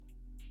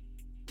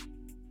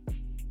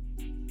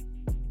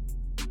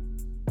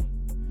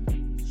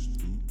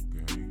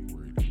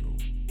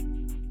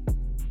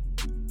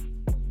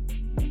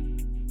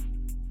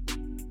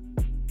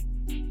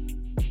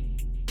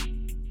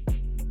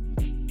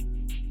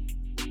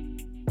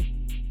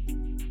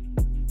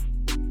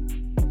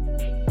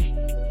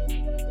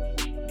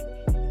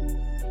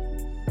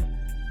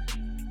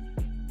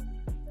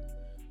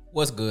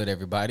What's good,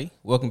 everybody?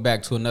 Welcome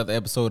back to another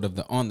episode of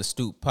the On the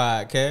Stoop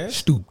podcast.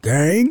 Stoop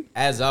gang.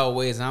 As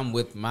always, I'm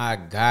with my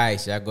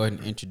guys. Y'all go ahead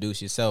and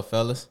introduce yourself,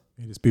 fellas.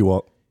 It's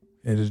B-Walk.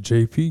 It is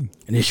JP.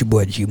 And it's your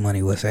boy G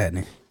Money. What's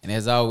happening? And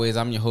as always,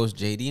 I'm your host,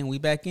 JD, and we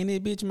back in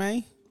it, bitch,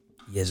 man.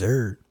 Yes,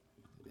 sir.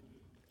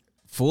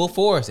 Full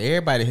force,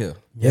 everybody here.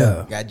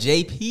 Yeah. Got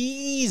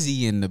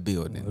JPeasy in the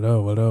building.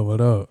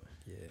 What up?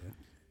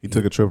 He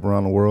took a trip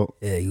around the world.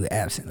 Yeah, you were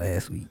absent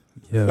last week.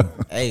 Yeah.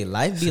 Hey,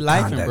 life be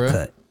lifing, bro.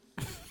 Cut.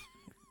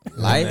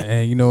 Life,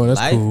 And you know what? That's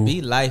life cool.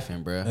 be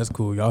lifing, bro. That's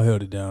cool. Y'all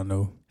held it down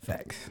though.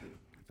 Facts.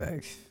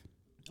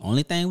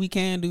 Only thing we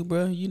can do,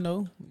 bro, you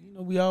know,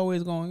 we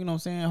always going, you know what I'm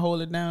saying,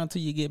 hold it down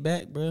till you get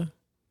back, bro.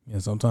 Yeah.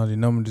 Sometimes your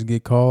number just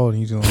get called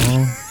and you just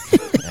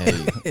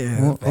Hey,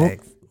 Yeah,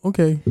 facts.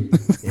 okay.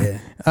 Yeah.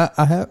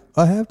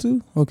 I have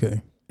to.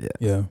 Okay. Yeah.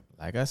 Yeah.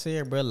 like I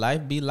said, bro,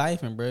 life be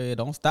lifing, bro. It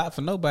don't stop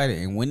for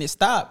nobody. And when it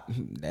stop,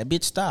 that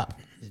bitch stop.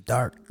 It's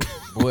dark.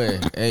 Boy,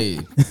 hey,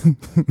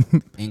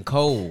 and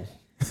cold.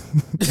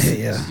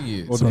 Yeah.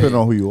 Shit. Well, depending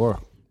on who you are.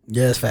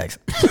 Yeah, it's facts.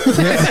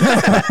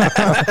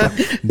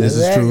 This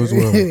is true as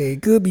well.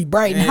 It could be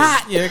bright and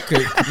hot. Yeah,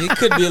 it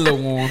could be a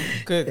little warm.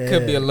 Could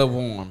be a little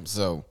warm.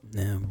 So,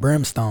 Yeah,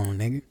 brimstone,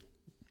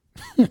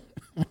 nigga.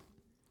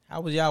 how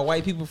was y'all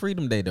White People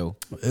Freedom Day though?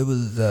 It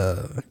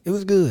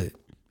was good.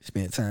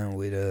 Spent time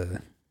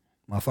with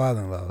my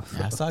father-in-law.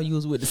 So. I saw you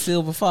was with the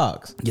Silver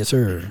Fox. Yes,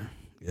 sir.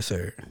 Yes,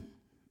 sir.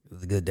 It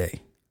was a good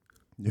day.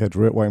 You had the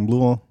red, white, and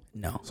blue on?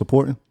 No.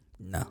 Supporting?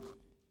 No.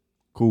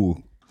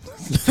 Cool.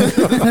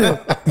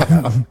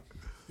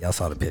 Y'all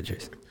saw the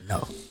pictures.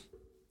 No.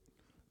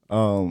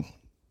 No,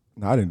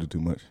 I didn't do too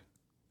much.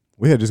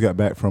 We had just got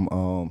back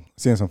from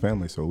seeing some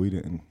family, so we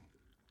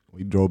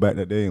drove back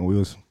that day and we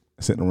was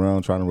sitting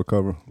around trying to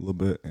recover a little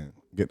bit and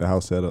get the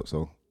house set up,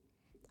 so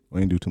we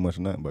didn't do too much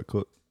of nothing but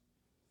cook.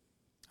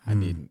 I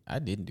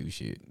didn't do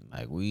shit.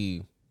 Like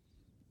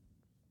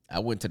I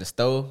went to the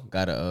store,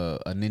 got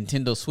a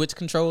Nintendo Switch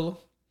controller,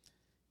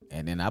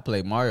 and then I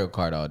played Mario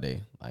Kart all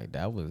day. Like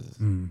I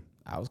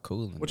was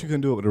cool. What you can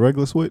do with the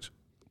regular Switch?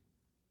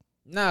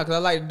 Nah, cause I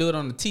like to do it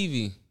on the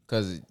TV.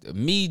 Cause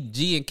me,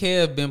 G, and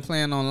Kev been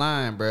playing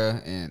online,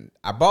 bruh. And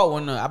I bought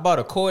one. I bought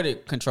a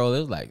corded controller.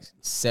 It was like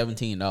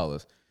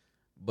 $17,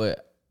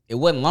 but it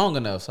wasn't long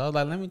enough. So I was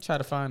like, let me try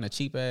to find a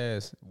cheap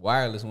ass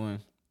wireless one.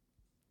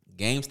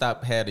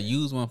 GameStop had a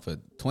used one for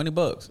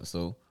 $20,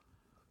 so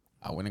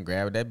I went and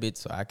grabbed that bitch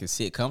so I could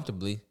sit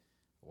comfortably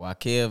while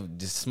Kev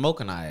just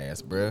smoking our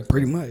ass, bruh.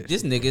 Pretty much.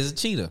 This nigga is a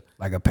cheater.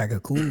 Like a pack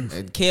of cools.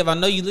 And Kev, I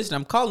know you listen.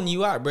 I'm calling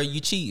you out, bro. You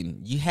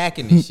cheating. You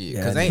hacking this shit.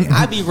 Yeah, Cause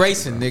I be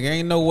racing, nigga.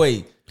 Ain't no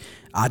way.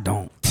 I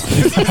don't.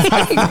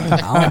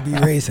 I don't be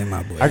racing,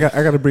 my boy. I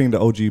got to bring the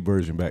OG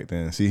version back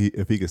then. See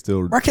if he could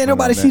still. Why can't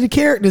nobody see the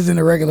characters in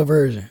the regular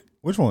version?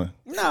 Which one?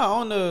 No,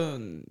 on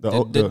the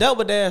The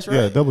double dash, right?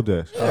 Yeah, double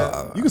dash.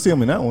 You can see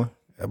him in that one.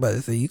 I'm about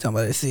to say, you talking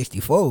about the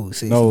 64.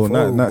 No,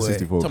 not boy.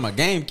 64. Talking about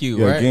GameCube,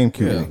 Yeah, right?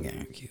 GameCube. Yeah,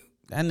 GameCube.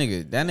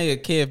 That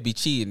nigga Kev be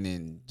cheating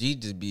and G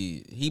just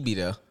he be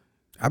there.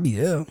 I be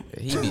there.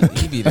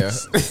 He be there.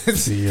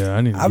 Yeah.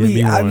 I need to get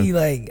me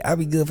one. I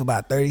be good for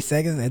about 30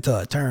 seconds until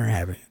a turn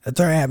happen. A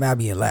turn happen, I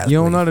be in last You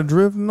don't place. know how to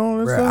drift and all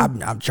that Bro, stuff?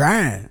 I'm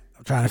trying.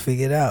 I'm trying to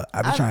figure it out.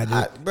 I be trying to do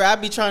it. Bro, I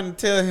be trying to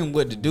tell him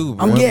what to do,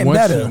 bro. I'm getting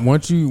better.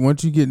 Once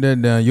you get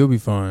that down, you'll be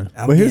fine.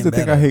 I'm But here's the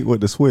getting thing I better. hate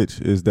with the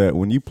Switch is that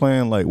when you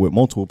playing like with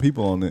multiple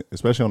people on it,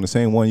 especially on the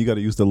same one, you got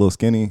to use the little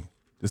skinny,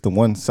 just the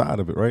one side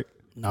of it, right?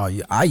 No,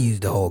 I use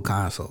the whole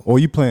console. Or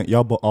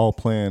y'all all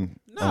playing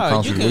on No,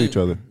 consoles with each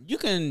other. You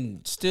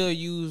can still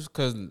use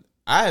because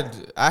I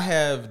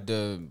have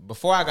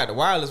before I got the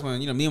wireless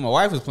one. You know, me and my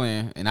wife was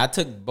playing, and I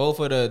took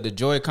both of the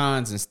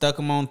Joy-Cons and stuck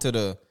them onto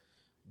the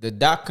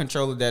dock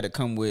controller that it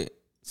come with.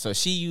 So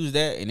she used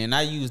that, and then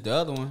I used the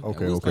other one. Okay, and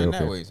we was playing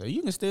that okay. way. So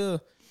you can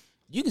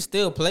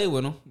still play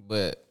with them,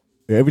 but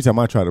Yeah, every time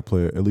I try to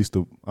play it, at least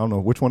I don't know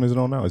which one is it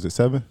on now. Is it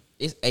 7?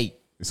 it's 8.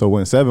 So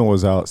when 7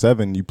 was out,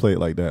 7 you play it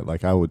like that.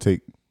 Like I would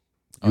take,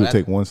 you would that-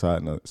 take one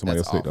side and somebody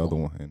else that's take the other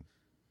awful. one. And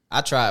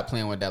I tried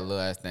playing with that little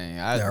ass thing.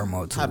 The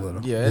remote too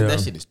little. Yeah, Yeah. that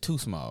shit is too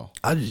small.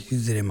 I just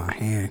use it in my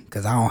hand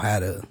because I don't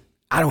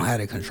have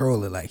the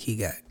controller like he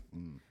got.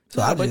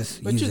 So I but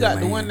just but use you it got in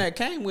the my one hand. that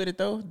came with it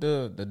though,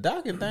 the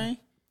docking thing.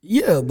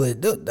 Yeah,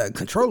 but the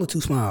controller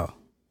too small.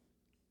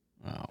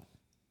 Oh.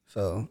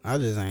 So I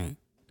just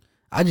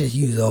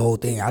use the whole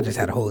thing. I just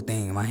had the whole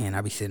thing in my hand. I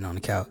be sitting on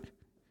the couch.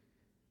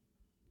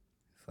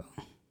 So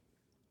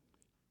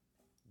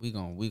We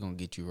gonna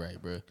get you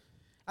right, bro.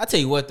 I tell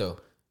you what though,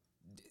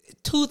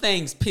 2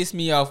 things piss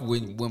me off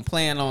when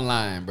playing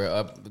online,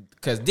 bro.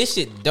 Because this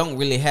shit don't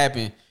really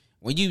happen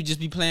when you just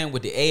be playing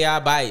with the AI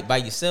by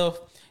yourself.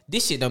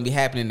 This shit don't be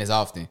happening as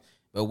often.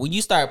 But when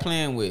you start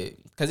playing with,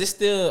 because it's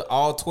still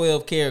all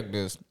 12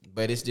 characters,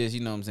 but it's just,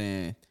 you know what I'm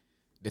saying,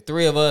 the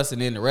 3 of us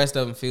and then the rest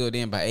of them filled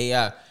in by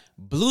AI.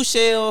 Blue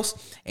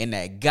shells and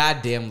that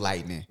goddamn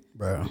lightning.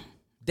 bro,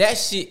 That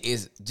shit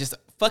is just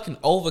fucking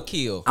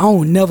overkill. I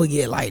don't never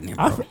get lightning,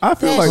 bro. I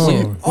feel That like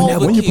shit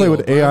when you play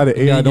with the AI, the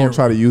AI Medium. don't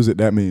try to use it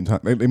that many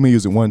times. They may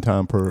use it one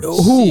time per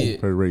Shit.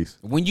 race.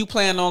 When you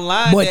playing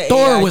online, But that Thor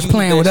AI was use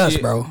playing that with us,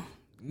 shit. bro.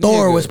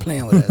 Thor Nigga. was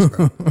playing with us,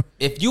 bro.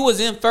 If you was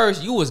in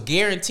first, you was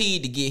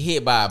guaranteed to get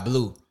hit by a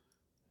blue.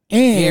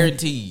 And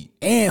Guaranteed.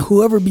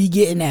 whoever be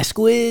getting that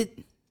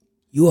squid,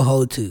 you a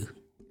hoe too.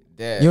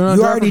 That. You know,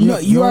 You already know.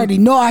 You already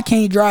know I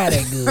can't drive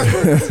that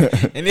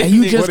good. And, And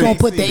you just gonna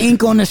put the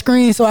ink on the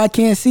screen so I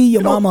can't see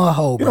your mama a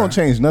hoe, You bro. don't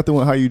change nothing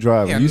with how you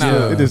drive. Yeah, You nah.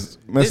 still, it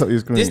just mess up your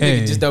screen. This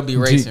nigga just don't be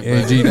racing,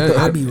 bro. G,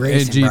 I be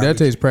racing, G, bro. that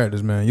takes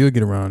practice, man. You'll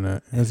get around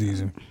that. That's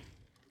easy.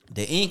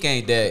 The ink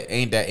ain't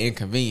that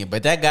inconvenient,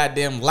 but that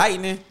goddamn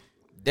lightning,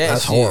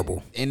 That's shit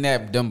horrible. in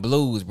them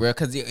blues, bro.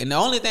 Cause and the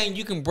only thing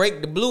you can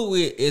break the blue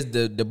with is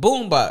the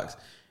boom box.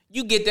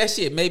 You get that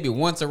shit maybe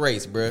once a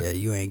race, bro. Yeah,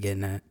 you ain't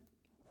getting that.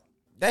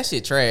 That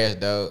shit trash,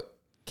 dog.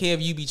 Kev,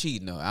 you be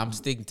cheating though. I'm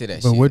sticking to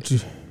that But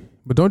shit.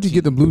 but don't you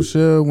get the blue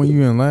shell when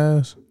you in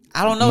last?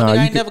 I don't know. Nah, Nigga, I you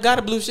ain't can- never got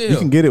a blue shell. You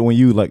can get it when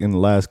you like in the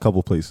last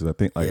couple places. I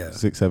think like Yeah.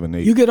 6, 7,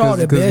 8. You get all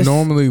the Because best.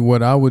 normally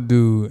what I would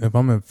do if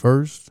I'm in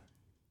first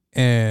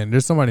and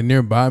there's somebody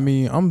nearby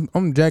me,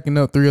 I'm jacking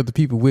up 3 other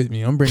people with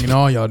me. I'm bringing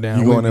all y'all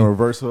down. You with going in me.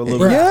 reverse a little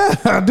Bruh. bit.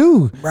 Yeah, I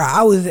do. Bro,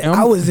 I was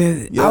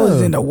in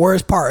Yeah. the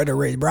worst part of the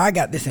race, bro. I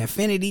got this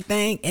infinity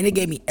thing and it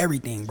gave me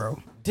everything, bro.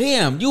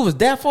 Damn, you was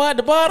that far at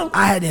the bottom?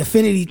 I had the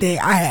infinity thing.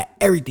 I had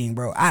everything,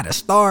 bro. I had a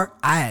star.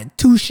 I had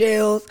 2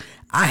 shells.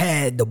 I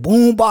had the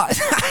boom box.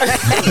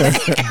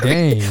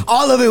 Dang.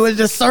 All of it was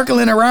just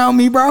circling around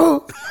me,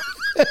 bro.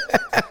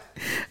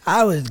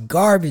 I was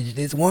garbage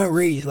this one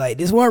race. Like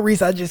this one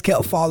race, I just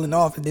kept falling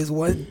off in this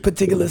one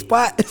particular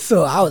spot.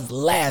 So I was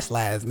last,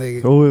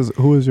 nigga.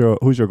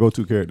 Who's your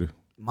go-to character?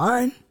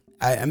 Mine?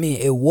 I mean,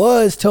 it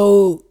was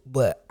Toad,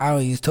 but I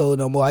don't use Toad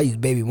no more. I use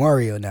Baby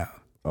Mario now.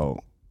 Oh,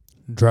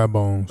 Dry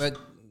bones. But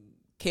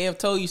Kev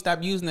told you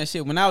stop using that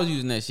shit when I was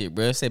using that shit,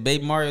 bro. Said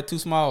Baby Mario too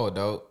small,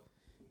 dog.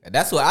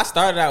 That's what I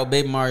started out with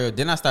Baby Mario.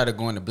 Then I started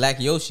going to Black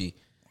Yoshi.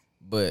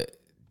 But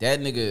that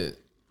nigga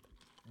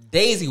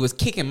Daisy was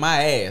kicking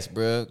my ass,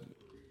 bro.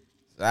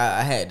 So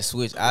I had to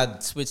switch. I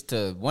switched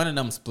to one of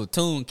them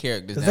Splatoon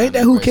characters. 'Cause down ain't that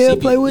there, who bro. Kev She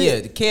be- play with? Yeah,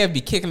 the Kev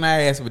be kicking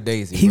my ass with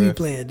Daisy, He bro. be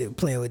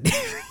playing with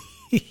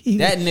Daisy.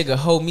 That nigga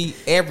hold me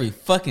every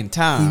fucking He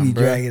time, be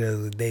bro. dragging us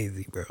with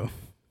Daisy, bro.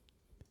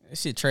 That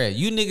shit trash.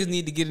 You niggas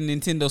need to get a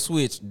Nintendo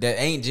Switch that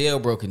ain't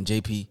jailbroken,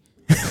 JP.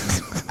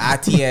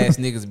 IT ass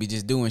niggas be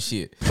just doing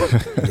shit.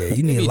 Yeah,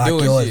 you need to Be lock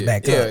doing yours shit.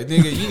 back yeah, up.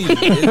 nigga, you need to,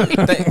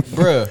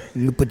 bruh.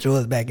 You need to put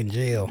yours back in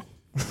jail.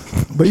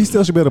 but you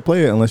still should be able to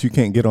play it unless you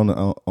can't get on the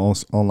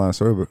online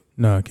server.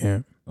 No, I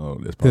can't. Oh,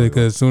 that's probably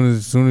Because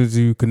as soon as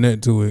you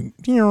connect to it,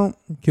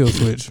 kill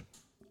switch.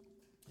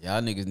 Y'all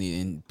niggas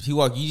need, and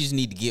you just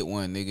need to get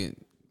one, nigga,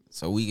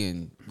 so we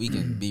can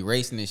be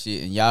racing and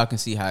shit, and y'all can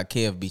see how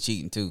Kev be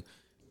cheating too.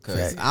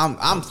 Cause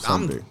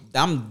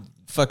I'm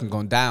fucking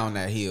gonna die on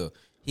that hill.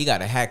 He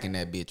got a hack in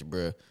that bitch,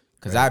 bro.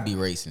 Cause I be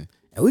racing.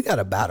 And we got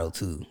a battle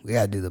too. We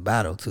gotta do the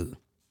battle too.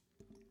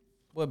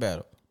 What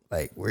battle?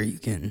 Like where you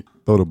can,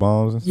 throw the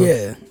bombs and stuff.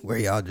 yeah, where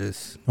y'all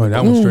just. Oh,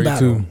 that one's straight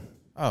battle. too.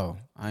 Oh,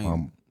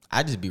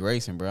 I just be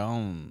racing, bro.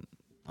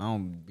 I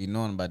don't be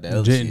knowing about that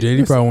other shit.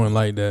 JD probably wouldn't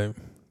like that.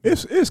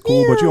 It's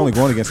cool, but you're only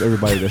going against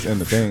everybody that's in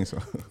the thing. So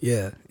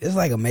Yeah, it's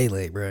like a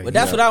melee, bro. But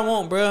that's what I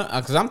want, bro.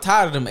 Cause I'm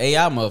tired of them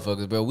AI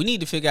motherfuckers, bro. We need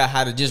to figure out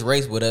how to just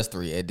race with us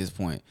 3 at this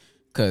point.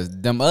 Cause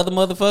them other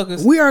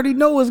motherfuckers, We already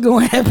know what's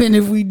gonna happen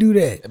if we do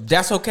that.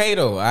 that's okay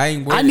though. I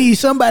ain't worried. I need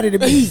somebody to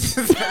beat.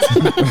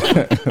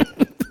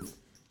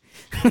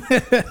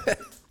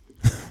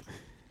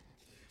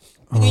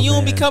 Nigga, you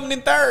don't be coming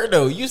in third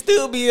though. You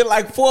still be in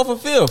like 4th or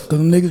 5th. Cause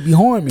them niggas be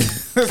horning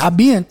me. I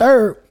be in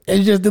third.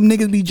 It's just them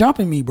niggas be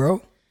jumping me,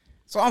 bro.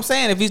 So I'm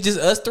saying if it's just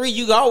us 3,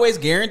 you always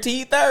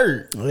guaranteed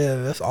third. Yeah,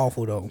 that's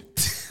awful though.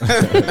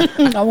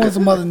 I want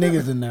some other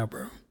niggas in there,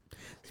 bro.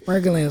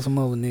 Sprinkle in some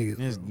other niggas.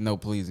 There's no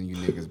pleasing you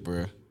niggas,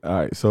 bro. all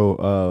right.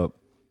 So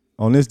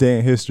on this day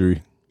in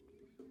history,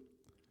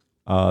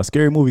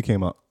 Scary Movie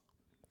came out.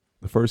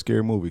 The first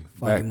Scary Movie.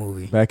 Funny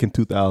movie. Back in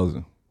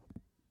 2000.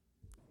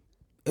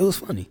 It was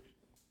funny.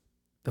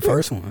 The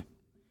first one.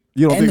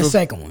 You don't And think the it was,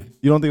 second one.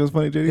 You don't think it was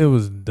funny, JD? It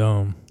was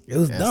dumb. It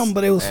was dumb,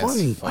 but it was That's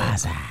funny.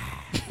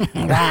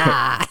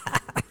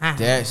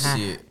 That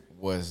shit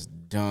was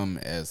dumb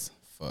as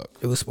fuck.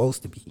 It was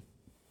supposed to be.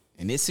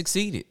 And it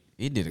succeeded.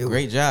 It did a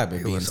great job at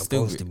It being was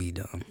supposed to stupid. be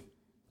dumb.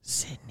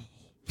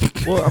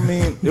 Well, I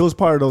mean, it was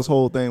part of those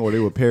whole thing where they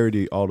would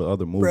parody all the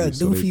other Bruh, movies.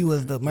 so Doofy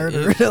was the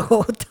murderer the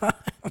whole time.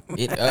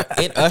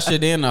 It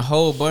ushered in a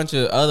whole bunch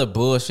of other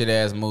bullshit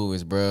ass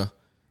movies, bro.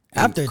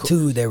 After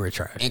 2, they were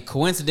trash. And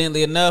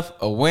coincidentally enough,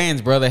 a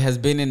Wayans brother has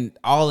been in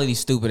all of these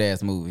stupid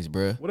ass movies,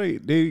 bro. Well,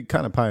 they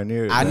kind of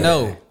pioneered. I that.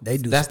 know. They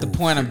do That's the spoof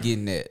point I'm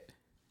getting at.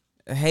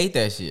 I hate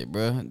that shit,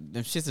 bro. Them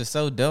shits are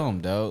so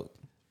dumb, dog.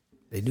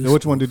 They do. So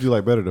which one did you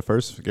like better? The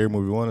first Scary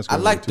Movie 1 or I Scary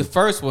Movie liked 2? the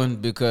first one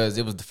because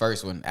it was the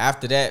first one.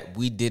 After that,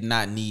 we did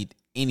not need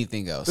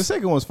anything else. The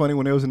second one was funny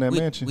when they was in that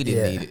mansion. We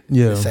didn't Yeah. need it.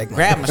 Yeah. The second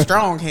Grab my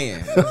strong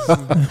hand.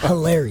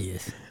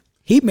 hilarious.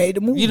 He made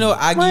the movie. You know,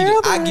 I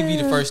give you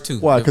the first two.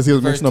 Why? Because he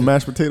was The mixing first the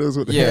mashed potatoes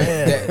with the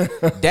Yeah,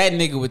 that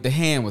nigga with the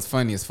hand was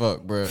funny as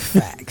fuck, bro.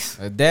 Facts.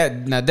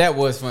 That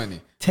was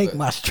funny. Take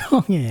my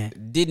strong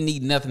hand. Didn't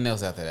need nothing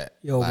else after that.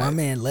 Yo, Like, my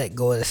man let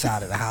go of the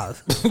side of the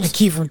house to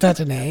keep from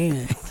touching the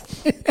hand.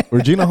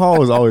 Regina Hall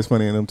was always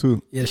funny in them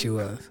too. Yes, she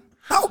was.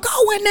 Don't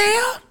go in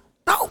there.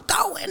 Don't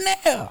go in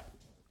there.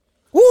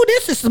 Ooh,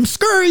 this is some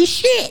scurry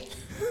shit.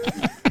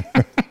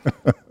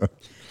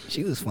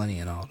 She was funny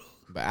in all those.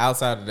 But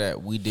outside of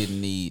that, we didn't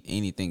need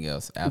anything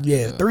else after.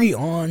 Yeah, 3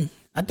 on.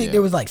 I think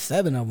there was like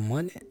 7 of them,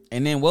 wasn't it?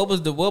 And then what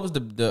was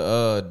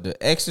the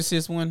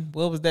Exorcist one?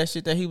 What was that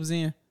shit that he was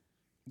in?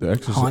 The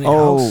Exorcist. Haunted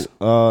House?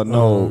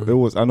 No, it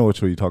was. I know what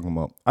you're talking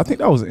about. I think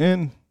that was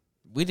in.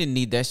 We didn't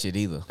need that shit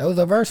either. That was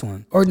the first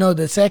one. Or no,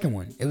 the second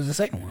one. It was the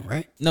second one,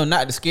 right? No,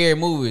 not the scary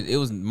movies. It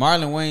was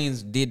Marlon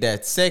Wayans did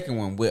that second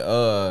one with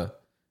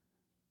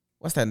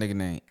what's that nigga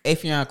name?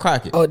 Affion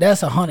Crockett. Oh,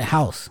 that's a haunted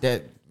house.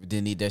 That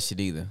didn't need that shit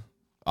either.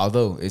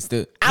 Although it's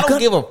still, I don't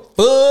give a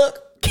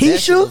fuck.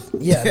 Keisha?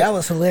 Yeah, that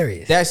was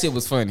hilarious. That shit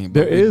was funny.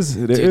 There is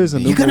a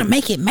new You're gonna movie.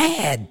 make it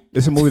mad.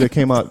 It's a movie that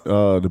came out,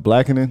 The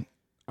Blackening.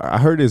 I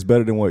heard it's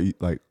better than what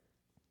like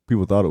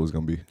people thought it was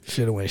gonna be.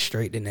 Should have went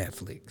straight to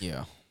Netflix.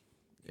 Yeah,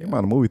 It came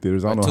out in movie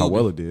theaters. I don't know how Tubi.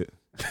 well it did.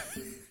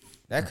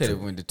 that could have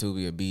went to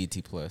Tubi or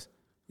BET Plus.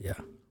 Yeah.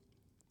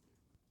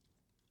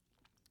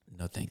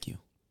 No, thank you.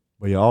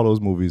 But yeah, all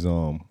those movies.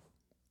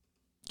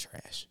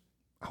 Trash.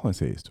 I wouldn't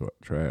say it's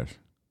trash.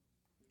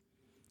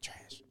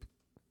 Trash.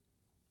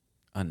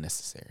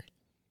 Unnecessary.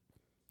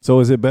 So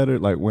is it better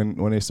like when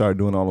they start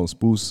doing all those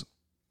spoofs?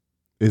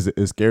 Is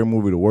Scary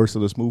Movie the worst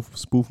of the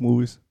spoof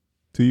movies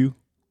to you?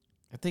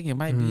 I think it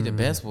might be the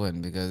best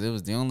one because it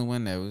was the only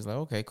one that was like,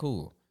 okay,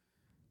 cool.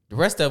 The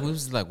rest of them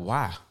was just like,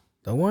 wow.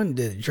 The one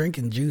that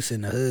drinking juice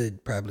in the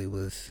hood probably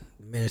was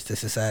Menace to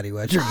Society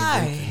while drinking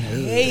I juice in the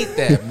hood. hate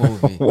that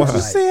movie. What you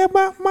say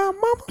about my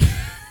mama?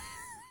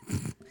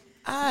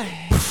 I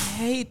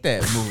hate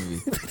that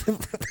movie.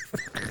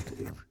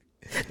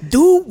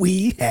 Do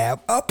we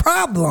have a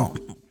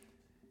problem?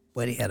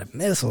 But he had a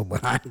missile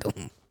behind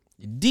him.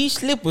 These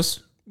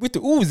slippers with the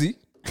Uzi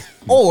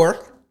or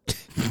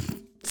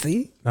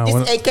See? No,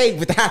 this AK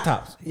with the high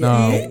tops.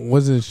 no,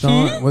 was it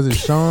Sean? Was it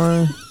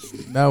Sean?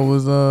 That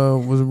was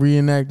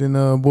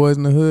reenacting Boys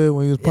in the Hood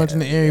when he was punching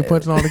the air, he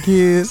punching all the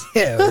kids.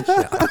 Yeah,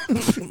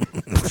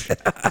 it was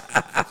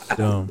Sean.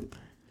 Dumb.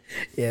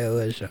 Yeah, it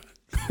was Sean.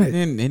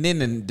 And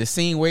then the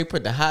scene where he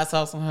put the hot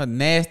sauce on her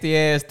nasty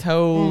ass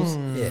toes.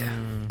 Yeah.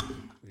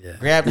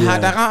 Grab the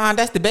hot dog.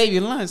 That's the baby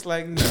lunch.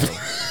 Like, no.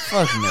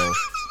 Fuck no.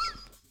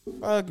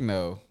 Fuck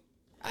no.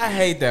 I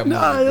hate that movie.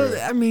 No, bro.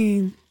 I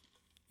mean,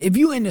 if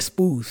you into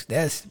spoofs,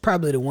 that's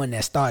probably the one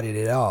that started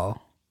it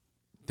all.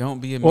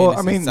 Don't be a menace Well, I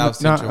in mean, South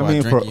Central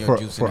while drinking your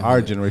juice for in the our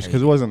hood. generation, Hate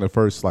because it wasn't the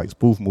first like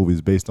spoof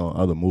movies based on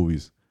other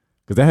movies.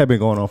 Because that had been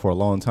going on for a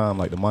long time,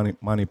 like the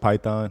Monty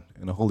Python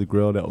and the Holy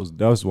Grail. That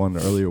was one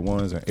of the earlier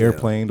ones. And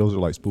Airplane, those are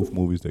like spoof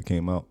movies that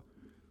came out.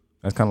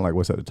 That's kind of like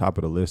what's at the top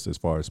of the list as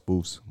far as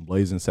spoofs.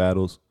 Blazing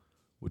Saddles,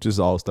 which is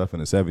all stuff in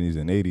the 70s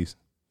and 80s.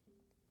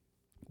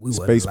 We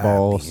wasn't alive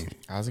Spaceballs. then.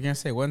 I was gonna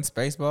say, wasn't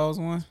Spaceballs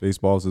one?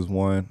 Spaceballs is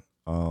one.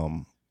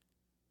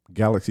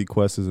 Galaxy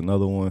Quest is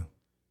another one.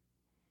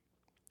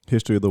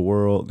 History of the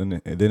World,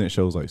 and then it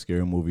shows like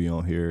Scary Movie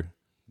on here.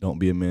 Don't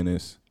Be a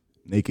Menace.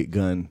 Naked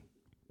Gun.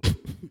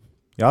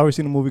 Y'all ever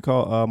seen a movie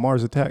called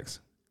Mars Attacks?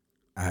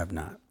 I have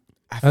not.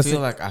 I feel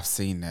like I've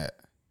seen that.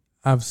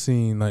 I've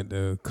seen like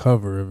the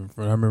cover of it.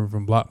 I remember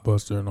from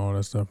Blockbuster and all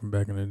that stuff from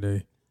back in the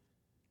day.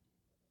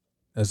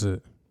 That's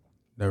it.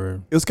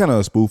 Never. It was kind of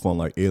a spoof on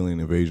like alien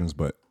invasions,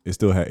 but it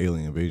still had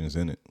alien invasions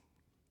in it.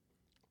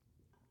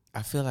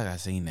 I feel like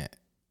I've seen that.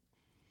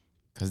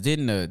 Cause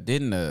didn't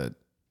the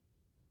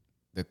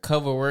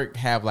cover work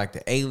have like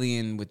the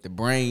alien with the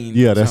brain?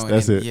 Yeah, that's showing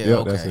it. Yeah, Yep,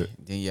 okay. that's it.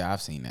 Then yeah,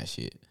 I've seen that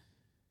shit.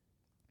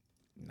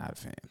 Not a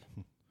fan.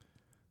 All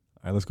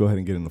right, let's go ahead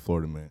and get into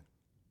Florida, man.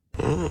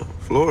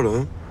 Florida,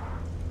 huh?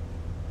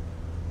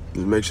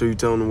 Just make sure you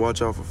tell them to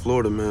watch out for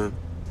Florida, man.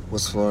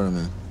 What's Florida,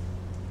 man?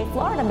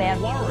 Florida man.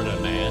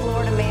 Florida man.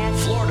 Florida man.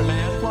 Florida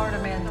man. Florida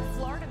man. The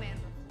Florida man.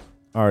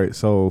 All right,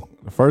 so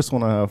the first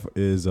one I have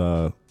is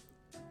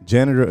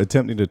janitor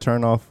attempting to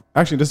turn off.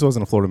 Actually, this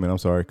wasn't a Florida man. I'm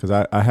sorry, because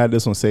I had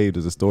this one saved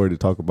as a story to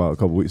talk about a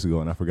couple weeks ago,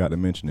 and I forgot to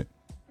mention it.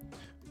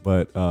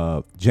 But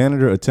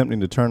janitor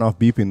attempting to turn off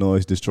beeping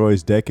noise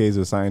destroys decades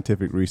of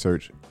scientific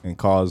research and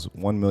cause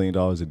 $1 million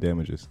in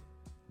damages.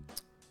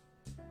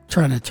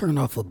 Trying to turn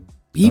off a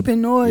beeping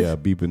noise? Yeah,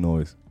 beeping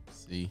noise.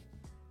 See,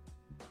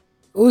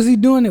 What was he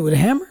doing it with a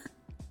hammer?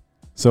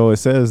 So it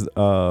says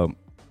a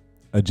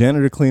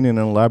janitor cleaning in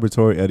a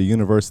laboratory at a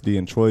university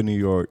in Troy, New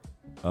York,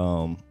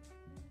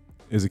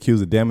 is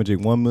accused of damaging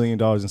 $1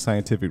 million in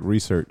scientific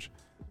research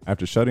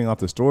after shutting off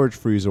the storage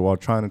freezer while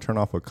trying to turn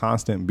off a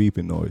constant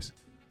beeping noise.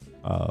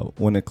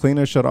 When the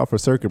cleaner shut off a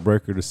circuit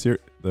breaker,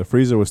 the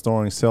freezer was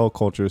storing cell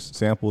cultures,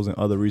 samples, and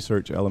other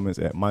research elements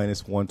at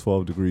minus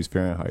 112 degrees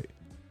Fahrenheit.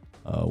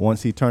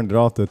 Once he turned it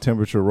off, the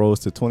temperature rose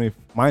to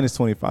minus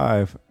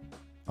 25,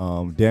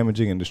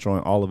 damaging and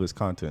destroying all of its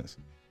contents.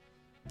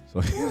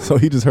 So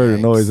he just heard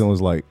a noise and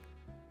was like,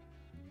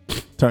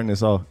 "Turn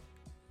this off."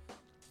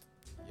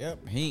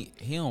 Yep. He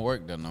don't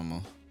work there no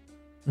more.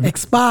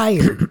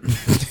 Expired.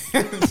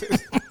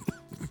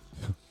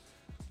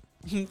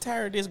 I'm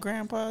tired of this,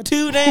 Grandpa.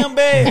 Too damn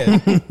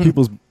bad.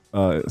 People's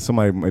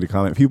somebody made a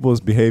comment. People's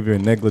behavior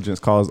and negligence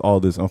caused all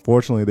this.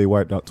 Unfortunately, they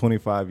wiped out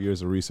 25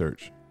 years of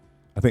research.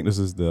 I think this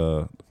is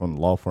from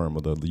the law firm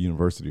or the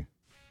university.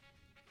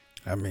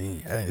 I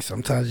mean, hey,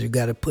 sometimes you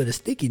got to put a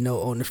sticky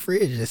note on the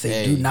fridge that say,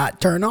 Hey. "Do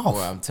not turn off."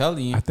 Well, I'm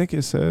telling you. I think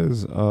it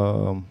says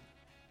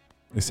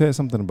it said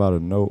something about a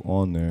note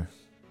on there.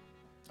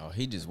 Oh,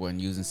 he just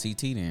wasn't using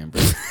CT then,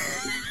 bro.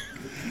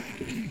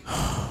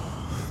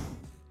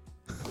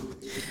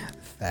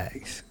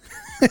 Facts.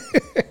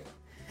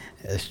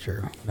 That's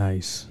true.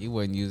 Nice. He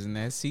wasn't using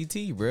that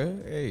CT, bro.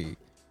 Hey.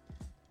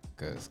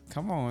 Cause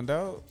come on,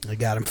 dog. They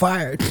got him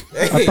fired.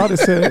 I thought it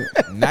said.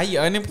 Now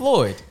you're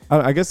unemployed.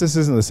 I guess this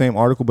isn't the same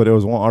article, but there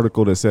was one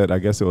article that said, I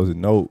guess it was a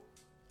note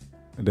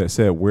that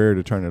said where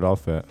to turn it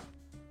off at.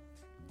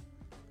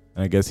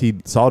 And I guess he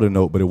saw the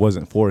note, but it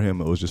wasn't for him.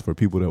 It was just for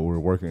people that were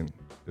working,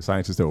 the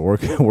scientists that were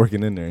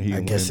working in there. And he I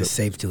didn't guess end it's up-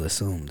 safe to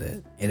assume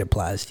that it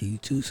applies to you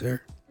too, sir.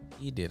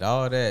 He did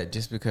all that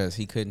just because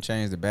he couldn't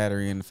change the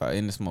battery in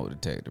the smoke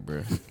detector,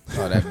 bro.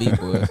 All that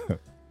beep was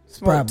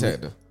smoke Probably.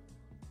 detector.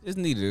 Just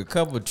needed a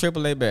couple of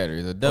AAA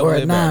batteries, a double Or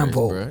A a batteries,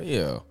 9-volt. bro.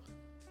 Yeah.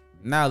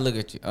 Now look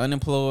at you,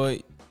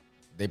 unemployed.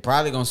 They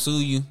probably gonna sue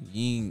you.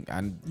 You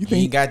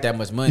ain't got that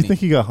much money. You think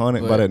he got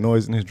haunted by But- that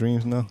noise in his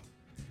dreams now?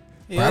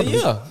 Hell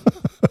yeah,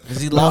 because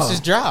he lost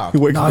his job. He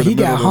wakes No, up in he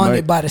the middle got of the haunted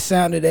night, by the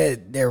sound of that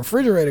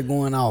refrigerator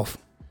going off.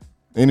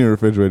 any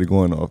refrigerator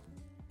going off.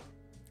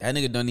 That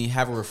nigga don't even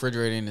have a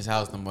refrigerator in his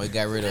house no more. He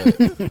got rid of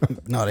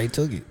it. No, they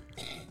took it.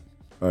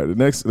 All right,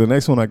 the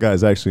next one I got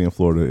is actually in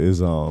Florida.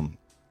 And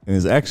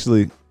is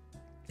actually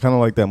kind of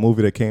like that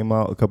movie that came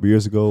out a couple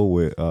years ago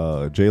with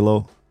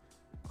J-Lo,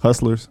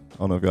 Hustlers. I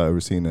don't know if y'all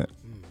ever seen that.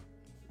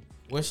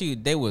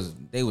 They was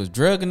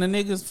drugging the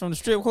niggas from the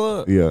strip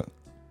club. Yeah.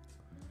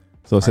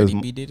 So it says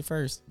Cardi B did it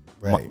first.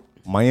 Right.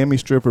 Miami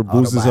stripper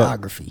boozes up.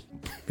 Autobiography.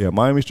 Yeah,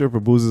 Miami stripper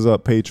boozes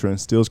up patron,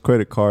 steals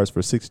credit cards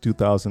for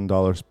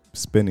 $62,000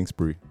 spending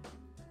spree.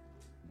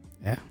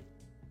 Yeah.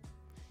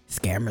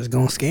 Scammers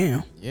gonna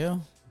scam. Yeah.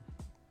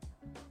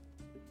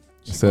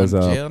 It says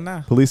going to jail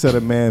now. police said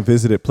a man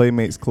visited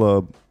Playmates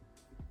Club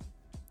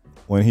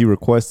when he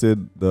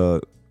requested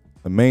the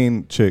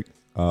main chick,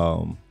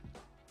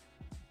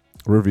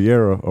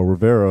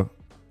 Rivera,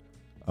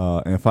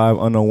 and 5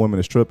 unknown women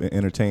to strip and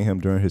entertain him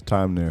during his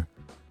time there.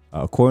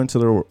 According to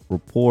the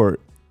report,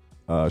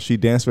 she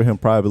danced for him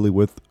privately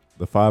with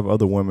the 5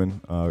 other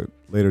women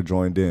later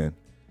joined in.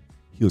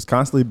 He was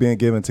constantly being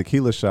given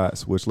tequila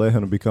shots, which led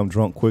him to become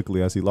drunk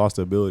quickly as he lost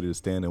the ability to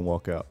stand and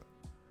walk out.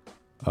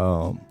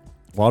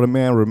 While the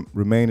man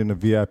remained in the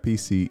VIP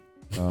seat,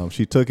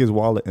 she took his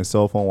wallet and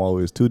cell phone while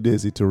he was too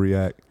dizzy to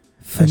react.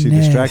 And she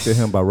Finesse. distracted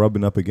him by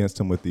rubbing up against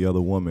him with the other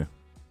woman.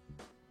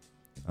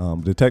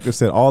 Detective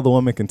said all the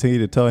women continued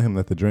to tell him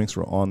that the drinks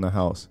were on the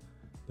house.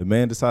 The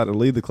man decided to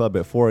leave the club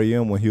at 4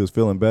 a.m. when he was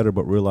feeling better,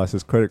 but realized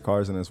his credit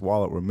cards and his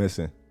wallet were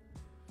missing.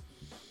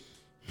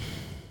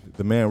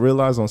 The man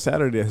realized on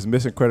Saturday that his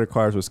missing credit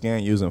cards were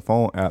scanned using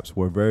phone apps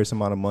where various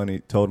amount of money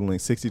totaling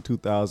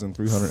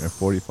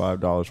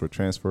 $62,345 were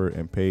transferred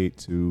and paid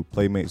to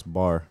Playmates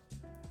Bar.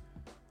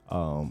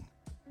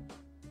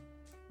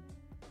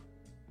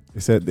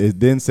 It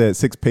then said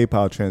 6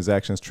 PayPal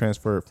transactions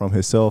transferred from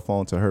his cell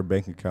phone to her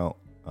bank account,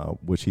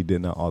 which he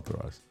did not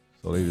authorize.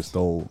 So they just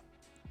stole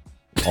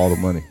all the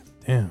money.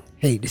 Damn.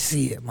 Hate to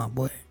see it, my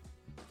boy.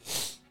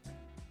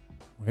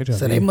 Wait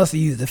So they must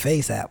have used the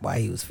Face app while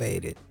he was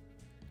faded.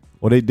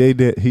 Well, they did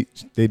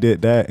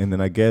that, and then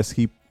I guess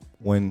she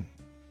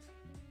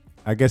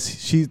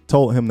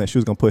told him that she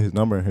was gonna put his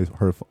number in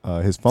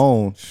his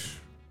phone.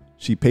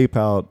 She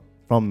PayPal'd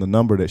from the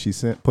number that she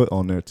put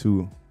on there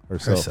to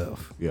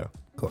herself. Yeah.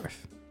 Of course.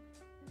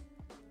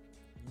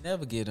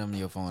 Never get them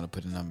your phone to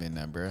put a number in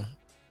there, bro.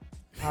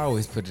 I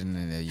always put it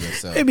in there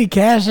yourself. They be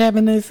cash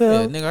apping Yeah,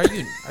 themselves.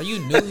 nigga, are you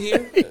new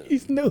here?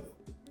 He's new.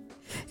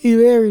 He's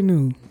very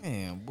new.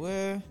 Man,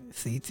 boy.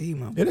 CT, my They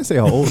boy. didn't say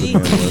how old the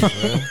man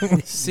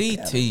was.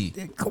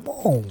 CT. Come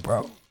on,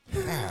 bro.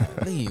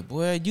 Golly,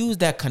 boy. Use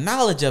that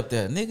knowledge up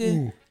there,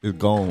 nigga. It's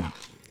gone.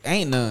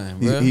 Ain't none,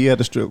 bro. He had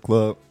a strip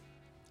club.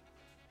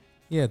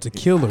 Yeah, it's a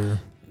killer.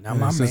 Now in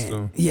my the man.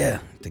 system. Yeah,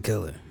 the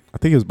killer. I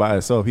think he was by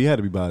himself. He had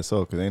to be by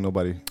himself because ain't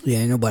nobody. Yeah,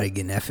 ain't nobody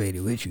getting that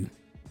faded with you.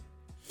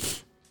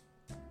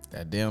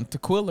 That damn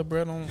tequila,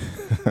 bro.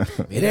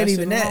 It ain't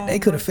even that. They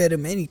could have fed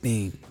him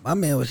anything. My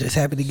man was just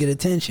happy to get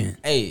attention.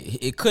 Hey,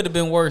 it could have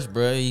been worse,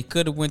 bro. He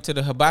could have went to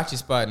the hibachi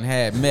spot and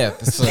had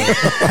meth. So.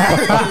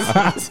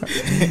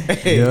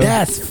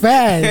 That's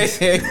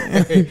fast.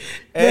 Yeah,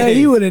 Hey,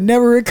 he would have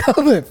never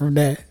recovered from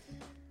that.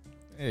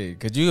 hey,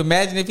 could you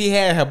imagine if he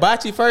had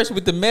hibachi first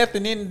with the meth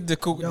and then the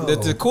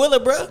tequila,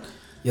 bro?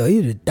 Yo,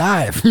 he'd have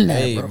died from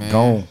that, Hey, bro. man.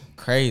 Gone.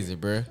 Crazy,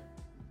 bro.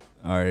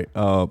 All right.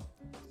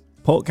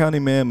 Polk County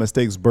man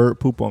mistakes bird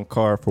poop on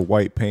car for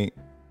white paint.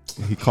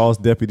 He calls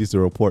deputies to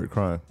report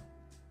crime.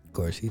 Of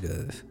course he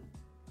does.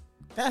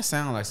 That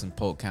sound like some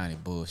Polk County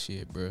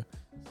bullshit, bro.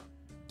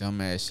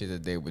 Dumbass shit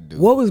that they would do.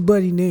 What was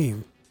Buddy's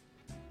name?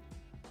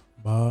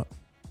 Bob.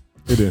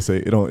 It didn't say.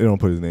 It don't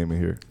put his name in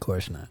here. Of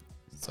course not.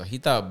 So he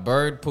thought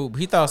bird poop.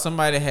 He thought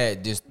somebody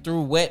had just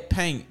threw white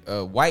paint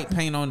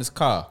on his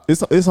car.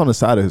 It's on the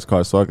side of his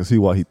car, so I can see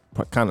why he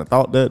kind of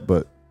thought that.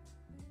 But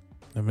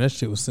I mean, that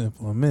shit was sitting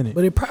for a minute.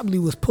 But it probably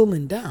was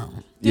pulling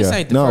down. This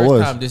ain't the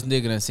first time this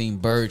nigga done seen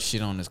bird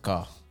shit on his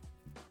car.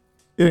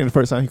 It ain't the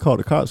first time he called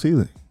the cops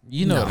either.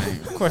 You know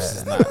that. Of course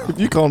it's not.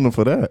 You calling him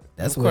for that?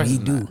 That's Of what course he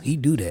it's do. not. He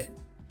do that.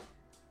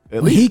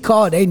 At When least- he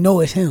called, they know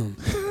it's him.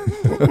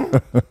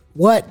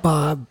 What,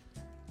 Bob?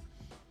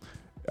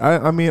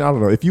 I mean, I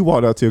don't know. If you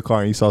walked out to your car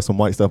and you saw some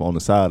white stuff on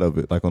the side of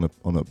it, like on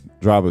the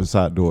driver's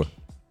side door,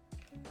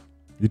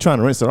 you're trying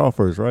to rinse it off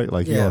first, right?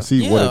 Like you Yeah. don't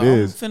see what it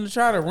is. I'm finna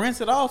try to rinse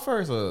it off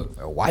first. Or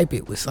wipe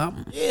it with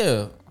something.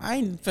 Yeah, I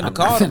ain't finna I'm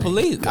call not the finna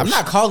police. go I'm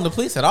not calling the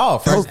police at all.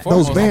 First and Those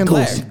foremost, I'm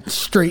vandals. glad.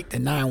 Straight to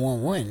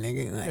 911,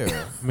 nigga. Like,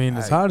 Yeah. I mean,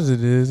 as hot as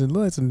it is, it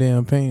looks like some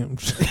damn paint.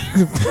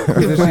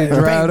 That shit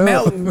dried up.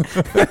 melting.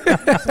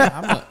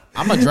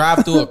 I'm gonna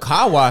drive through a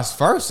car wash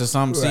first or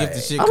something, see if the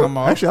Right. shit come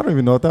off. Actually, I don't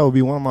even know if that would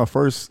be one of my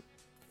first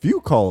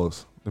few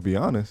calls. To be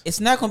honest, It's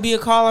not gonna be a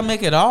call I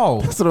make at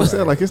all. that's what I'm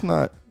saying. Like it's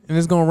not. And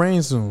it's gonna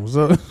rain soon.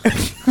 So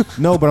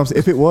No, but I'm saying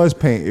if it was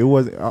paint, it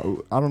was.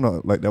 I don't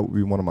know. Like that would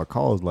be one of my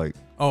calls. Like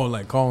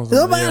like calling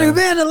Somebody somebody.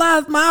 Yeah.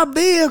 vandalized my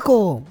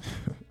vehicle.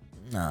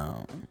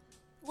 No,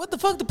 What the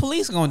fuck the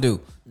police gonna do?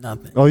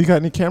 nothing. oh, you got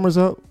any cameras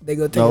up? They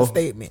gonna take No. a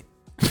statement.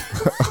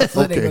 That's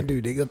what they Okay. gonna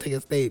do. They gonna take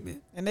a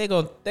statement. And they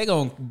gonna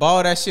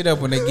ball that shit up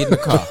when they get in the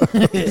car.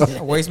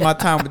 I waste my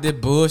time with this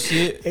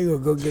bullshit. They gonna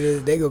go get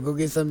it. They gonna go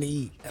get something to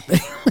eat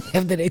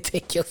after they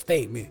take your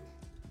statement.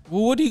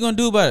 Well, what are you gonna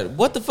do about it?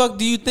 What the fuck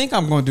do you think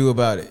I'm gonna do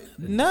about it?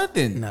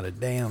 Nothing. Not a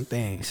damn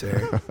thing,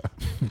 sir.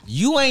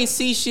 You ain't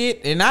see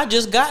shit, and I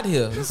just got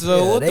here. So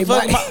Yeah, what they the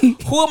fuck?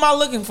 might- Who am I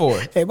looking for?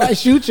 They might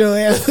shoot your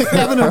ass for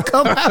having them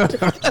come out.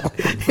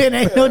 It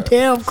ain't no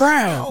damn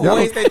crime. Don't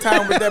waste their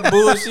time with that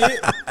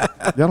bullshit.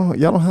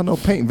 Y'all don't have no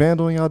paint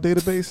vandal in y'all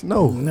database?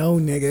 No. No,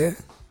 nigga.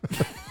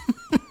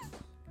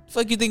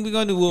 Fuck you think we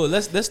gonna do? Well,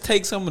 let's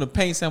take some of the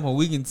paint sample.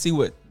 We can see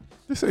what.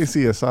 This ain't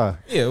CSI.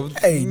 Yeah.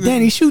 Hey,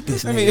 Danny, shoot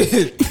this I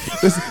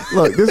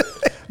nigga. mean,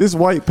 This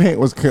white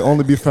paint can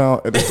only be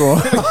found at the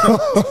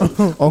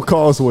store on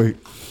Causeway.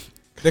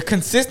 the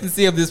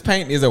consistency of this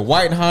paint is a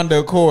white Honda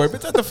Accord.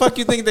 But what the fuck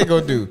you think they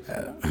gonna do? I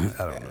don't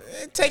know.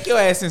 Take your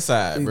ass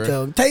inside, You bro.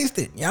 tell them, taste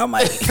it. Y'all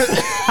might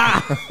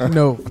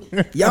No.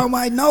 y'all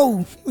might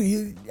know.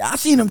 I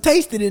seen them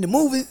taste it in the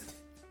movies.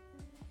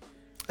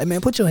 Hey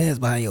man, put your hands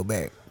behind your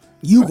back.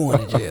 You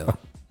going to jail.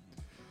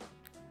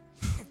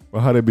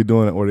 Well, how they be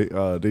doing it?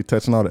 Or they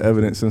touching all the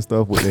evidence and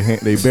stuff with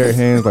they bare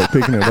hands, like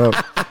picking it up.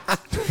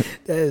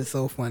 That is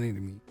so funny to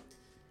me.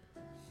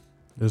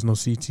 There's no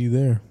CT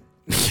there.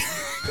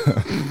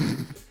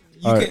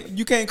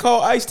 You can't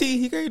call Ice-T.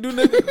 He can't do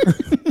nothing.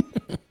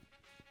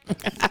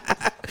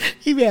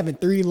 He be having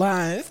 3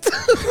 lines.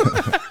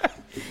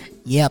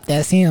 Yep,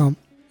 that's him.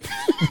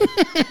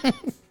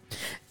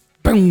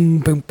 Boom,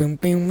 boom, boom,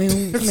 boom,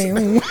 boom,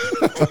 boom.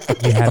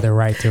 You had the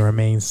right to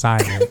remain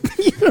silent.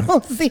 You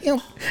don't see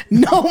him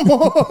no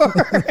more.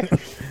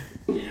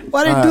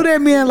 Why they do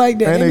that man like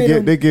that?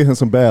 And they give him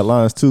some bad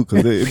lines too,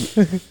 cause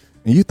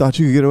and you thought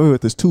you could get away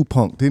with this too,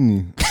 punk, didn't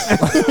you?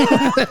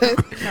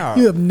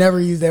 You have never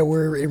used that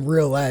word in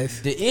real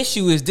life. The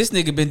issue is this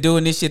nigga been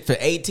doing this shit for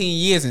 18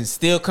 years and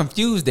still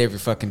confused every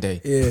fucking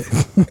day. Yeah.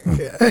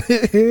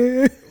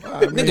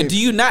 Nigga, do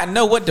you not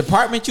know what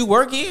department you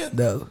work in?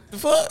 No. The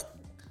fuck?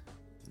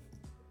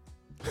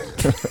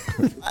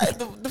 Like,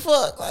 the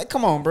fuck? Like,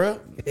 come on, bro.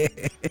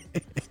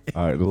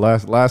 All right, the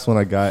last one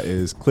I got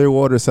is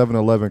Clearwater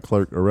 7-Eleven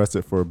clerk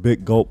arrested for a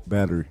big gulp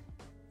battery.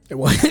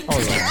 What?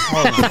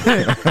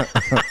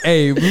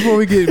 Hey, before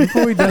we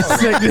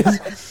dissect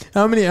this,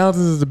 how many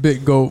ounces is the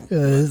big goat?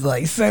 It's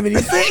like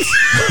 76.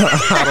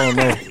 I don't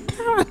know.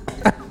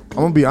 I'm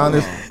gonna be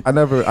honest. I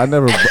never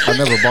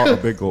bought a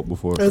big gulp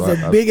before. That's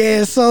so a big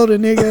ass soda,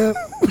 nigga.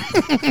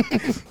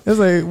 It's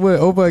like what,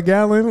 over a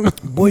gallon?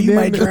 Boy, you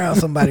might drown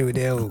somebody with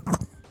that. Hoop.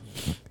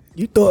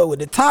 You throw it with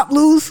the top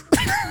loose.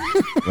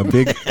 a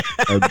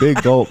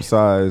big gulp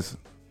size.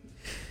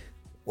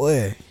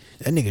 Boy,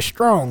 that nigga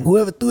strong.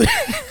 Whoever threw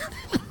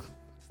that,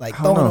 like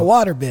I don't throwing a know.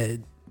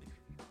 waterbed.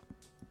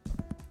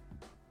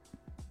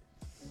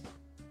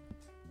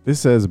 This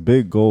says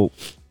big gulp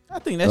I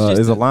think that's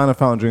just is a line of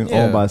fountain drinks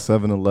Yeah. owned by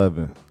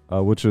 7-Eleven,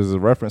 which is a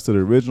reference to the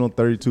original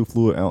 32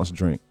 fluid ounce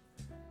drink.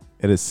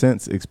 It has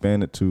since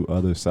expanded to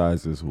other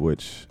sizes,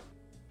 which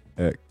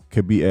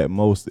could be at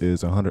most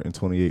is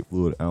 128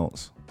 fluid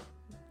ounce.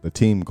 The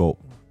team gulp.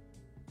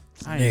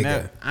 I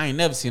Nigga. ain't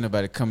never seen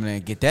nobody come in there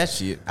and get that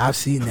shit. I've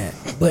seen that,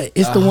 but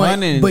it's the one.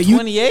 But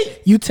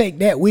 128? you take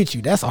that with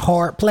you. That's a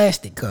hard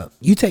plastic cup.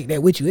 You take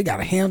that with you. It got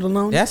a handle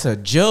on it. That's a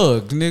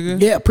jug, nigga.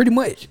 Yeah, pretty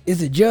much.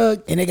 It's a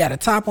jug, and they got a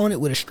top on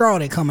it with a straw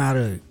that come out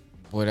of it.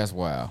 Boy, that's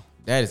wild.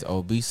 That is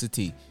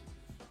obesity.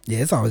 Yeah,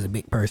 it's always a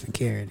big person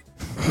carrying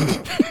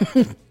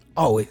it.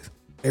 Always,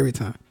 every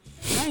time.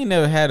 I ain't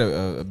never had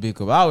a big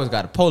cup. I always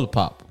got a Polar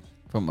Pop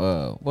from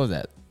what was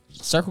that?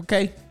 Circle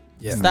K?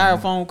 Yeah.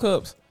 Styrofoam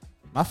cups.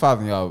 My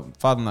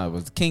father-in-law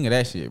was the king of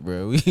that shit,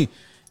 bro. We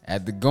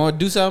had to go and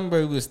do something, bro.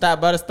 We would stop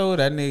by the store.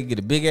 That nigga get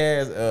a big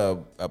ass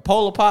a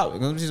Polar Pop. It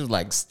was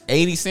like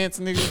 80 cents,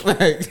 nigga.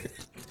 Like,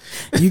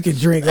 You can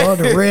drink all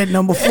the red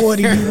number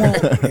 40 you want.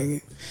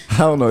 Nigga. I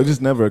don't know. It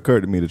just never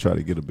occurred to me to try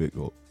to get a big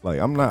gulp. Like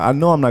I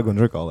know I'm not gonna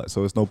drink all that,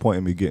 so it's no point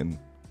in me getting.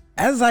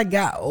 As I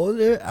got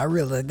older, I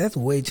realized that's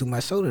way too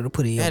much soda to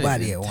put in your that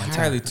body is at one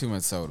entirely time. too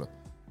much soda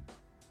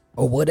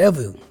Or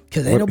whatever.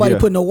 Because ain't nobody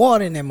putting no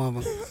water in that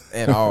mama.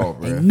 at all,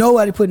 bro. Ain't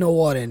nobody putting no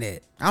water in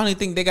that. I don't even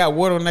think they got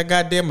water on that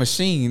goddamn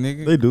machine,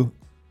 nigga. They do.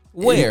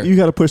 Where? You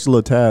got to push the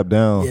little tab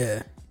down.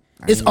 Yeah.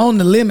 It's on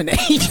the lemonade.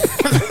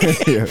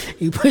 Yeah.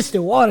 You push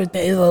the water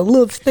thing. It's a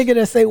little sticker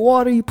that say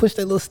water. You push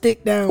that little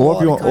stick down.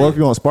 Or if water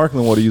you want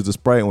sparkling water, use the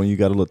Sprite when you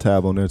got a little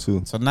tab on there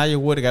too. So now your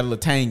water got a little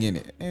tang in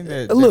it. Ain't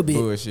that A little that bit.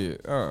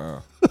 bullshit?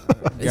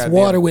 It's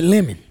water with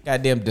lemon.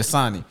 Goddamn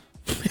Dasani.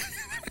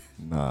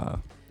 Nah.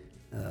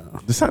 The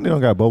Dasani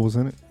don't got bubbles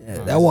in it.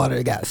 Yeah, that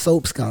water got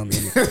soap scum in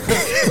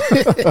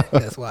it.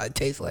 That's why it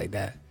tastes like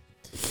that.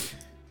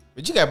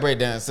 But you got to break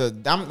down. So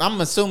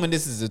I'm assuming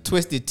this is a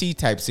twisted tea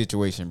type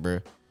situation, bro.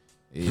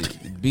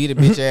 Beat a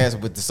bitch ass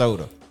with the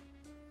soda.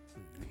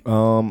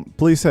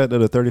 Police said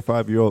that a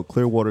 35-year-old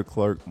Clearwater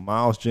clerk,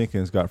 Miles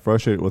Jenkins, got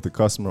frustrated with a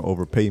customer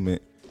over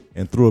payment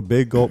and threw a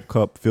big gulp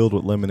cup filled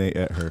with lemonade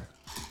at her.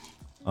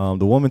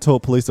 The woman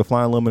told police the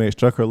flying lemonade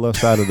struck her left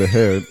side of the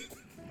head.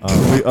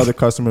 3 other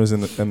customers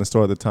in the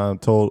store at the time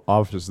told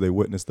officers they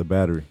witnessed the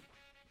battery.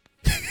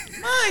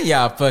 Mind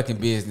y'all fucking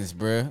business,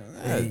 bro.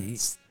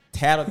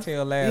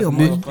 Tattletale ass Yeah,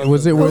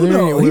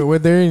 motherfucker. Were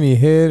there any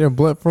head and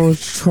blood flow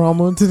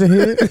trauma to the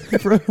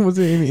head? Bro, was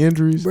there any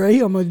injuries? Bro,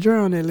 he almost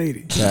drowned that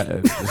lady.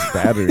 This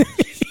battery.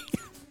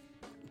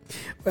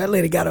 That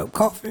lady got up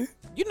coughing.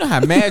 You know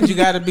how mad you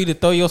got to be to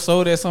throw your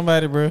soda at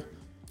somebody, bro?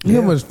 You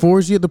know how much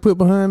force you have to put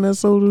behind that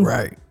soda?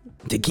 Right.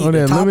 To keep Oh, the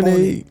that top lemonade.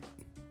 on it.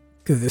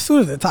 Because as soon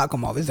as the top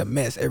come off, it's a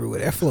mess everywhere.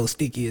 That flow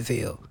sticky as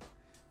hell.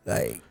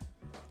 Like,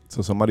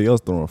 So somebody else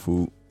throwing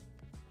food.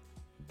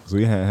 So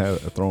we hadn't had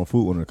a throwing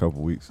food in a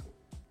couple weeks.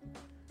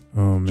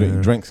 Oh,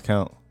 man. Drinks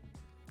count.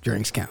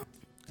 drinks count.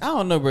 I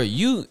don't know, bro.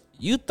 You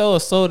throw a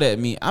soda at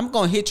me, I'm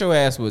gonna hit your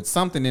ass with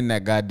something in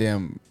that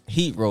goddamn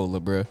heat roller,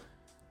 bro.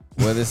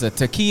 Whether it's a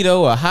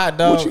taquito, a hot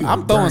dog,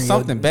 I'm throwing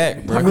something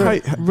back, bro.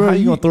 How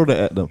you gonna throw that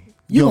at them?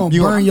 You gonna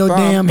burn your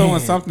damn throwing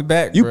hand. something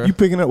back, bro. You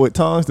picking up with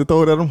tongs to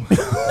throw it at them?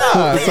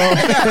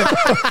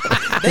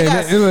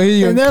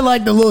 And they're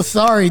like the little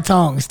sorry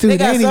tongs too. They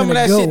got ain't some of even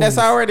that the shit good that's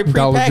ones. already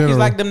Dollar prepackaged, General.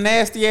 like them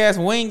nasty ass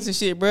wings and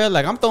shit, bro.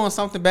 Like I'm throwing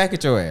something back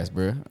at your ass,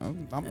 bro.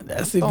 I'm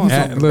That's if throwing you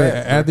something Look,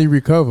 back, bro. after you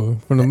recover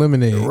from the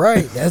lemonade.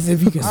 Right. That's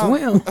if you can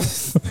swim.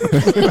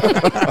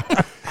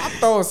 I'm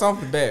throwing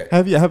something back.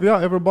 Have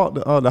y'all ever bought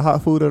the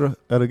hot food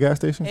at a gas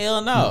station?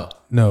 Hell no,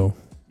 No.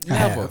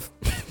 never.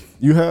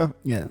 You have?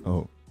 Yeah.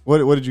 Oh,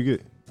 what did you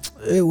get?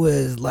 It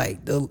was like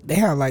they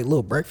have like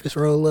little breakfast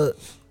roll up,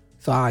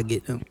 so I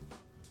get them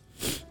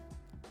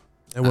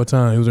At what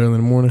time? It was early in the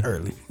morning?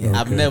 early. Yeah.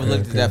 I've never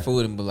looked at that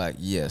food and be like,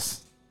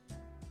 yes.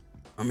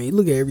 I mean,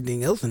 look at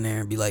everything else in there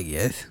and be like,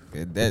 yes.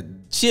 That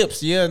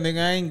chips, yeah, nigga.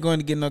 I ain't going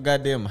to get no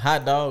goddamn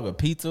hot dog or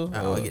pizza.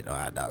 I don't get no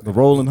hot dog. The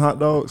rolling hot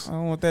dogs? I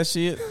don't want that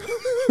shit.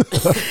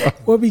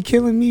 What be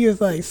killing me is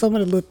like some of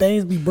the little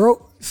things be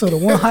broke, so the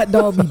one hot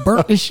dog be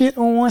burnt to shit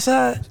on one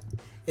side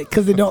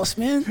because it don't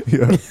spin.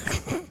 Yeah.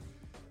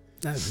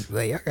 I was just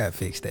like, y'all gotta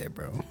fix that,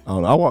 bro. I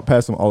don't know. I walk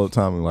past them all the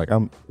time and like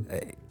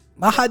Hey,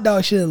 my hot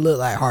dog shouldn't look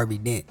like Harvey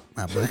Dent,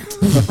 my boy.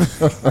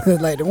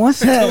 'Cause like the one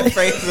side,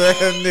 Face ass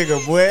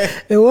nigga, boy.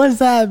 the one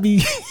side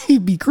be he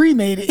be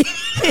cremated.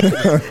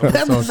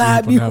 The other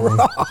side be from that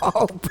raw,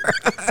 one. bro.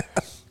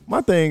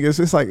 my thing is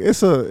it's like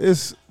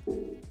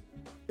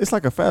it's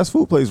like a fast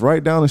food place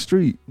right down the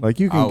street. Like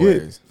you can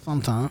Always.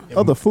 Sometimes. get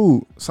other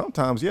food.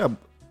 Sometimes, yeah.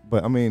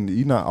 But I mean,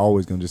 you're not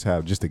always gonna just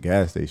have just a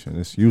gas station.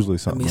 It's usually I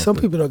something. mean, else. some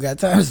people don't got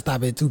time to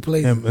stop at two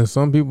places. And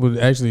some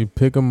people actually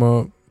pick them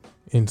up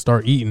and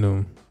start eating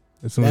them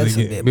as soon That's as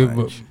a they bit get.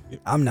 much.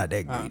 I'm not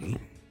that greedy.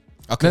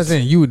 Okay, Not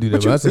saying you would do that,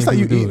 But but I it's think like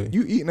people you do eat, it.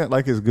 you eating it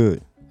like it's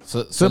good.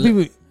 so Some let,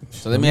 people.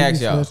 so let me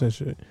ask y'all. Smash that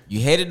shit. You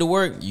headed to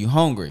work, you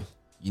hungry,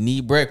 you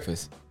need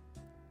breakfast.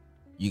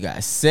 You got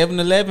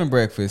 7-Eleven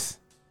breakfast,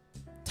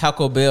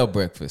 Taco Bell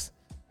breakfast.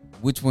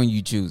 Which one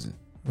you choosing?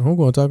 I'm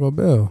going to Taco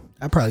Bell.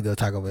 I probably go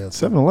Taco Bell.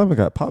 7-Eleven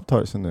got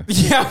Pop-Tarts in there.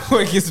 Yeah, I'm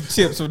gonna get some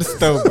chips from the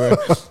stove, bro.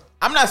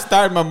 I'm not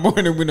starting my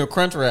morning with no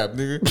crunch wrap,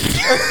 nigga.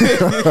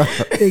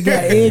 They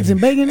got eggs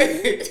and bacon in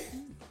it.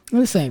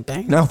 The same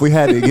thing. Now, if we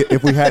had to get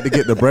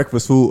the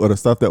breakfast food or the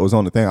stuff that was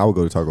on the thing, I would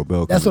go to Taco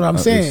Bell. That's what I'm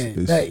saying.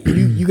 It's- Like,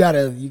 you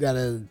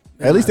gotta.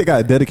 at least they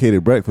got a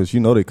dedicated breakfast. You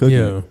know they cooking.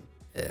 Yeah.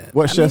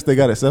 What chefs they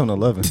got at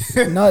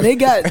 7-Eleven? No, they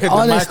got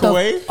all that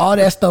microwave? stuff. All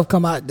that stuff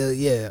come out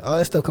all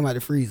that stuff come out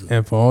the freezer.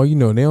 And for all you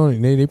know,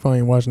 they probably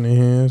ain't washing their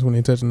hands when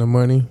they touching the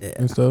money Yeah.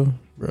 and stuff,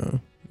 bro.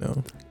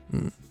 No.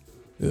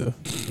 Yeah.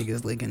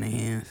 Niggas licking their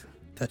hands.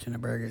 touching the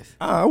burgers.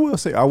 I will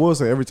say,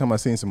 every time I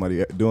seen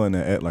somebody doing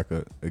that at like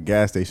a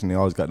gas station, they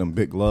always got them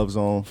big gloves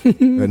on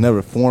that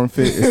never form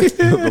fit. It's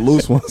the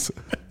loose ones.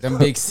 Them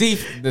big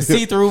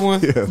see-through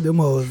ones. Yeah. Them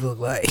hoes look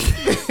like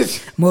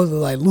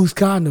loose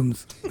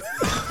condoms.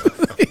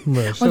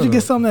 Why don't you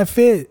get something that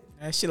fit?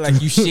 That shit like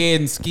you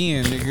shedding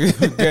skin,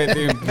 nigga.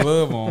 Goddamn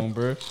glove on,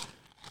 bro.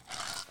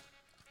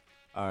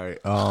 All right.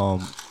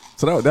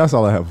 So that's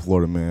all I have for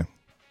Florida, man.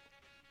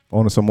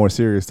 On to some more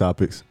serious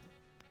topics.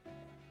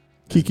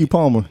 Keke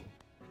Palmer.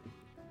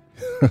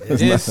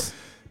 Yes.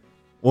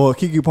 Well,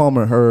 Keke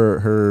Palmer,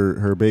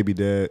 her baby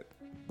dad,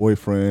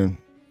 boyfriend,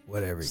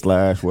 Whatever.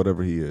 /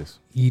 whatever he is.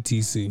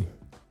 ETC.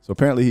 So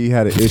apparently he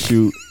had an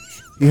issue.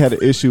 He had an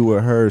issue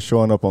with her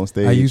showing up on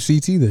stage. I use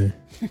CT there.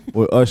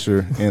 With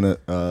Usher and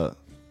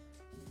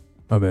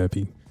My bad,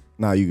 P.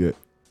 nah, you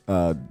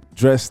good.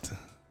 Dressed,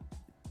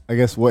 I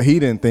guess what he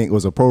didn't think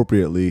was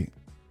appropriately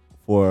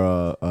for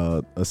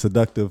a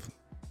seductive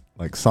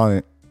like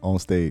sonnet on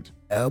stage.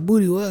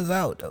 Booty was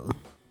out though.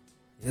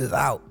 It was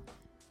out.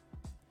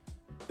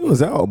 It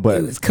was out, but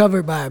It was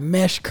covered by a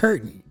mesh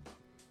curtain.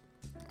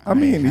 I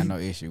mean, I had no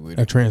issue with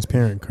A it.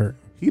 transparent curtain.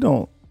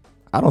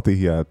 I don't think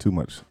he had too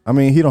much. I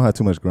mean, he don't have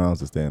too much grounds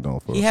to stand on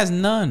for. He has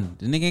none.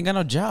 The nigga ain't got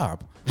no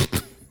job.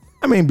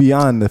 I mean,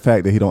 beyond the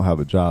fact that he don't have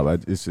a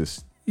job, it's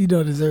just You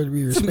don't deserve to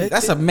be respected.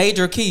 That's a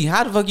major key.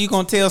 How the fuck you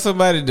gonna tell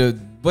somebody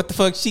what the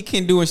fuck she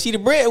can do and she the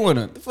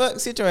breadwinner? The fuck,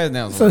 sit your ass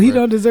down. So he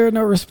bro. don't deserve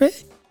no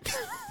respect.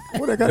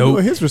 what I got to do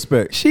with his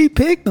respect. She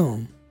picked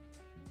him.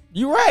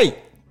 You right.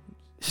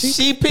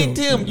 She picked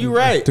him. You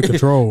right. To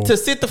control. To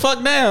sit the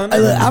fuck down.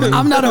 Look,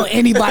 I'm not on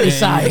anybody's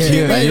side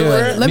here.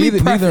 Let me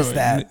preface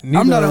that.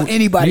 I'm not on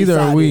anybody's side.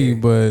 Neither are we, here.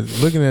 but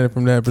looking at it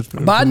from that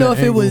perspective. But I know if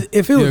it was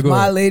go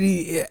my ahead.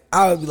 lady,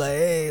 I would be like,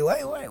 hey,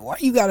 why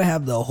you gotta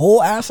have the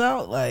whole ass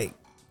out? Like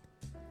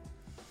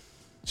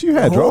She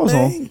had the whole drawers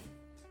on. thing?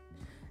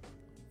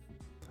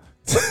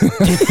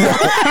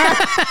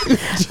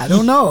 I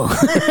don't know.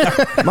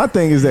 My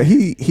thing is that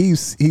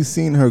he's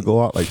seen her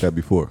go out like that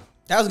before.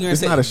 I was gonna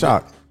It's say not a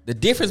shock. The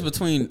difference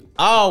between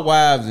our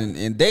wives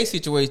and their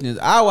situation is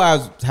our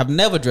wives have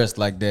never dressed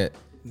like that.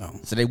 No.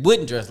 So they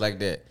wouldn't dress like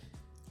that.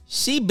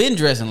 She been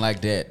dressing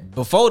like that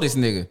before this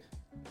nigga.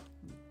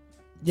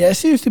 Yeah, it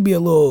seems to be a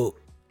little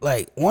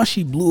like once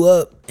she blew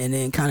up and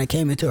then kind of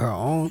came into her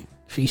own,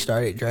 she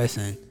started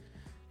dressing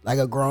like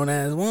a grown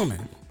ass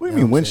woman. What do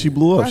you mean when she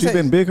blew up? She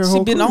been big her whole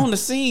She been career? on the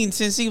scene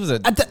since she was a.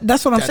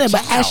 That's what I'm saying.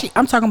 But child.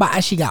 I'm talking about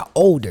as she got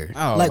older.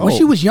 Oh. Like when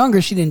she was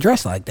younger, she didn't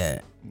dress like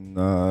that.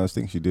 Nah, I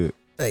think she did.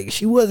 Like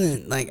she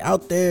wasn't like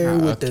out there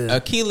with the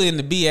Akila and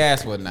the B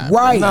ass whatnot.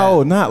 Right.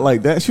 No, not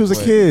like that. She was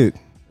a kid.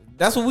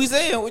 That's what we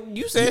saying.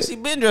 You said she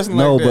been dressing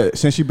No, like that. but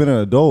since she been an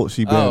adult,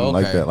 she been Oh,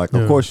 like okay. that. Like, Yeah.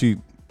 of course she.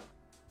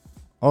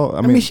 Oh,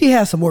 I mean, she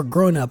had some more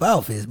grown up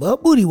outfits, but her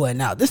booty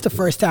wasn't out. This is the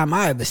first time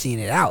I ever seen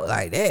it out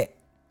like that.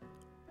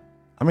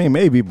 I mean,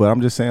 maybe, but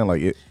I'm just saying,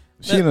 like,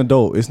 she an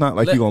adult. It's not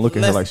like you're gonna look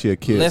at her like she a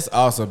kid. Let's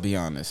also be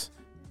honest.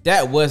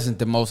 That wasn't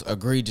the most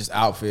egregious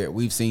outfit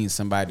we've seen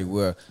somebody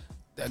wear.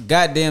 The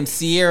goddamn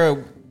Sierra,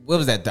 what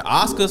was that? The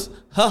Oscars?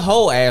 Her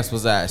whole ass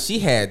was out. She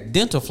had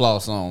dental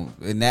floss on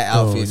in that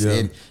outfit.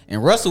 yeah.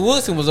 And Russell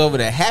Wilson was over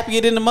there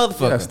happier than the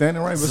motherfucker. Yeah,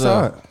 standing right So,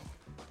 beside.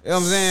 you know what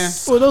I'm saying?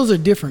 Well, those are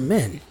different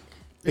men.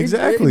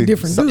 Exactly.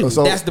 Different So- dudes.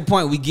 so- That's the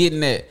point we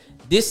getting at.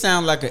 This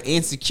sounds like an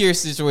insecure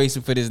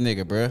situation for this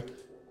nigga, bruh.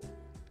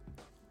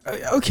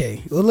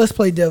 Okay, well, let's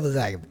play devil's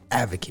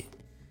advocate.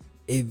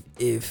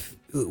 If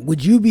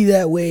would you be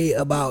that way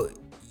about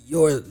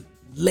your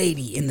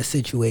lady in the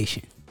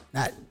situation?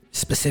 Not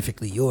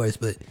specifically yours,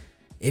 but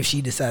if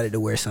she decided to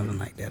wear something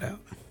like that out.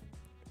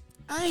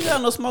 I ain't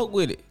got no smoke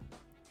with it.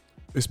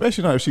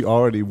 Especially not if she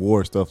already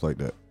wore stuff like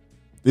that.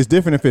 It's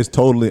different if it's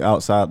totally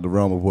outside the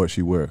realm of what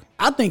she wear.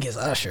 I think it's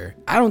Usher.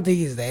 I don't think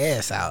it's the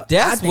ass out. I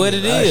That's think what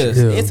it's it Usher. is.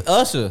 Yeah. It's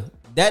Usher.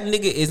 That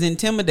nigga is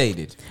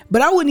intimidated.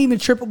 But I wouldn't even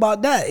trip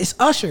about that. It's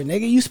Usher,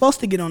 nigga. You supposed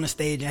to get on the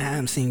stage and have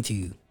him sing to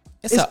you.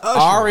 It's an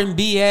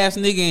R&B ass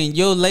nigga, and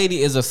your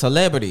lady is a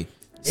celebrity.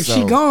 If So,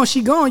 she gone,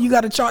 she gone. You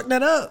got to chalk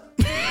that up.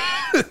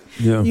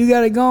 Yeah. You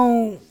gotta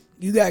go.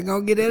 You gotta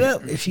go get it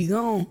up. If she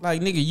gone,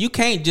 like nigga, you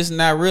can't just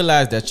not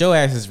realize that your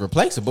ass is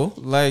replaceable.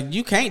 Like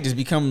you can't just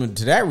be coming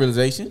to that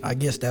realization. I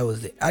guess that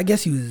was it. I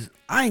guess he was.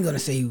 I ain't gonna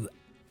say he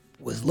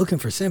was looking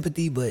for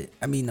sympathy, but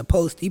I mean the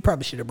post. He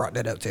probably should have brought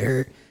that up to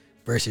her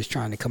versus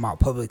trying to come out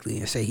publicly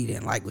and say he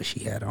didn't like what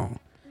she had on.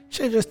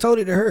 Should have just told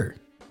it to her.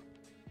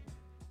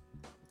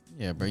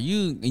 Yeah, bro.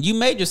 You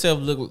made yourself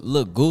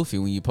look goofy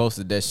when you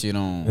posted that shit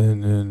on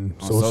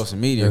And social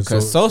media,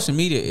 because social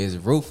media is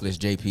ruthless.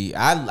 JP,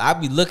 I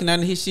be looking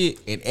under his shit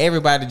and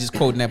everybody just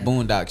quoting that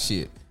Boondock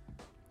shit.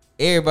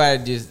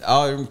 Everybody just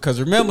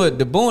because remember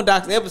the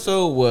Boondocks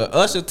episode where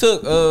Usher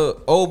took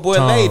old boy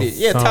Tom, lady,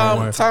 yeah,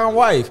 Tom Tom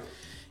wife,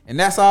 and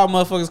that's all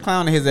motherfuckers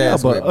clowning his Yeah,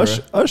 ass but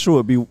with, Usher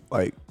would be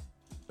like,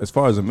 as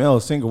far as a male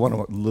singer, one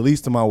of the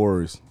least of my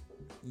worries.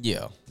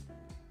 yeah.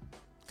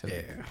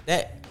 Yeah.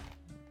 That.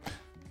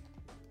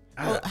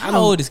 How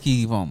old is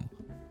Keke Palmer?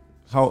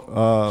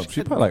 How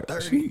she probably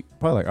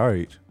like our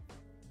age.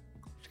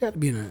 got to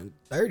be in her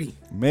 30.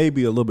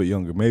 Maybe a little bit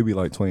younger. Maybe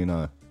like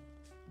 29.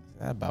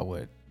 That about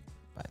what?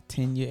 About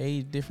 10-year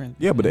age difference?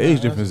 Yeah, but the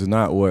age difference is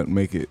not what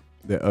make it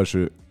that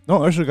Usher.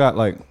 No, Usher got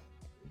like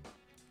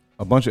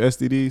a bunch of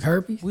STDs.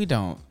 Herpes? We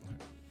don't.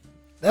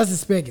 That's a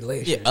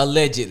speculation. Yeah,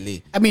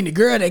 allegedly. I mean, the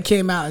girl that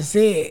came out and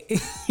said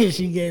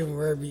she gave him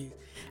herpes,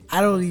 I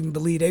don't even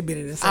believe they've been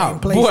in the same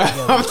place Boy,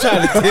 together. I'm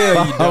trying to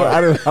tell you, though.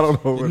 I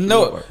don't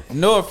know.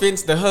 No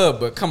offense to her,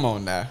 but come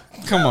on now.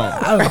 Come on.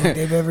 I don't think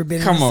they've ever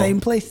been in the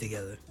same place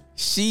together.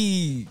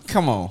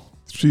 Come on.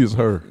 She is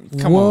her.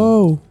 Come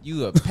on.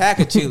 You a pack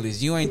of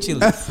chilies. You ain't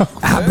chili.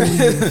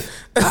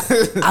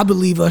 I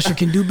believe Usher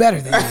can do better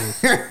than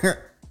you.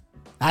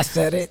 I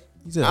said it.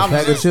 You said a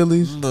pack of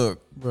chilies?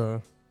 Look,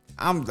 Bro.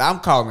 I'm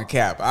calling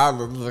cap. I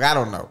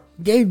don't know.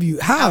 Gave you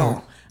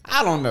how?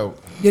 I don't know.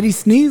 Did he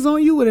sneeze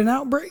on you with an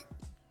outbreak?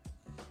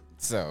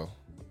 So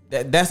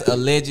that's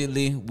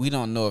allegedly. We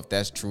don't know if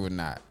that's true or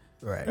not.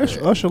 Right.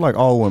 Usher like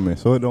all women,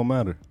 so it don't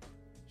matter.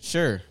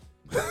 Sure.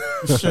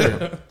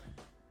 Sure.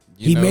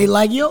 He may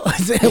like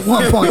yours at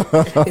one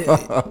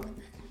point.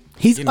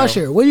 He's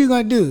Usher. What are you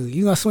gonna do?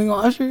 You gonna swing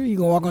on Usher? You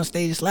gonna walk on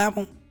stage and slap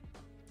him?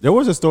 There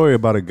was a story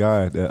about a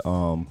guy that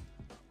I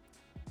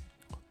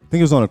think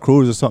he was on a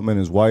cruise or something, and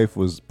his wife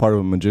was part of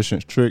a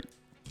magician's trick,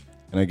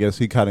 and I guess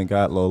he kind of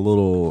got a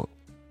little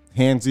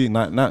handsy,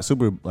 not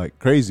super like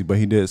crazy, but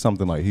he did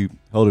something like he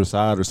held her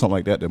side or something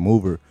like that to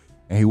move her,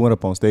 and he went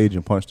up on stage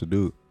and punched the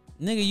dude.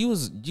 Nigga, you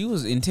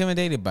was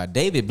intimidated by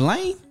David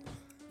Blaine?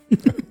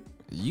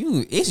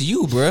 It's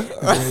you, bro.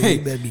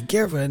 You better be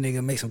careful. That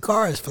nigga make some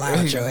cars fly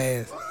out your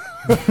ass.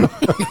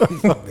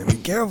 Better be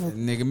careful.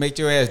 Nigga, make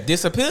your ass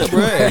disappear,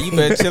 bro. You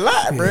better chill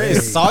out, bro.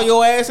 It saw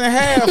your ass in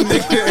half,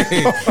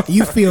 nigga.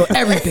 You feel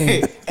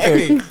everything.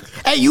 Hey,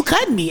 you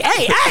cutting me.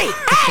 Hey.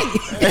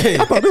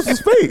 I thought this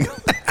was fake.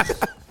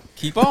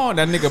 Keep on.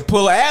 That nigga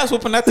pull an ass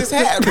whooping out this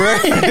hat, bro.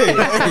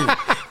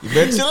 You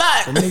better chill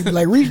out. That nigga be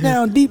like, reach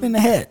down deep in the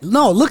hat.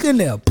 No, look in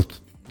there.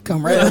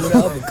 Come right over the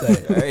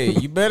uppercut. Hey,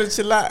 you better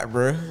chill out,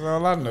 bro. That's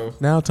all I know.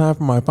 Now time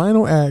for my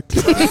final act.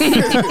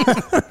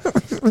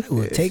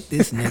 We'll take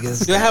this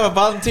nigga. Do I have a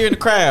volunteer in the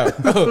crowd?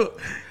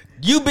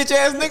 You bitch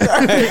ass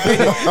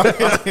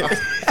nigga.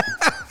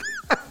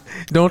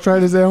 Don't try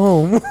this at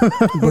home.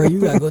 Bro,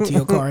 you gotta go to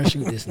your car and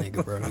shoot this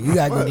nigga, bro. You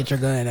gotta go get your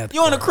gun out.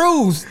 You on a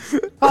cruise?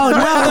 Oh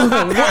no!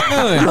 What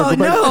gun? Oh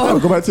no!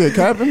 Go back to your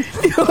cabin.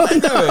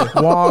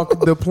 Walk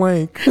the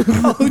plank.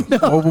 Oh no!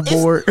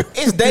 Overboard.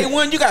 It's day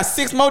one. You got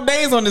 6 more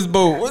days on this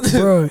boat.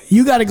 Bro,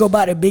 you gotta go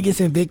buy the biggest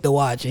Invicta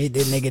watch and hit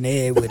that nigga in the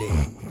head with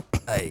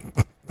it. Like,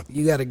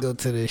 you gotta go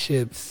to the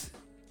ship's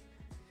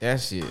That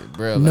shit,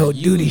 bro. no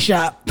duty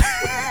shop.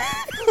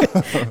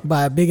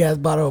 Buy a big ass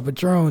bottle of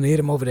Patron and hit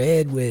him over the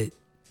head with.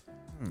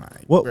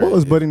 What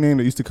was Buddy name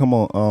that used to come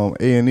on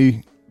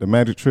A&E, the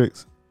Magic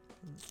Tricks?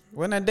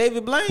 Wasn't that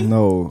David Blaine?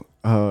 No,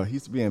 he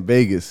used to be in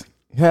Vegas.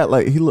 He had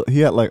like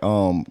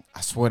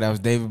I swear that was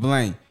David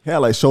Blaine. he had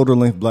like shoulder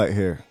length black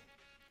hair.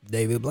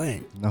 David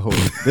Blaine. No,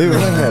 David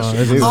Blaine had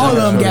David All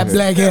Blaine of them had got hair.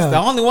 black The hair.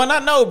 only one I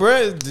know, bro,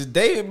 is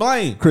David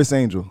Blaine. Chris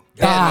Angel.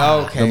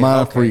 Okay. The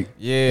mind freak.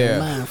 Yeah.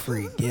 Mind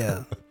freak,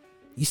 yeah.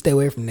 You stay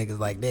away from niggas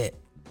like that.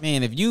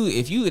 Man, if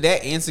you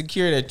that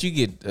insecure that you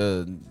get you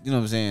know what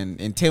I'm saying,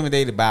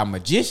 intimidated by a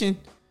magician,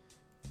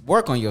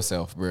 work on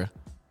yourself, bro.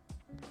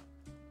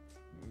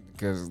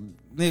 Because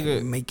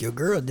nigga, Make your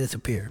girl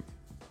disappear.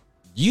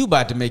 you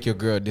about to make your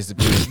girl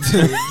disappear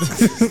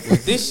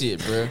with this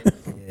shit, bro.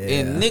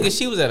 And nigga,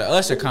 she was at an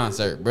Usher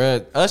concert,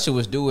 bro. Usher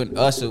was doing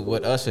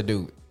what Usher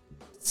do,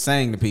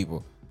 sang to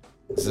people.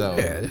 So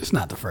Yeah, it's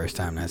not the first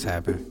time that's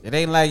happened. it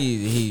ain't like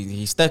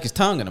he stuck his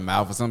tongue in the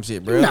mouth or some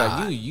shit, bro.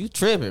 Nah. Like you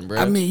tripping, bro.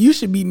 I mean, you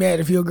should be mad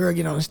if your girl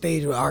get on the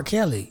stage with R.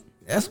 Kelly.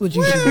 That's what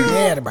you should be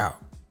mad about.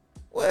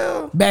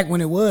 well, Back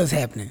when it was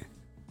happening.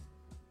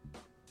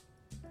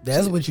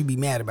 That's what you be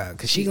mad about,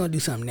 because she gonna do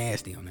something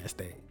nasty on that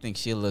stage. I think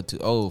she a little too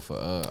old for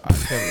R.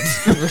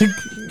 Kelly.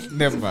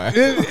 Never mind.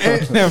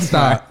 Never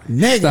Stop.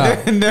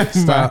 Negative. mind. Never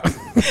Stop.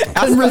 mind.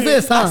 Couldn't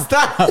resist, huh? I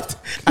stopped.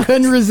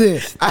 Couldn't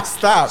resist. I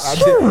stopped.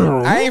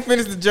 I ain't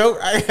finished the joke.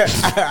 I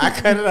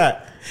cut it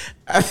out.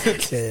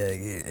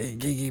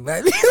 Keke,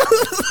 baby.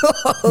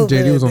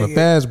 JD was on a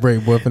fast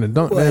break, boy, finna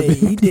dunk Boy, that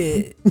bitch. he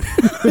did.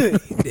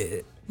 He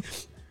did.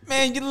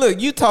 Man,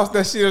 you tossed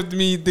that shit up to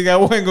me. You think I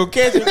wasn't gonna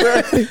catch it,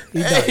 bro?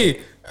 Hey,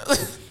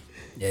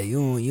 Yeah, you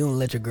don't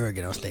let your girl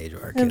get on stage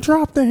with R. Kelly. And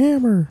drop the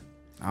hammer.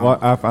 Well,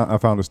 I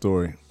found a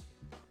story.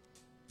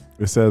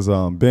 It says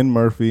Ben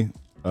Murphy,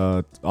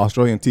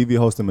 Australian TV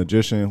host and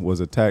magician, was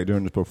attacked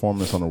during his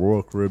performance on the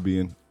Royal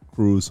Caribbean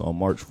cruise on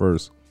March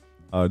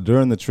 1st.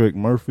 During the trick,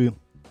 Murphy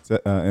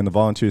and the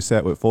volunteers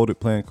sat with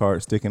folded playing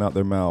cards sticking out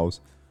their mouths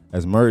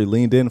as Murray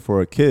leaned in for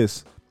a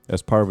kiss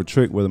as part of a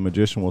trick where the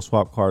magician will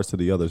swap cards to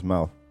the other's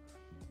mouth.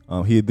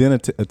 He then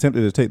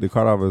attempted to take the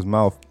card out of his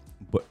mouth,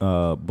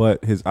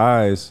 but his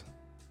eyes,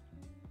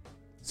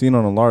 seen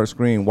on a large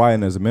screen,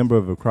 widened as a member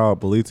of a crowd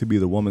believed to be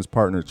the woman's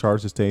partner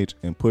charged the stage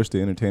and pushed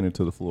the entertainer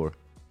to the floor.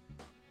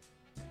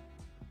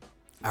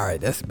 All right,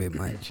 that's a bit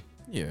much.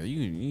 yeah,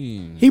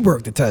 you He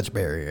broke the touch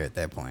barrier at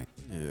that point.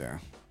 yeah.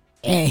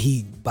 And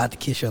he about to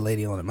kiss your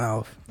lady on the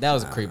mouth. That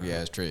was a creepy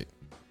ass trick.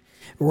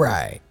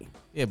 Right.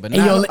 Yeah, but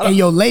And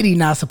your lady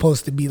not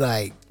supposed to be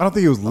like, I don't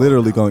think he was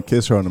literally gonna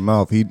kiss her on the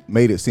mouth. He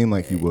made it seem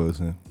like he was.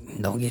 And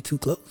don't get too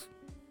close.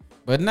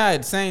 But not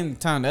at the same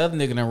time, the other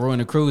nigga done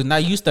ruined the cruise. Now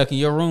you stuck in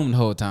your room the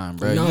whole time,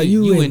 bro. No,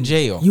 you in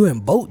jail. You in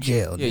boat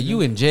jail. Yeah, nigga.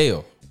 you in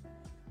jail.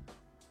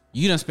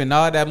 You done spend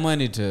all that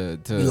money to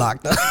Be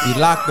locked up. Be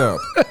locked up.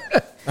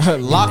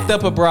 Locked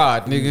up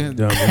abroad,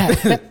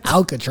 nigga.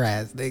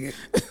 Alcatraz, nigga.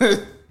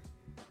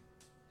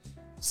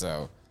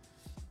 So,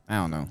 I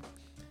don't know.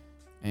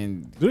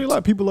 And do they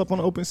lock people up on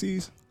the open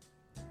seas?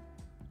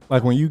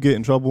 Like when you get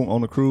in trouble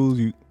on the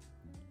cruise,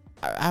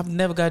 I've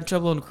never got in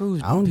trouble on the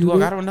cruise. I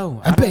don't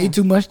know. I paid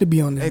too much to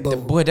be on this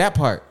boat. Boy, that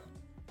part.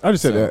 I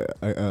just said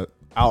that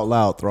out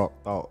loud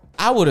thought.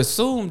 I would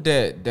assume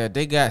that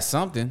they got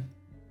something.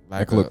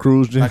 Like a little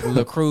cruise jail? Like a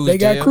little cruise They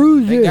jail. got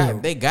cruise jail.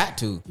 They got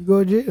to. You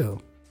go to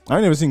jail. I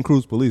ain't never seen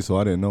cruise police, so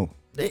I didn't know.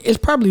 It's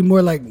probably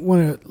more like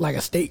like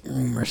a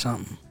stateroom or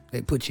something.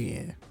 They put you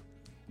in.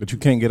 But you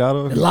can't get out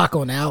of They it? lock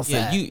on the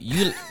outside.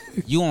 Yeah,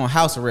 you on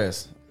house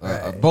arrest,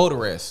 a boat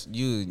arrest.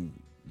 You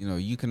know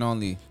you can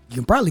only. You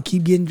can probably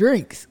keep getting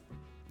drinks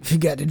if you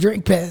got the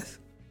drink pass.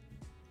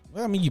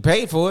 Well, I mean, you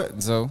paid for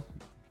it, so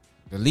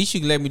the least you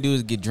can let me do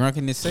is get drunk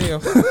in this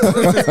cell.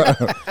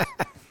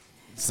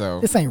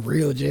 So This ain't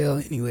real jail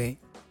anyway.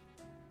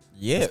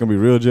 yeah, It's gonna be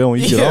real jail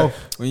when you get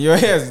off. When your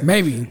ass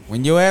Maybe.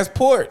 when your ass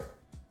port,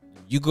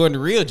 you go into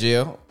real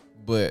jail.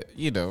 But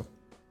you know,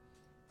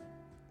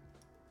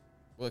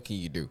 what can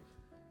you do?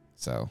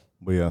 So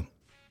But yeah.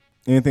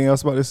 Anything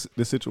else about this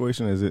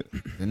situation? Is it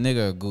the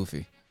nigga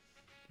goofy.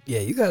 Yeah,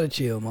 you gotta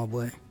chill, my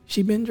boy.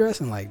 She been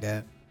dressing like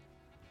that.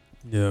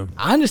 Yeah.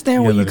 I understand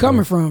You where gotta you let it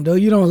coming go. from, though.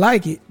 You don't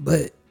like it,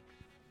 but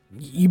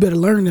you better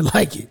learn to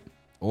like it.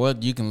 Or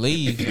you can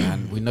leave.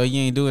 And we know you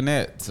ain't doing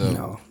that. So You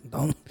know,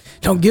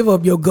 don't give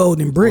up your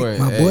golden brick,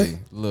 my boy. hey,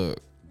 look.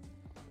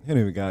 he don't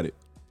even got it?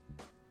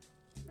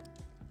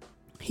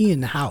 He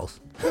in the house.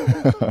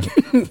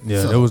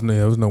 Yeah, there was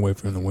no way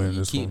for him to win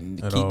this Keep one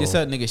at keep all. this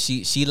up, nigga.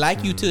 She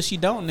like you till she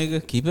don't,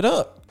 nigga. Keep it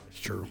up. It's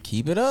true.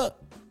 Keep it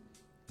up.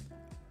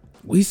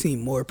 We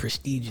seen more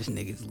prestigious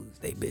niggas lose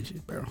they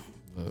bitches, bro.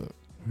 Look.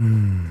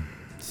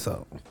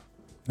 So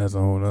That's a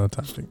whole other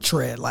topic.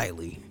 tread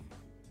lightly.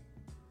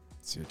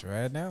 Sit your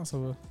ass down,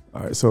 so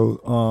All right,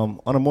 so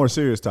on a more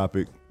serious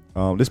topic,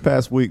 this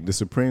past week the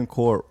Supreme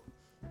Court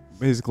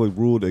basically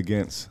ruled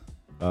against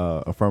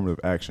affirmative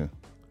action.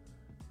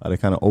 They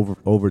kind of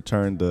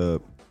overturned the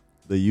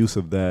use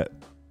of that,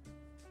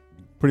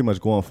 pretty much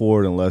going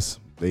forward unless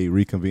they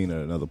reconvene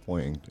at another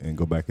point and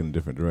go back in a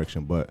different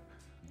direction. But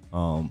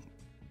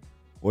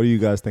what do you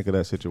guys think of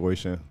that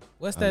situation?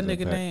 what's How that does it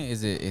nigga impact? name?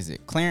 Is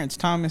it Clarence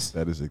Thomas?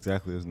 That is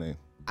exactly his name.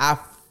 I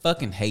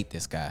fucking hate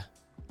this guy.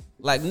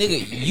 Like,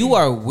 nigga, you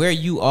are where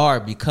you are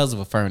because of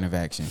affirmative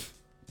action.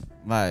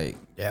 Like,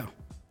 Yeah.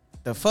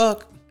 the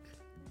fuck?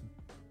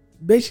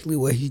 Basically,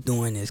 what he's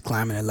doing is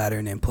climbing a ladder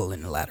and then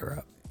pulling the ladder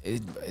up. He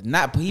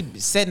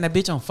setting that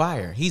bitch on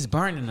fire. He's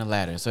burning the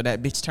ladder, so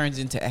that bitch turns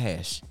into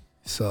ash.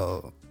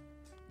 So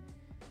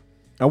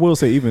I will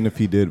say, even if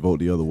he did vote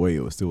the other way,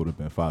 it still would have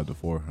been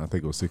 5-4. I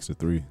think it was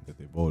 6-3 that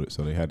they voted,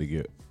 so they had to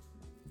get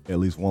at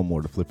least one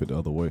more to flip it the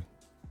other way.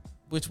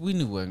 Which we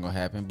knew wasn't gonna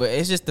happen. But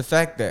it's just the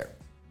fact that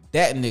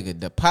nigga,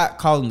 the pot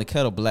calling the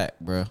kettle black,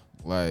 bro.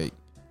 Like,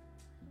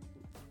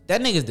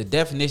 that nigga's the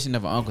definition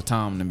of an Uncle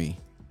Tom to me.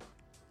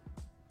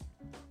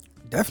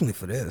 definitely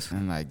for this.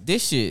 And like,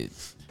 this shit,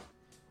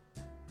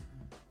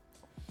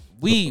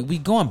 we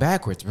going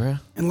backwards, bro.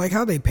 And like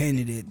how they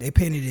painted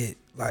it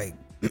like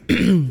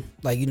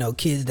like, you know,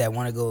 kids that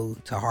want to go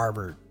to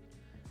Harvard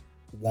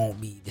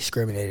won't be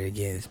discriminated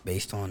against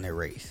based on their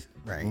race,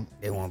 right? Mm-hmm.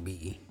 They won't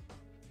be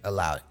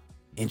allowed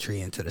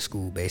entry into the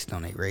school based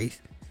on their race,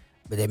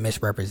 but they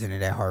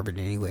misrepresented at Harvard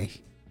anyway,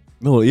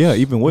 No, yeah,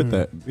 even with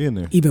that being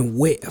there. even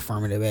with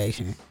affirmative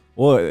action.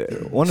 Well,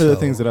 one of the So-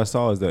 things that I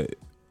saw is that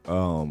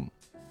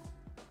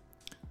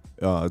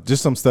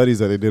just some studies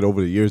that they did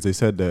over the years, they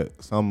said that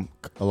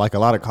a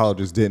lot of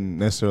colleges didn't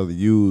necessarily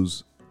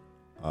use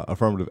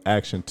affirmative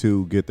action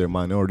to get their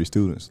minority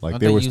students. Like Don't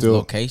they were use still,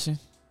 location.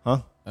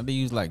 huh? Don't they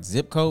use like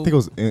zip I code? think it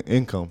was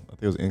income. I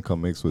think it was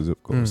income mixed with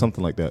zip code,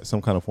 something like that.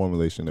 Some kind of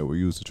formulation that were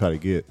used to try to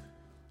get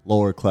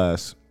lower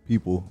class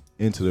people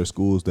into their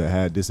schools that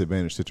had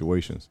disadvantaged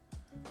situations.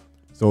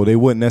 So they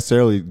wouldn't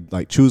necessarily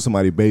like choose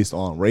somebody based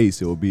on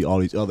race. It would be all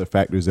these other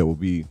factors that would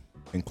be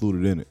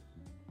included in it.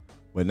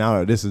 But now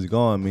that this is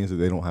gone, means that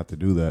they don't have to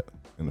do that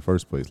in the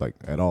first place, like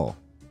at all.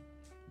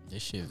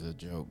 This shit is a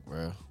joke,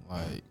 bro.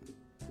 Like,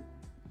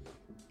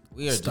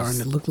 we are Starting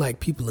just, to look like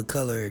people of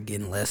color are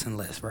getting less and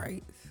less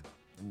rights.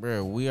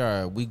 bro.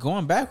 We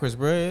going backwards,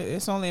 bro.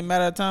 It's only a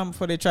matter of time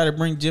before they try to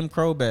bring Jim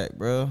Crow back,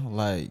 bro.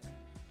 Like,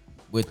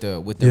 with the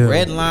Yeah.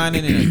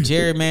 redlining and the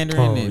gerrymandering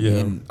Oh, and, yeah.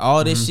 and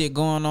all this shit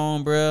going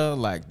on, bro.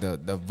 Like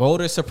the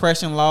voter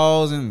suppression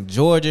laws in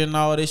Georgia and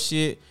all this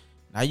shit.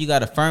 Now you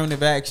got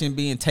affirmative action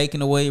being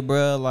taken away,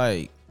 bro.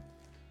 Like,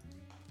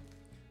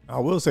 I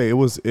will say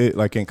it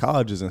like in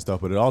colleges and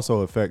stuff, but it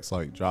also affects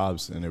like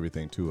jobs and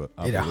everything too.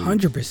 I It believe.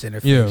 100%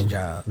 affects Yeah,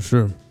 jobs. for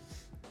sure.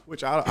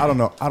 Which I don't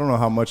know. I don't know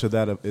how much of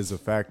that is a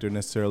factor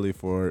necessarily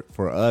for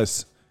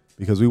us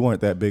because we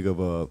weren't that big of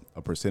a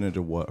percentage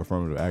of what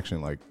affirmative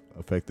action like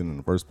affected in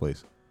the first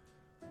place.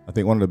 I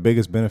think one of the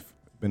biggest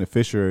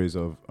beneficiaries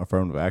of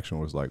affirmative action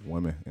was like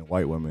women and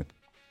white women.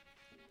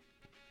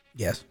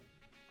 Yes.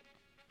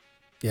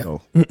 Yeah.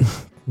 So,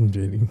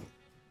 JD.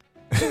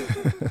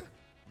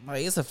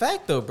 Like it's a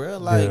fact though, bro.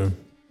 Like Yeah.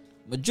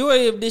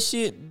 majority of this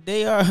shit,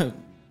 they are,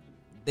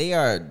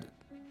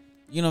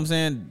 you know what I'm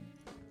saying?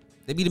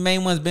 They be the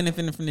main ones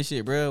benefiting from this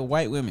shit, bro.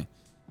 White women.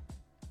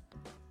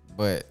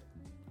 But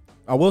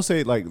I will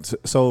say like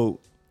so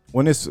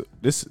when this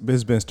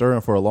has been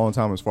stirring for a long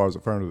time as far as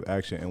affirmative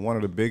action, and one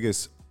of the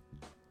biggest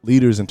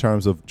leaders in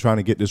terms of trying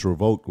to get this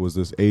revoked was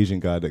this Asian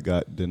guy that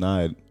got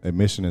denied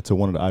admission into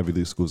one of the Ivy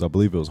League schools. I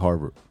believe it was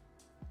Harvard.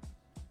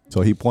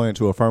 So he pointed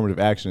to affirmative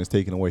action as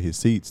taking away his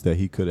seats that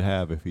he could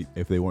have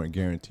if they weren't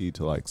guaranteed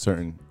to like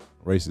certain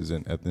races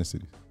and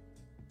ethnicities.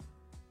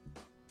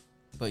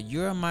 But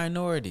you're a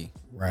minority.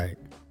 Right.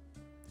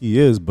 He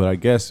is, but I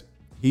guess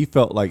he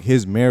felt like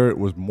his merit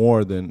was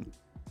more than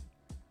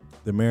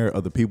the merit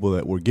of the people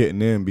that were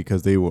getting in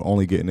because they were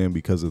only getting in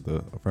because of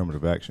the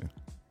affirmative action.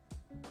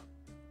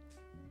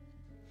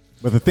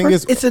 But the thing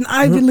is, It's an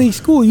Ivy League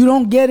school. You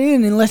don't get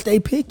in unless they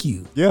pick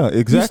you. yeah,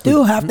 exactly. You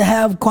still have to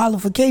have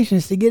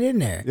qualifications to get in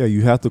there. Yeah,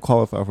 you have to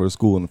qualify for a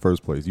school in the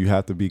first place. You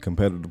have to be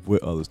competitive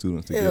with other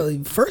students to Yeah,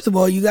 get. first of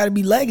all, you got to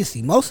be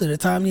legacy. Most of the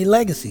time, you're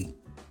legacy.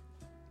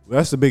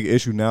 That's the big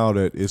issue now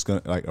that it's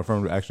gonna like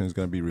affirmative action is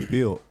gonna be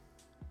repealed.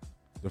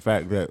 The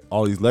fact that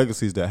all these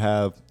legacies that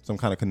have some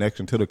kind of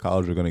connection to the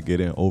college are gonna get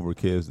in over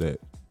kids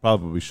that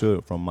probably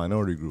should from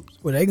minority groups.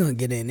 Well, they're gonna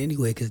get in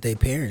anyway because their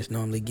parents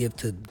normally give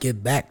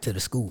back to the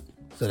school.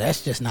 So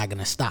that's just not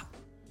gonna stop.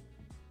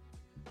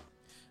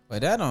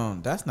 But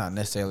that's not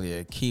necessarily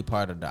a key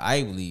part of the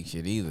Ivy League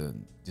shit either.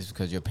 Just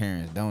because your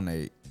parents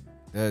donate.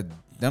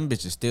 Them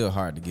bitches still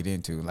hard to get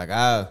into. Like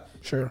I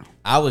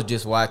was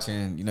just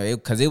watching, you know,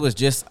 because it was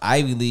just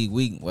Ivy League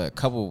week, what, a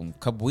couple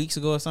weeks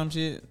ago or some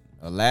shit,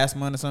 or last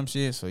month or some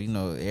shit. So you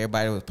know,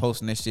 everybody was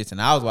posting their shits,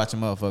 and I was watching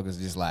motherfuckers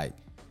just like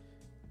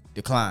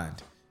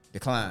declined,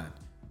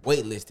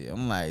 waitlisted.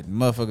 I'm like,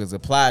 motherfuckers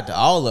applied to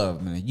all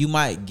of them, and you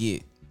might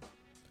get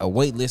a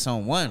wait list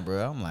on one,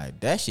 bro. I'm like,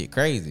 that shit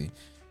crazy.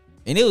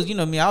 And it was, you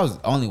know me, I was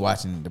only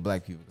watching the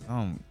black people.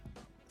 I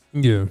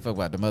don't fuck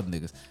about the other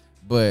niggas,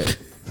 but.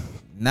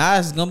 Nah,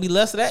 it's gonna be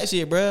less of that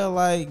shit, bro.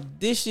 Like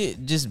this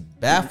shit just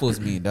baffles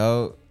me,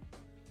 dog.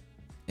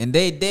 And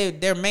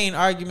their main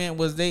argument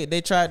was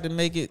they tried to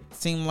make it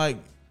seem like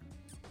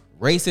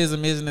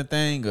racism isn't a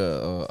thing,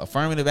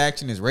 affirmative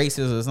action is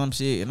racist or some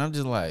shit. And I'm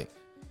just like,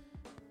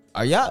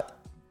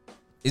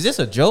 is this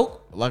a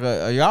joke? Like,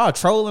 are y'all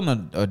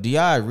trolling or do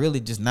y'all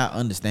really just not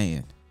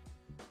understand?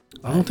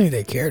 I don't think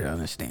they care to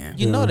understand.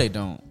 You know they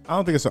don't. I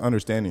don't think it's an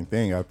understanding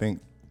thing. I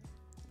think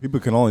people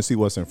can only see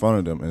what's in front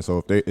of them, and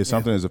so if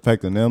something is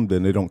affecting them,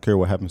 then they don't care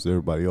what happens to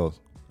everybody else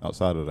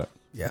outside of that.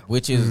 Yeah,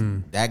 which is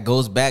that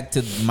goes back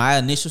to my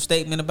initial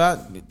statement about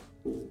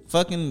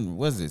fucking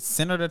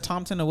Senator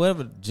Thompson or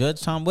whatever,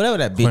 Judge Tom, whatever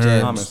that bitch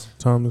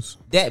Thomas.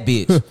 That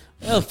bitch,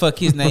 whatever the fuck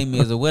his name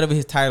is or whatever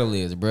his title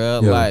is,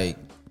 bro. Yeah. Like,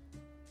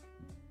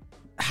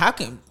 how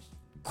can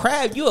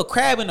you a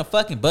crab in a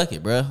fucking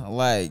bucket, bro?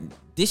 Like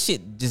this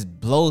shit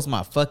just blows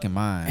my fucking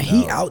mind. And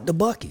he out the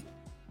bucket.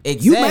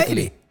 Exactly. You made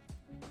it.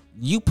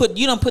 You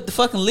don't put the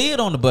fucking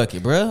lid on the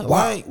bucket, bro.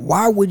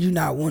 Why would you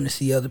not want to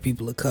see other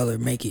people of color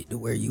make it to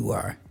where you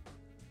are?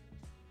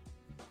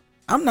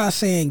 I'm not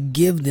saying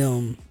give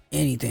them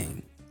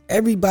anything.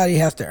 Everybody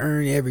has to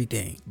earn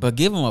everything. But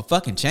give them a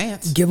fucking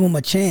chance. Give them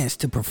a chance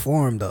to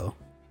perform though.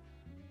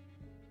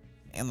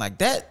 And like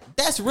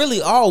that's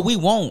really all we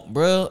want,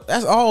 bro.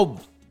 That's all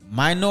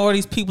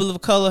minorities, people of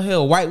color,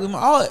 hell, white women,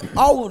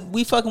 all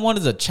we fucking want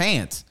is a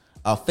chance,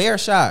 a fair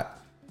shot.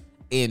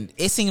 And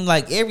it seems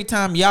like every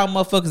time y'all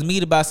motherfuckers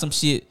meet about some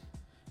shit,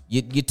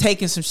 you're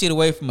taking some shit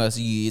away from us.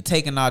 You're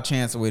taking our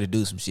chance away to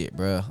do some shit,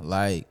 bro.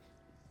 Like,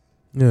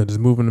 yeah, just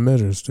moving the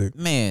measuring stick.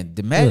 Man,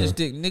 the measuring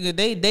stick,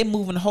 nigga, they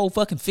moving the whole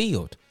fucking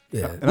field.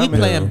 Yeah, we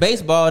playing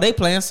baseball, they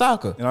playing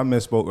soccer. And I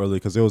misspoke earlier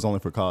because it was only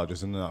for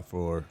colleges and not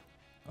for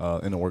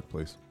in the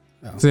workplace.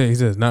 No. He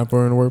says not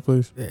for in the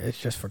workplace. Yeah, it's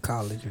just for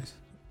colleges.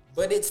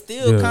 But it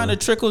still kind of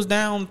trickles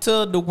down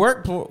to the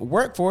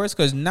workforce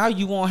because now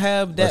you won't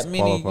have that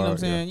many, you know what I'm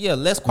saying? Yeah,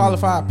 less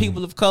qualified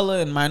people of color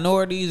and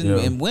minorities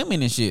and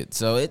women and shit.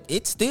 So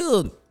it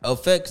still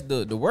affects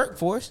the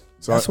workforce.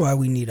 So that's why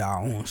we need our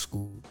own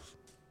schools.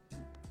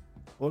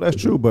 Well,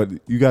 that's true, but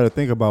you got to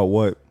think about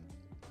what,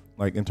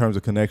 like in terms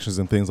of connections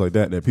and things like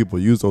that people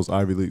use those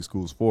Ivy League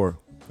schools for.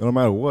 And no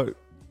matter what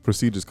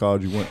prestigious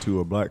college you went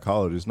to, a black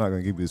college, it's not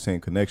going to give you the same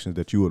connections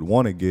that you would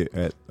want to get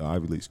at the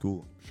Ivy League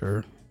school.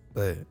 Sure.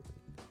 But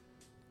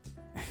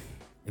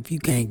if you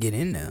can't get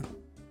in there.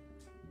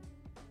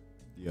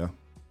 Yeah.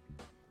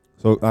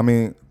 So, I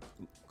mean,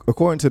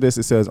 according to this,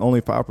 it says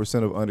only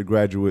 5% of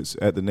undergraduates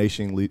at the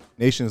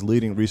nation's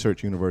leading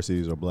research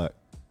universities are black.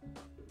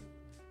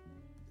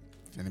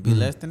 Gonna be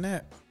less than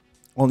that.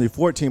 Only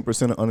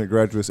 14% of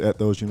undergraduates at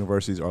those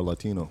universities are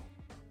Latino.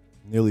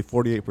 Nearly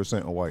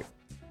 48% are white.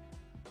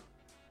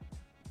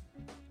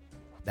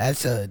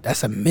 That's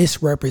a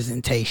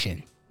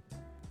misrepresentation.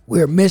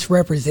 We're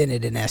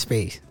misrepresented in that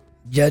space,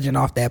 judging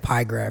off that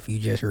pie graph you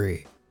just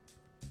read.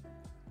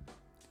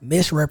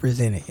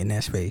 Misrepresented in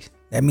that space.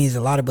 That means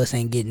a lot of us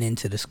ain't getting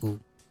into the school.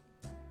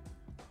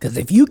 Because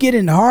if you get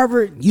into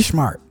Harvard, you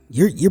smart.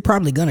 You're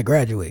probably gonna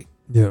graduate.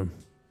 Yeah.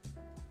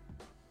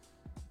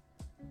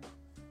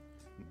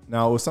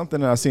 Now, it was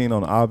something that I seen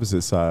on the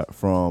opposite side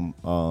from,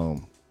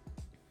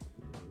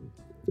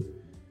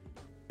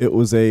 it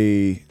was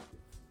I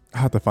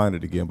have to find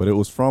it again, but it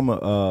was from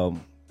a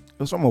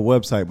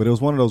website, but it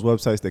was one of those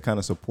websites that kind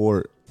of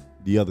support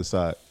the other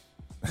side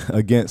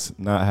against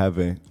not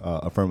having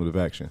affirmative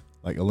action,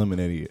 like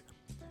eliminating it.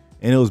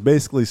 And it was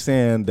basically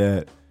saying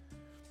the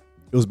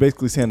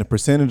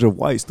percentage of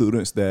white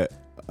students that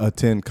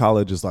attend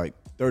college is like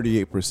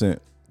 38%,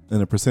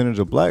 and the percentage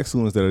of black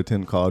students that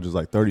attend college is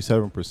like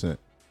 37%.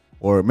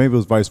 Or maybe it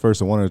was vice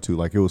versa, one or two,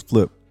 like it was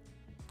flipped.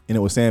 And it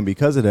was saying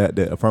because of that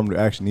affirmative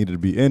action needed to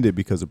be ended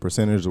because the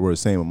percentages were the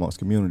same amongst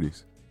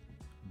communities.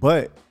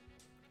 But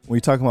when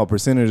you're talking about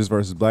percentages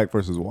versus black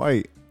versus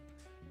white,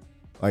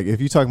 like if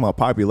you're talking about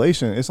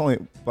population,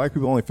 black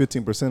people only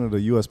 15% of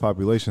the U.S.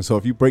 population. So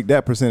if you break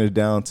that percentage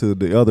down to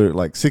the other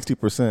like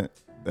 60%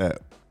 that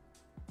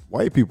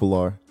white people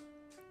are,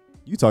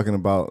 you talking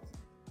about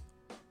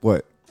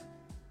what,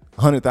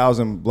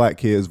 100,000 black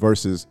kids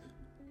versus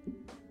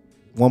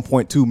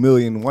 1.2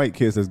 million white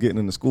kids that's getting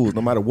into schools,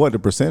 no matter what the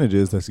percentage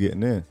is that's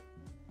getting in.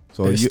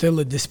 So There's still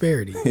a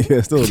disparity. Yeah,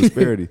 it's still a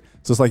disparity.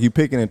 So it's like you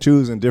picking and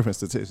choosing different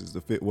statistics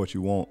to fit what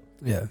you want.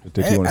 Yeah.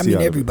 I mean,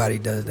 everybody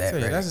does that,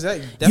 Yeah, right? that's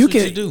you what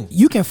can, you do.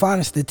 You can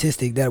find a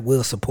statistic that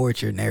will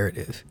support your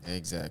narrative.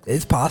 Exactly.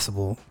 It's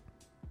possible.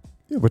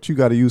 Yeah, but you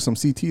got to use some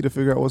CT to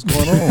figure out what's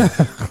going on.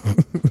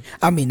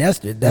 I mean,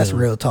 that's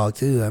real talk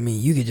too. I mean,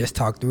 you could just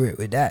talk through it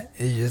with that.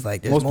 It's just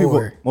like there's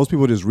most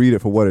people just read it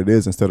for what it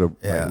is instead of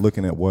like,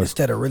 looking at what.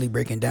 Instead of really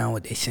breaking down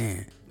what they're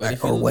saying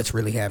or what's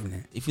really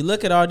happening. If you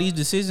look at all these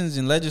decisions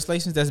and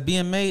legislations that's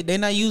being made, they're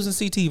not using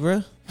CT,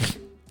 bro.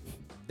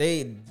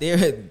 They're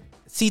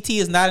CT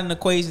is not an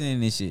equation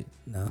in this shit.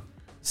 No.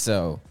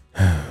 So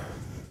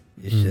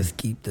it's just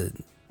keep the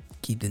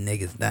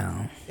niggas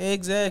down.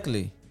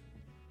 Exactly.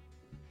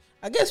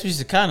 I guess we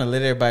should kind of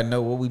let everybody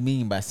know what we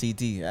mean by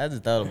CT. I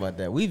just thought about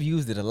that. We've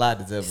used it a lot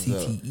this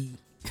episode. CTE.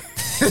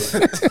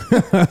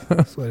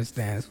 That's what it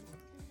stands for.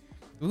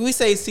 When we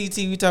say CT,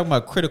 we talking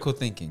about critical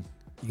thinking.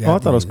 I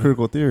thought it was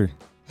critical theory.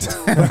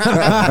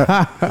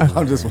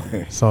 I'm just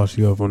playing. Sauce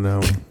you up on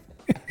that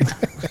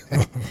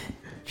one.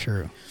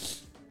 True.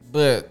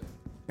 But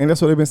and that's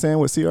what they've been saying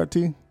with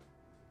CRT.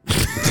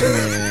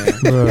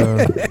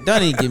 Man,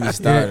 don't even get me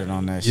started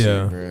on that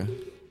shit, bro.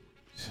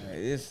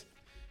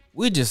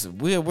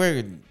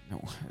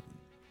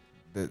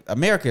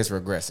 America is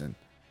regressing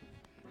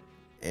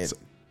at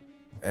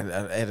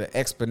an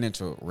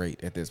exponential rate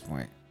at this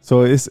point.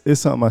 So it's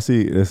something I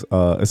see. It's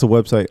a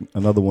website,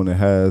 another one that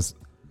has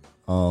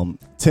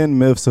 10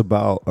 myths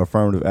about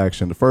affirmative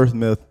action. The first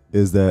myth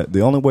is that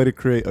the only way to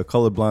create a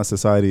colorblind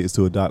society is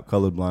to adopt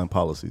colorblind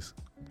policies.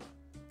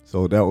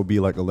 So that would be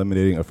like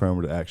eliminating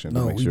affirmative action.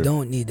 No, we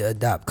don't need to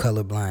adopt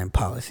colorblind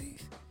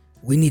policies.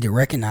 We need to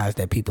recognize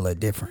that people are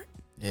different.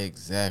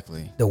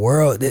 Exactly. The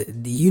world, the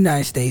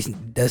United States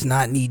does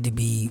not need to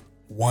be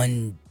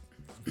one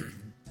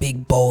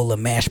big bowl of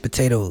mashed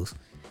potatoes.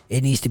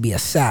 It needs to be a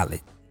salad.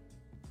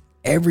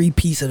 Every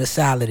piece of the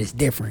salad is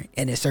different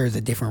and it serves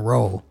a different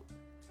role.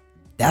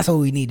 That's what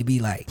we need to be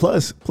like.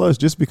 Plus,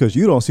 just because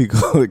you don't see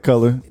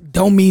color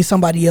don't mean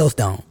somebody else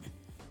don't.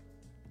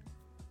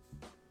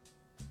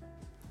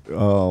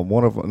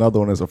 Another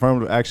one is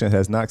affirmative action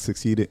has not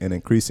succeeded in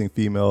increasing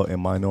female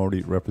and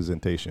minority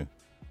representation,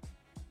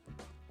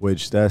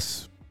 which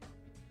that's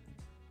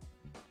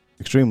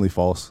extremely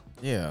false.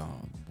 Yeah.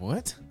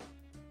 What?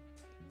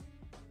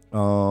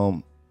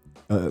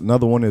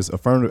 Another one is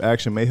affirmative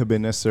action may have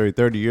been necessary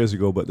 30 years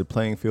ago, but the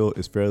playing field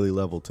is fairly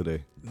level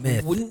today.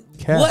 Myth.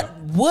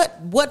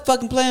 What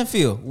fucking playing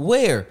field?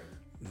 Where?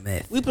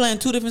 Myth. We playing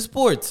two different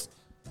sports.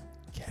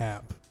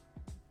 Cap.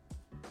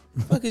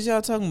 The fuck is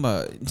y'all talking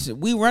about?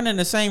 We running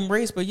the same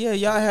race, but yeah,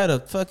 y'all had a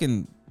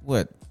fucking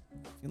like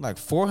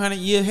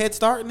 400-year head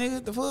start,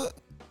 nigga. The fuck?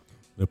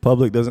 The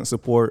public doesn't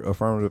support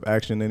affirmative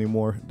action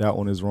anymore. That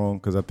one is wrong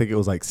because I think it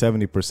was like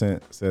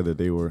 70% said that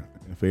they were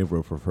in favor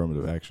of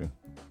affirmative action.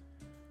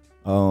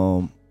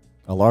 A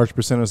large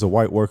percentage of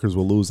white workers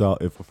will lose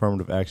out if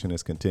affirmative action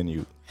is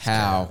continued.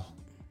 How?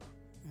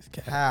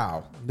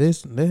 How? They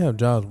have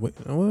jobs. What?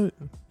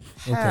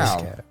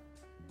 How?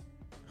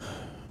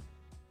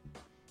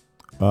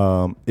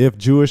 If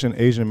Jewish and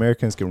Asian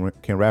Americans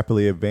can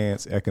rapidly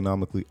advance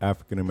economically,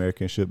 African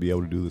Americans should be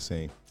able to do the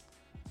same.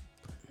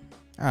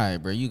 All right,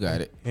 bro, you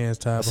got it. Hands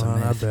tied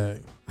behind our back.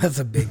 That's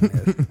a big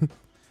myth.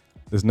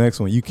 This next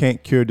one, you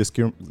can't cure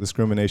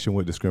discrimination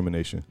with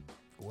discrimination.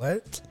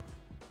 What?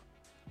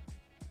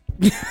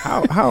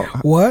 How?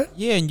 What?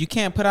 Yeah, and you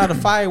can't put out a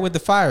fire with the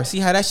fire. See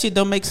how that shit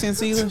don't make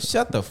sense either?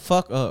 Shut the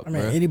fuck up, I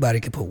mean, bro. anybody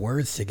can put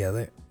words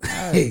together.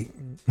 Hey,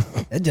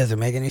 that doesn't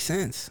make any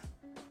sense.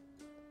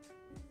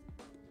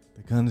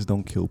 The guns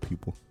don't kill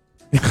people.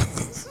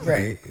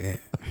 Right. Yeah.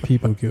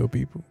 People kill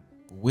people.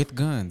 With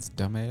guns,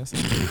 dumbass.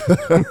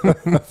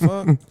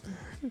 Fuck.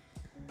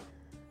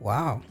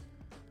 Wow.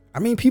 I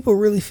mean, people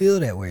really feel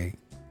that way,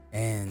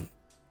 and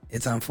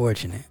it's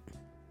unfortunate.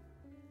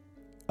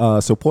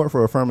 Support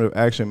for affirmative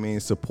action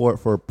means support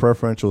for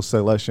preferential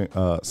selection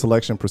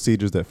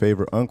procedures that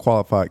favor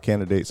unqualified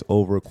candidates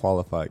over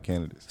qualified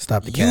candidates.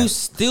 Stop the You cap.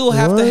 still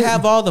have to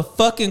have all the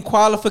fucking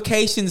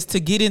qualifications to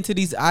get into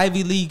these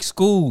Ivy League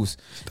schools.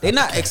 They're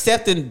not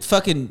accepting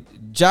fucking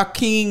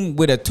Joaquin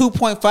with a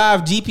 2.5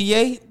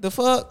 GPA. The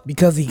fuck?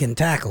 Because he can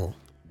tackle.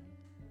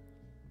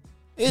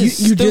 It's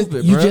You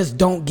stupid, you bro. just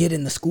don't get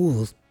in the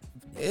schools.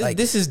 like-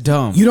 This is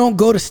dumb. You don't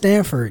go to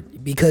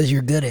Stanford because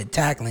you're good at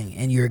tackling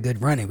and you're a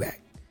good running back.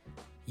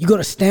 You go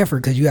to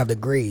Stanford because you have the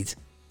grades,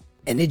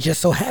 and it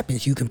just so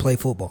happens you can play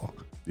football.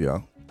 Yeah.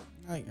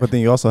 But then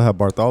you also have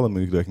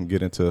Bartholomew that can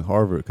get into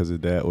Harvard because his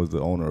dad was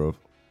the owner of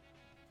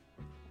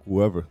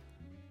whoever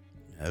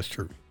That's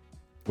true.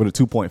 with a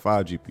 2.5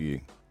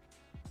 GPA.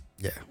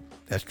 Yeah,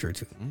 that's true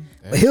too.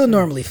 But he'll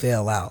normally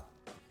fail out.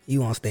 He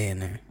won't stay in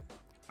there.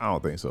 I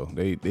don't think so.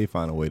 They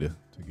find a way to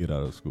get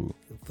out of school.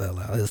 He'll fail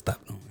out. He'll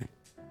stop doing it.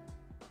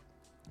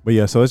 But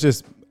yeah, so it's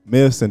just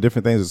myths and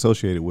different things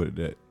associated with it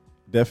that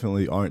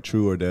definitely aren't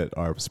true or that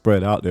are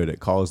spread out there that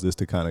cause this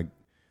to kind of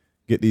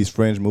get these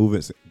fringe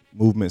movements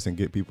and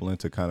get people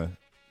into kind of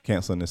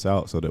canceling this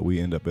out so that we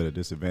end up at a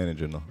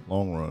disadvantage in the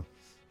long run.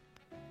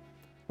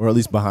 Or at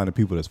least behind the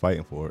people that's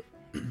fighting for it.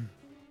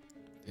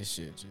 This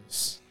shit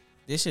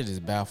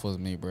just baffles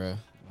me, bro.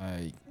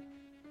 Like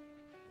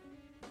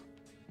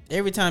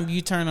every time you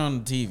turn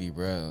on the TV,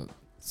 bro,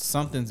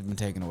 something's been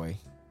taken away.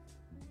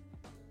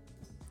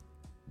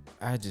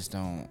 I just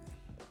don't.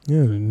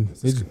 Yeah,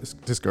 It's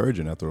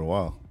discouraging after a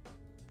while.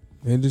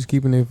 they're just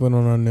keeping their foot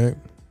on our neck.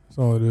 That's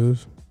all it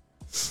is.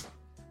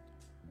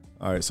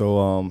 All right,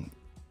 so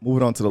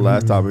moving on to the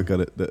last topic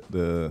of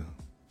the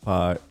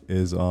pod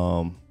is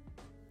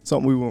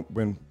something we've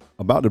been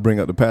about to bring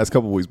up the past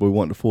couple of weeks, but we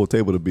want the full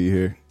table to be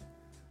here.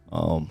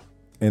 And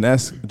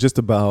that's just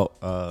about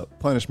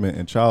punishment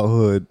and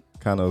childhood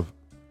kind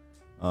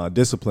of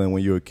discipline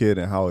when you're a kid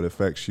and how it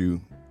affects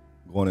you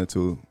going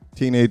into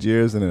teenage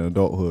years and in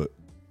adulthood.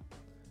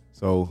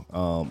 So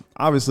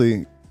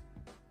obviously,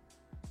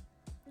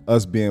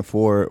 us being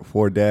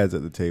four dads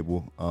at the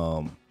table,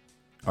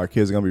 our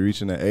kids are going to be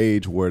reaching an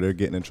age where they're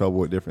getting in trouble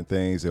with different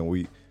things, and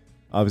we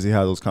obviously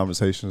have those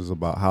conversations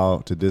about how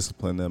to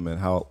discipline them and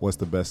what's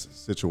the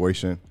best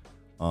situation.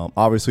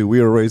 Obviously,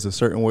 we were raised a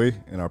certain way,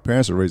 and our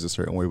parents are raised a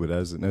certain way, but that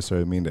doesn't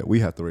necessarily mean that we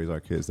have to raise our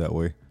kids that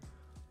way.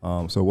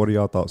 So what are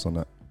y'all thoughts on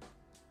that?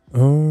 I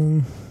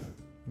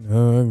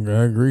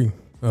agree.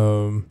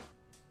 Because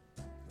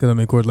I mean,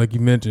 of course, like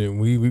you mentioned,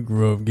 we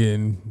grew up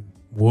getting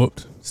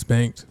whooped,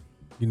 spanked,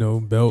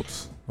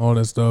 belts, all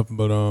that stuff.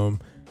 But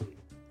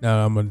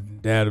now I'm a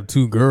dad of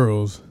two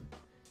girls.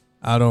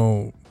 I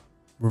don't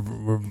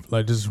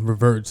just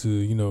revert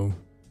to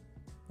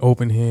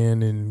open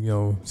hand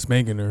and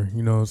spanking her.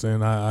 You know what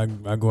I'm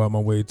saying? I go out my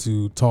way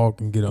to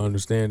talk and get an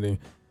understanding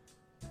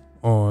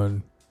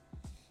on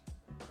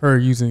her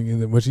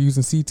using, was she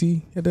using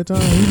CT at that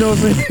time? You know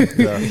what I'm saying?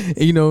 Yeah.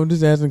 And,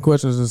 just asking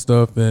questions and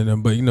stuff.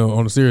 And but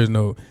on a serious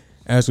note,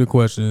 asking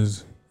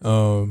questions,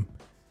 finding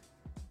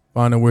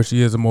where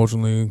she is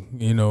emotionally,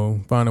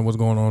 finding what's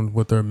going on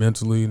with her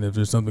mentally, and if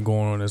there's something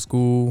going on at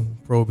school,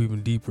 probe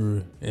even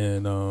deeper,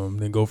 and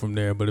then go from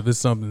there. But if it's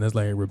something that's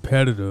like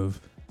repetitive,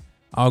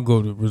 I'll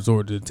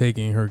resort to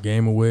taking her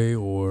game away,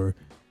 or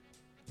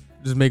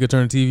just make her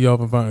turn the TV off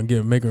and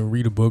make her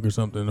read a book or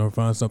something, or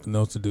find something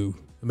else to do.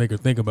 Make her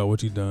think about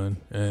what you've done,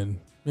 and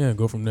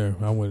go from there.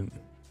 I don't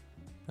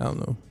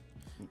know.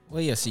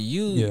 Well, yeah. See,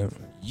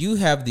 you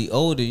have the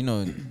older.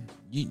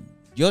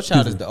 Your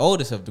child is the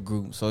oldest of the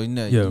group, so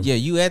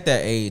you at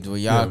that age where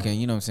y'all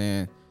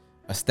can,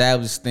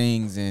 establish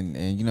things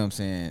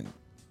and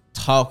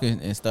talking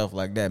and stuff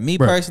like that. Me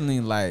personally,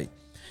 like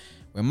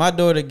when my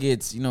daughter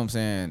gets,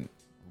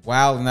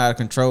 wild and out of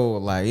control,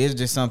 like it's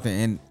just something,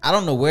 and I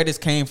don't know where this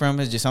came from.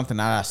 It's just something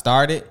that I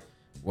started.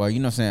 Well,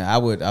 I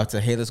would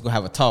say, hey, let's go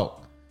have a talk.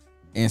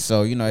 And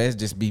so, it's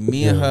just be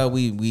me and her.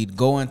 We'd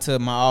go into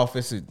my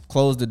office and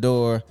close the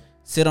door,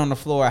 sit on the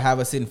floor, have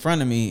her sit in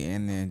front of me,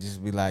 and then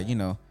just be like,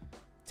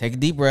 take a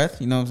deep breath,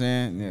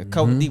 a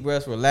couple deep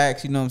breaths,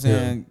 relax, you know what I'm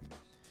saying?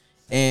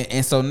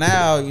 And so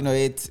now,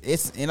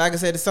 it's and like I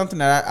said, it's something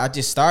that I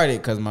just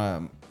started because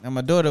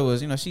my daughter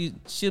was, she's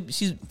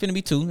finna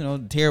be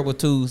 2, terrible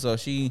 2. So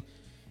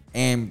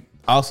and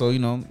also,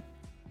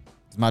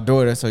 it's my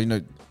daughter, so,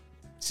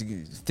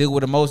 she still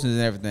with emotions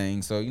and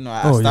everything. So,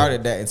 I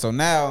started that. And so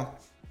now,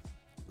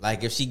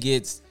 like if she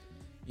gets,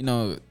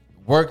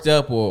 worked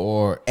up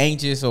or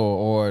anxious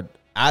or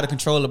out of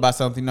control about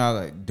something,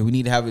 like, do we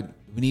need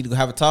to go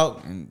have a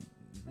talk? And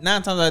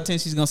 9 times out of 10,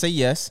 she's gonna say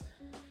yes.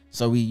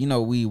 So we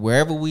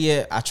wherever we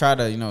at, I try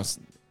to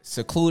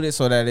seclude it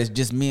so that it's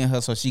just me and her,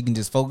 so she can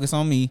just focus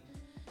on me.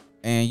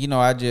 And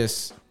I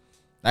just,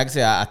 like I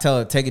said, I tell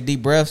her, take a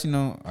deep breath.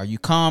 Are you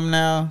calm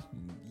now?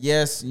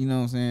 Yes. You know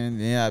what I'm saying?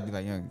 Then I'd be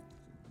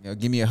like,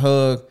 give me a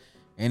hug.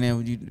 And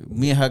then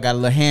me and her got a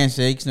little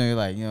handshake.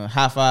 Like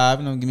high five.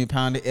 Give me a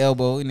pound of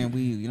elbow. And then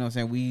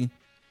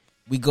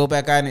we go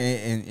back out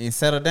and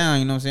settle down.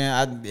 You know what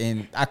I'm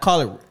saying? I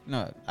call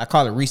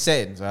it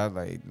resetting. So I was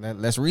like,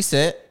 let's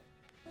reset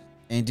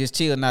and just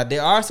chill. Now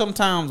there are some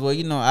times where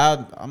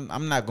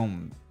I'm not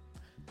gonna.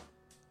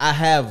 I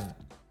have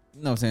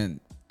what I'm saying,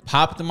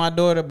 popped to my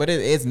daughter, but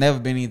it's never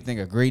been anything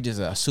egregious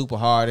or super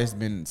hard. It's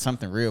been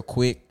something real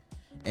quick,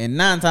 and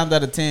 9 times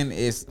out of 10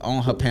 it's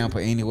on her pamper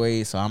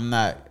anyway. So I'm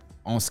not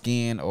on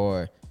skin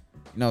or.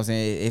 What I'm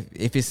saying?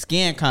 If it's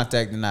skin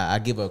contact, then I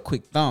give her a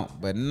quick thump.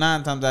 But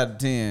 9 times out of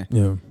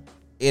 10,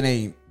 it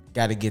ain't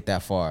got to get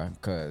that far,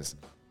 because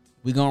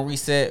we going to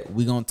reset,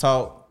 we going to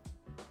talk,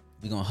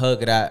 we going to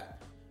hug it out,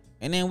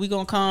 and then we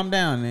going to calm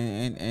down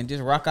and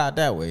just rock out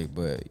that way.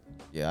 But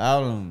yeah,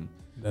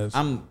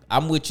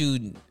 I'm with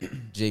you,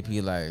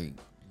 JP. Like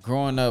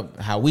growing up,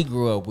 how we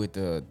grew up with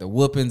the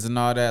whoopings and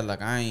all that,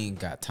 like I ain't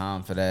got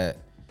time for that.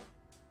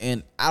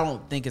 And I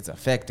don't think it's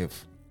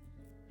effective.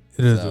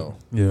 It isn't.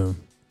 Yeah.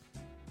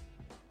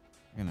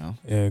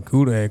 Yeah,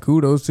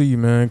 kudos to you,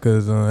 man.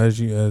 Because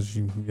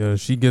as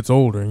she gets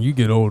older and you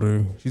get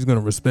older, she's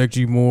gonna respect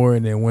you more.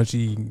 And then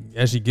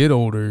as she get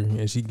older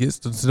and she gets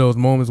to those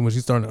moments when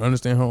she's starting to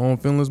understand her own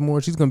feelings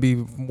more, she's gonna be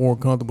more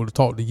comfortable to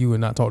talk to you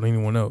and not talk to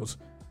anyone else.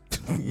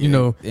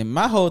 And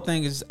my whole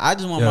thing is, I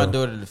just want my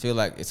daughter to feel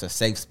like it's a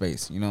safe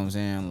space. You know what I'm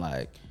saying?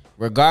 Like,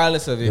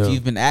 regardless of if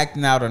you've been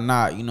acting out or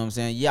not, you know what I'm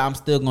saying? Yeah, I'm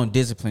still gonna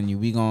discipline you.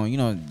 We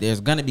gonna, there's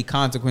gonna be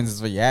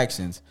consequences for your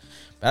actions.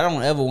 But I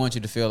don't ever want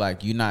you to feel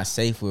like you're not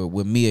safe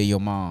with me or your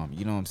mom.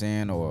 You know what I'm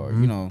saying? Or,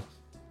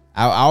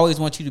 I always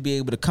want you to be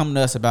able to come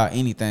to us about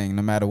anything,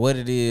 no matter what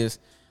it is.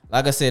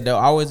 Like I said, there'll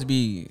always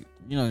be,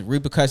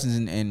 repercussions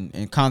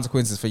and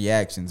consequences for your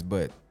actions.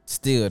 But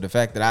still, the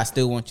fact that I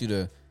still want you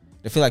to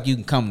feel like you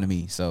can come to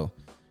me. So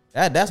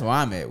that's where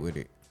I'm at with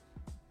it.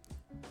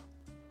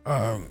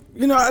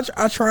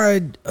 I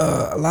tried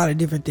a lot of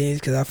different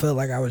things because I felt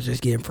like I was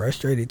just getting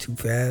frustrated too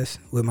fast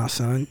with my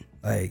son.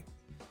 Like,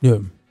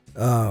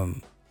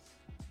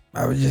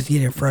 I was just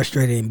getting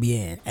frustrated and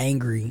being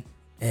angry.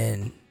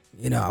 And,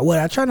 what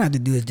I try not to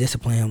do is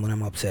discipline him when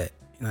I'm upset.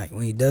 Like,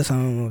 when he does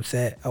something I'm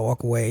upset, I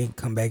walk away,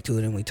 come back to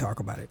it, and we talk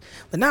about it.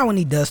 But now when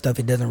he does stuff,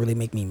 it doesn't really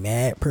make me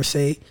mad, per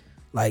se.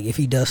 Like, if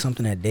he does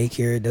something at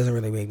daycare, it doesn't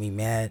really make me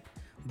mad.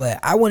 But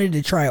I wanted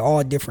to try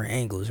all different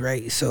angles,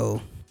 right?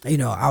 So,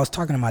 I was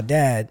talking to my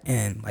dad,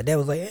 and my dad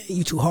was like, hey,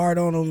 you too hard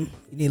on him.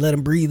 You need to let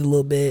him breathe a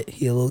little bit.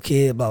 He a little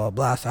kid, blah, blah,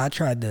 blah. So I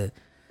tried the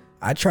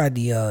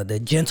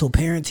gentle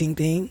parenting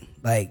thing.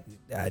 Like,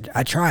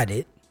 I tried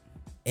it,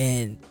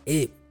 and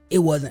it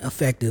wasn't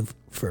effective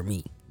for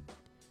me.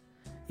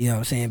 You know what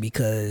I'm saying?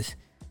 Because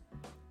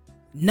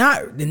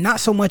not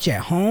so much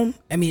at home.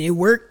 I mean, it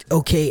worked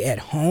okay at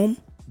home,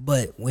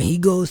 but when he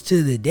goes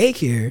to the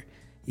daycare,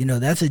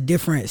 that's a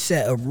different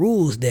set of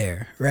rules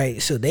there,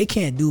 right? So they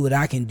can't do what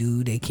I can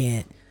do. They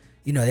can't,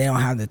 they don't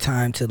have the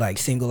time to like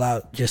single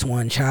out just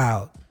one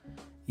child,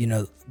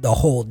 the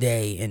whole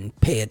day and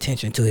pay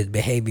attention to his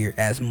behavior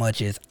as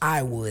much as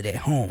I would at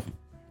home.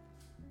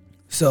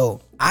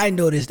 So I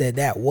noticed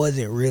that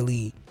wasn't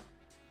really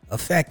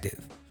effective.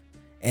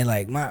 And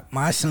like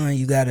my son,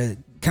 you gotta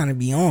kind of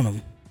be on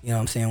him. You know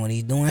what I'm saying? When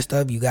he's doing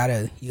stuff, you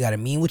gotta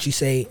mean what you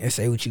say and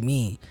say what you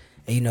mean.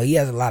 And he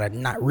has a lot of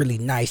not really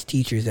nice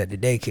teachers at the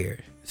daycare.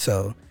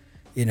 So,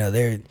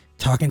 they're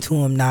talking to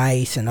him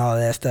nice and all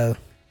that stuff.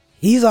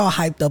 He's all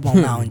hyped up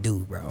on Mountain Dew,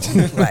 bro.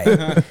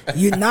 Like,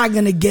 you're not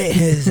gonna get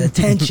his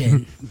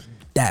attention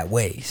that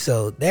way.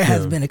 So there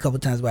has been a couple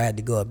times where I had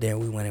to go up there and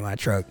we went in my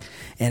truck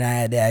and I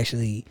had to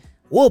actually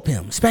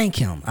spank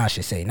him, I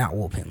should say, not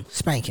whoop him,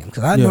 spank him.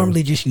 Because I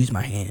normally just use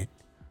my hand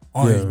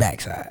on his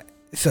backside.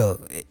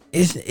 So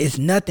it's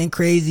nothing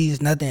crazy,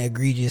 it's nothing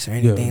egregious or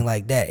anything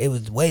like that. It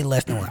was way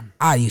less than what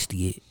I used to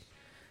get.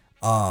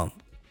 Why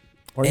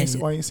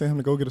you say him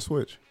to go get a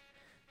switch?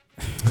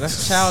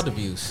 That's child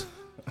abuse.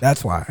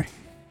 That's why.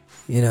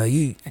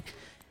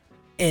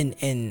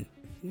 And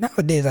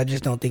nowadays I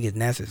just don't think it's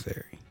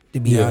necessary, to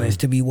be honest,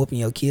 to be whooping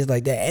your kids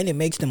like that. And it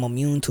makes them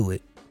immune to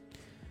it.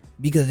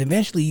 Because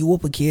eventually you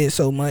whoop a kid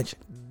so much,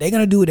 they're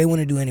going to do what they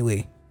want to do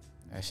anyway.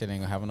 That shit ain't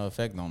going to have no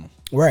effect on them.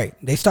 Right.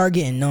 They start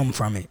getting numb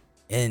from it.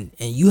 And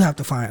you have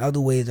to find other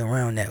ways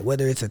around that,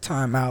 whether it's a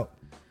timeout,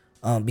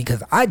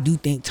 because I do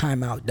think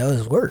timeout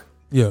does work.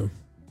 Yeah.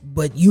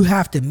 But you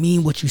have to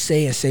mean what you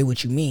say and say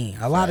what you mean.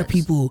 A lot of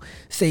people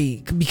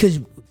say,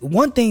 because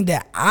one thing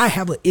that I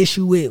have an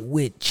issue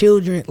with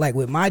children, like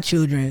with my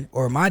children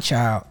or my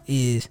child,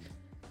 is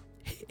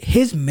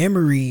his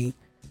memory.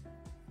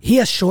 He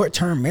has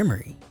short-term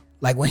memory.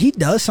 Like when he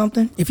does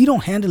something, if you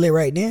don't handle it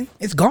right then,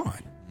 it's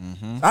gone.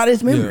 Out of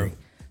his memory. Yeah.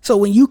 So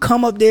when you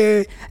come up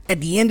there at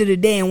the end of the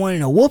day and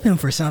wanting to whoop him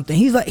for something,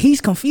 he's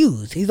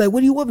confused. He's like,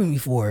 what are you whooping me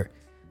for?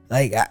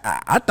 Like,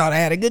 I thought I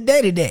had a good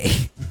day today.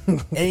 And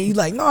he's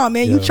like, no,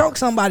 man, you choked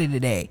somebody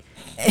today.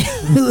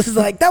 And he was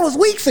like, that was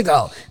weeks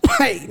ago.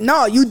 Like,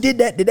 no, you did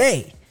that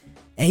today.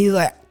 And he's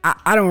like,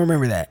 I don't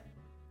remember that.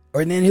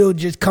 Or then he'll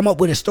just come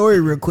up with a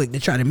story real quick to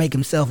try to make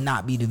himself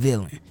not be the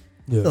villain.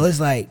 Yeah. So it's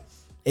like,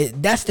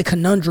 that's the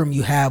conundrum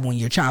you have when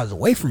your child's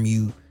away from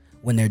you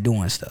when they're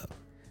doing stuff.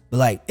 But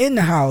like in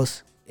the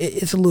house,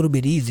 it's a little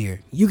bit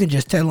easier. You can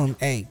just tell them,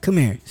 hey, come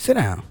here, sit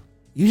down.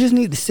 You just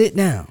need to sit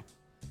down.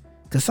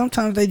 Because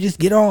sometimes they just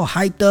get all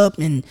hyped up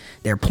and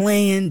they're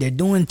playing, they're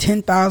doing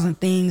 10,000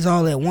 things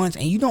all at once,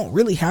 and you don't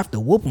really have to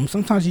whoop them.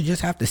 Sometimes you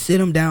just have to sit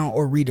them down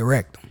or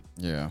redirect them.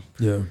 Yeah.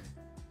 Yeah.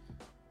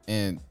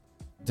 And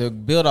to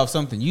build off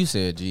something you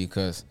said, G,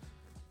 because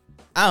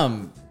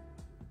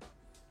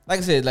like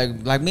I said,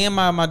 like me and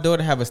my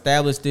daughter have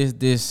established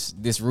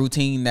this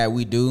routine that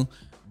we do,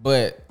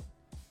 but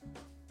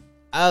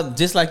I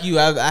just like you,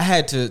 I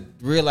had to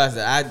realize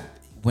that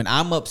when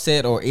I'm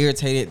upset or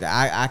irritated,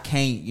 that I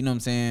can't, you know what I'm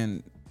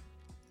saying?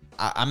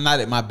 I'm not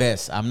at my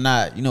best. I'm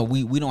not,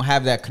 we don't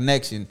have that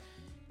connection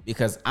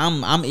because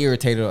I'm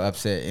irritated or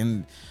upset.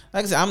 And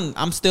like I said,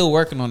 I'm still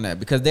working on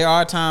that because there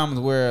are times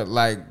where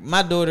like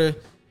my daughter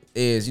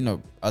is,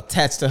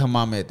 attached to her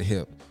mama at the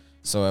hip.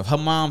 So if her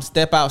mom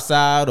step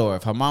outside or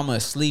if her mama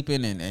is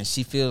sleeping and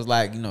she feels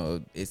like,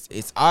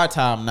 it's our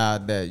time now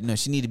that,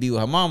 she need to be with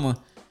her mama,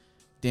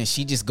 then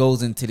she just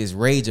goes into this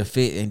rage of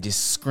fit and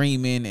just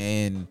screaming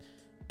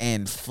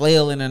and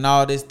flailing and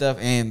all this stuff.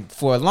 And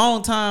for a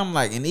long time,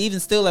 like, and even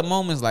still at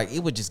moments, like, it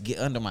would just get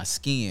under my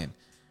skin.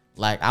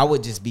 Like, I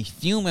would just be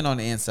fuming on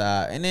the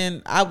inside. And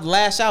then I would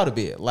lash out a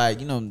bit, like,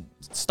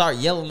 start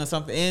yelling or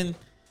something. And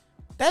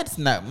that's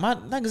not,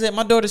 like I said,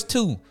 my daughter's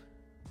 2.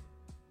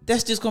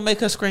 That's just going to make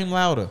her scream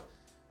louder.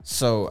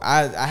 So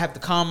I have to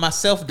calm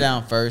myself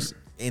down first.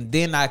 And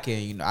then I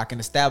can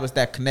establish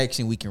that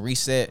connection. We can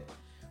reset.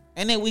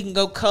 And then we can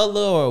go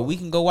color or we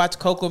can go watch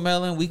Coco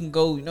Melon. We can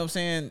go,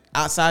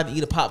 outside and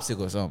eat a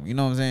popsicle or something. You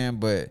know what I'm saying?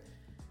 But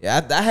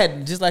yeah, I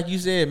had, just like you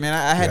said, man,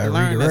 I had to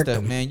learn that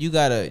stuff, man. You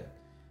gotta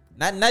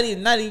not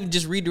even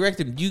just redirect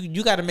them.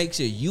 You gotta make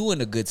sure you in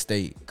a good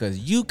state. Cause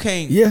you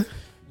can't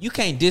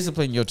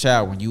discipline your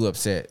child when you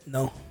upset.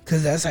 No,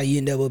 cause that's how you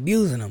end up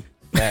abusing them.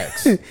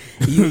 Facts.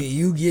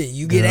 you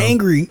get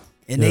angry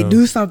and they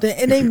do something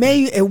and they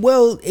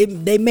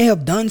may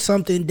have done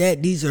something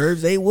that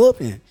deserves a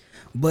whooping.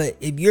 But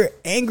if you're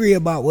angry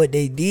about what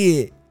they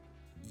did,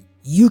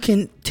 you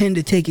can tend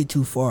to take it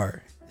too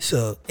far.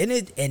 So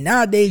and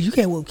nowadays you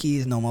can't whoop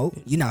kids no more.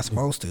 You're not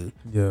supposed to.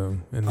 Yeah,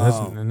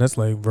 and that's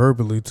like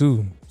verbally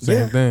too.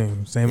 Same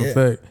thing, same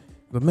effect.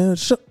 But man,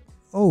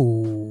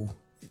 hold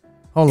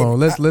on,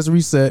 let's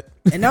reset.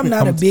 And I'm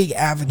not a big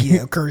advocate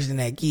of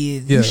cursing at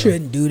kids. You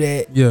shouldn't do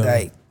that. Yeah,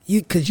 like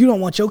because you don't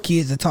want your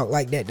kids to talk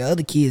like that to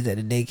other kids at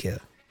the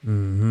daycare.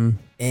 Mm-hmm.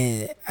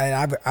 And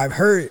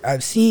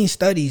I've seen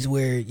studies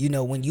where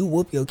when you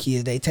whoop your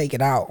kids, they take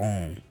it out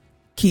on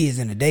kids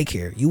in the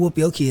daycare. You whoop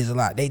your kids a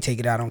lot, they take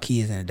it out on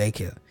kids in the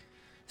daycare.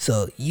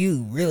 So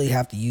you really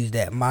have to use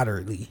that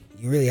moderately.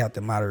 You really have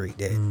to moderate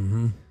that.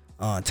 Mm-hmm.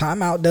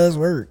 Timeout does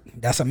work.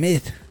 That's a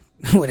myth.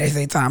 When they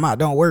say timeout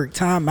don't work,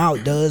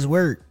 timeout does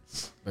work.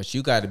 But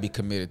you got to be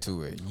committed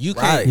to it. You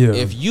can't.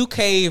 If you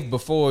cave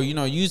before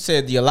you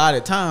said the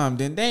allotted time,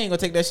 then they ain't gonna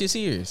take that shit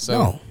serious. So.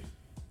 No.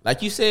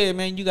 Like you said,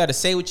 man, you got to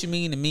say what you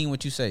mean and mean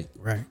what you say.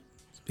 Right.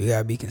 You got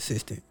to be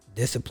consistent.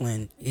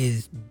 Discipline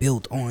is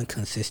built on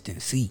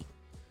consistency.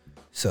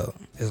 So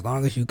as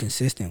long as you're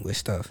consistent with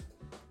stuff.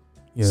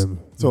 Yeah.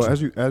 So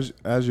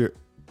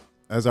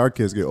as our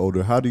kids get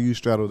older, how do you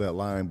straddle that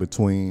line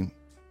between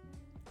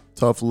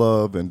tough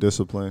love and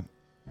discipline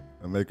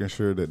and making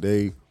sure that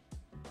they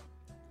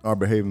are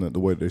behaving the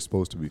way they're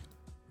supposed to be?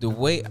 The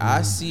way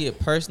I see it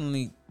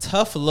personally,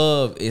 tough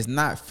love is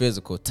not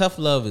physical. Tough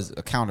love is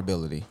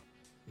accountability.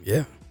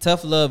 Yeah,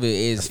 tough love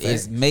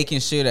is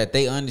making sure that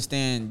they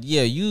understand.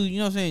 Yeah, you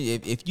know what I'm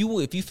saying. If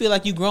you feel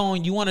like you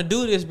growing, you want to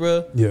do this,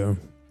 bro. Yeah,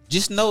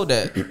 just know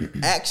that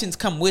actions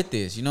come with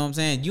this. You know what I'm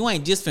saying. You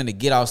ain't just finna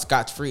get off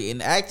scotch free,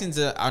 and actions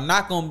are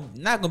not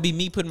gonna be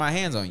me putting my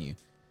hands on you.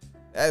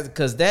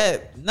 Because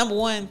that number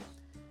one,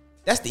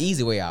 that's the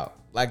easy way out.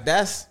 Like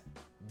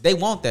they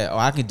want that. Or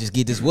I can just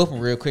get this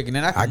whooping real quick, and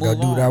then I can move on. I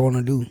gotta do what I want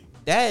to do.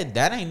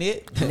 That ain't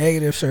it.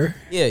 Negative, sir.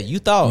 Yeah, you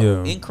thought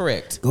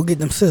incorrect. Go get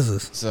them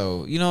scissors.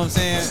 So you know what I'm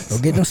saying. Go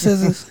get them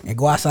scissors and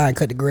go outside and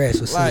cut the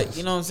grass with scissors.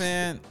 You know what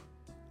I'm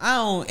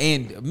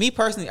saying. And me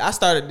personally, I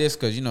started this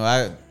because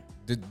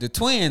the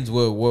twins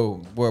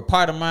were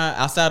part of my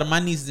outside of my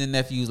nieces and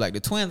nephews. Like the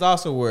twins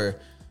also were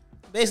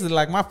basically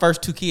like my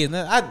first 2 kids.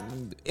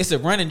 It's a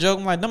running joke.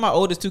 I'm like, they're my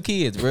oldest 2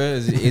 kids, bro.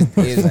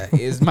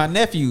 Is my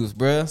nephews,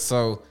 bro.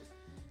 So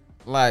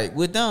like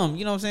with them,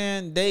 you know what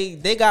I'm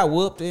saying. They got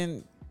whooped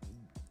and.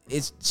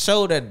 It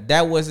showed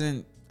that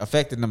wasn't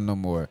affecting them no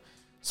more.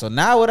 So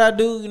now what I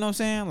do, you know what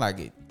I'm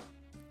saying?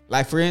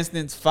 Like for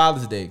instance,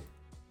 Father's Day,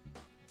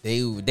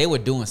 they were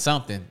doing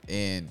something,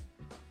 and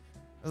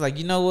I was like,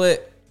 you know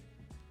what?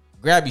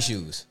 Grab your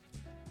shoes.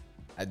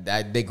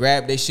 They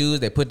grabbed their shoes.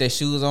 They put their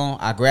shoes on.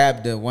 I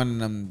grabbed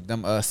one of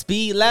them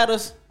speed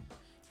ladders.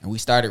 and we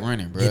started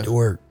running, bro. Get to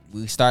work.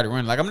 We started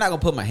running. Like, I'm not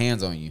gonna put my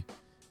hands on you.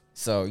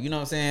 So, you know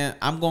what I'm saying?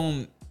 I'm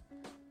gonna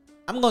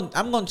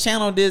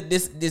channel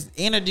this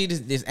energy,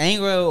 this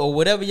anger or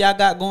whatever y'all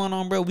got going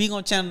on, bro. We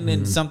gonna channel it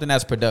into something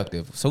that's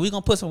productive. So we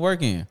gonna put some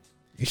work in.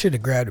 You should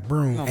have grabbed the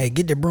broom. Hey,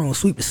 get the broom,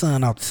 sweep the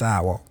sun off the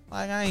sidewalk.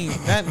 Like,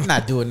 I'm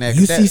not doing that.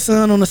 You see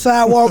sun on the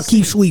sidewalk,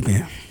 keep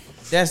sweeping.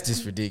 That's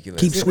just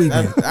ridiculous. Keep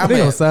sweeping. I'm They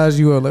gonna size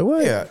you up like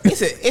what? Yeah,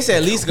 it's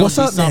at least gonna What's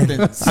be up,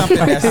 man? something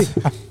that's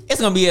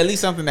it's gonna be at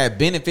least something that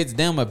benefits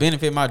them or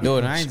benefit my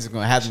daughter. I ain't just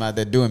gonna have them out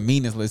there doing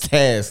meaningless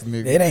tasks,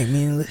 nigga. It ain't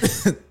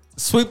meaningless.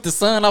 Sweep the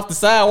sun off the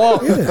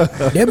sidewalk.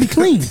 Yeah, they'll be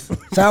clean.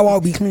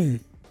 Sidewalk be clean.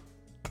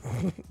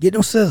 Get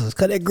them scissors.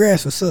 Cut that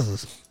grass with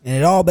scissors, and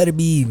it all better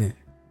be even.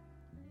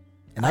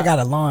 And I got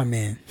a lawn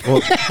man.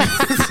 Well,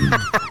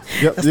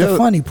 That's the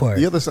funny part.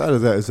 The other side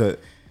of that is that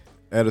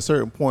at a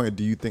certain point,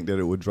 do you think that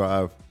it would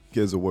drive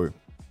kids away,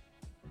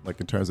 like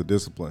in terms of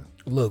discipline?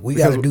 Look, we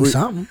got to do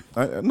something.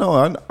 I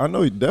know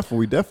we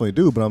definitely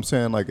do, but I'm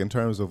saying like in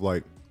terms of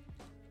like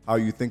how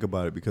you think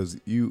about it, because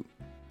you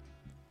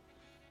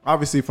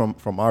obviously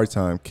from our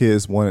time,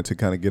 kids wanted to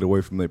kind of get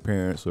away from their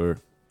parents, or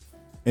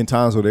in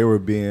times where they were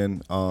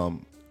being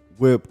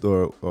whipped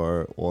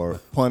or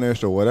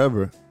punished or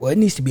whatever. Well, it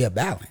needs to be a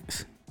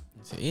balance.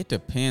 It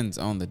depends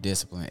on the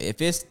discipline.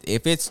 If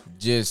it's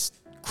just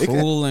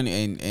cruel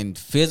and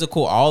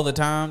physical all the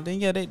time,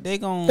 then yeah, they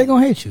gonna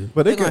hate you.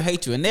 But they're gonna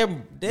hate you, and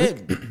they're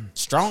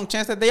strong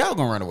chance that they all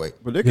gonna run away.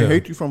 But they can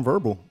hate you from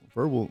verbal.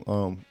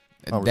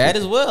 That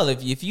as well.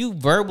 If you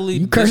verbally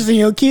You cursing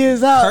your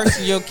kids out,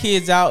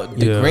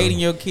 degrading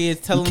your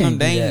kids, telling them can't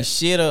they do ain't that.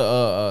 shit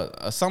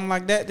or something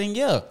like that, then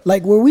yeah.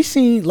 like where we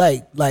seen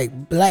like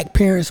black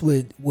parents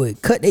would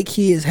cut their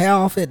kids' hair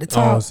off at the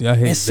top see, I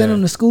hated and send that.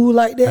 them to school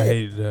like that. I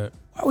hated that.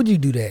 Why would you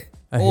do that?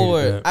 I hated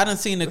Or that. I done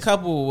seen a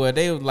couple where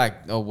they were like,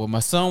 oh, well,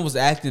 my son was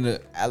acting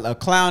a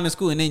clown in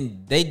school, and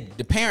then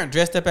the parent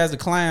dressed up as a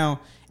clown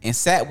and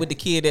sat with the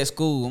kid at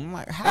school. I'm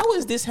like, how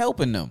is this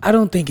helping them I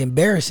don't think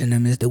embarrassing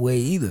them is the way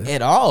either.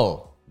 at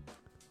all?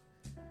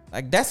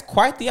 Like, that's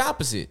quite the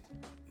opposite.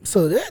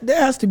 So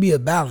there has to be a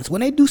balance.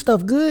 When they do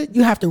stuff good,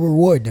 you have to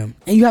reward them,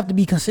 and you have to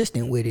be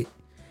consistent with it.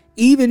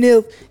 Even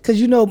if,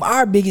 because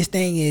our biggest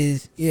thing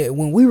is,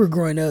 when we were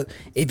growing up,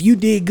 if you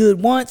did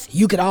good once,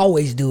 you could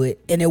always do it,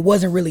 and it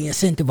wasn't really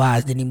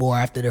incentivized anymore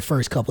after the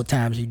first couple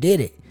times you did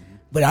it.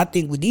 But I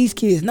think with these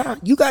kids now,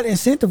 you got to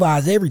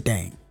incentivize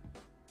everything,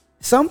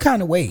 some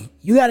kind of way.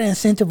 You got to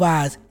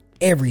incentivize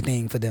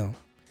everything for them,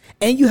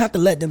 and you have to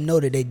let them know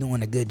that they're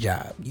doing a good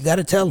job. You got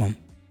to tell them,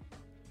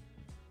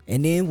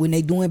 and then when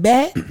they doing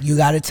bad, you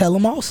got to tell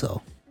them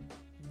also.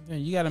 Yeah,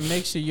 you got to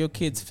make sure your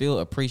kids feel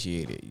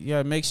appreciated. You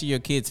got to make sure your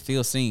kids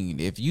feel seen.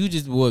 If you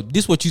just, well,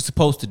 this what you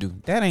supposed to do,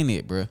 that ain't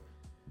it, bro.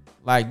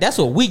 Like, that's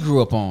what we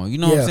grew up on. You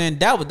know what I'm saying?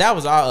 That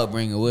was our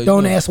upbringing.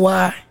 Don't ask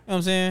why. You know what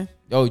I'm saying?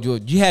 Oh,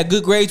 you had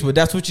good grades, but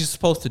that's what you're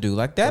supposed to do.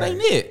 Like, that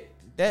ain't it.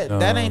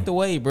 That ain't the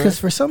way, bro. Because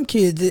for some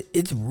kids,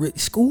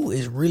 school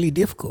is really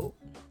difficult.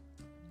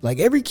 Like,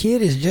 every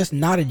kid is just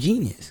not a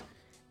genius,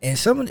 and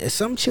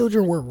some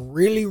children work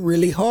really,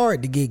 really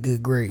hard to get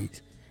good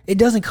grades. It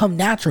doesn't come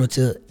natural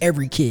to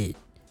every kid.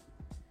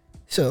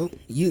 So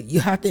you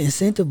have to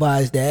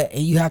incentivize that,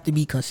 and you have to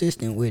be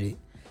consistent with it.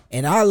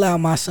 And I allow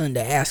my son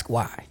to ask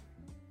why.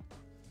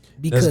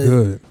 Because That's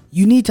good.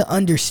 you need to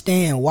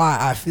understand why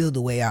I feel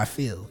the way I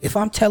feel. If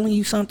I'm telling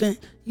you something,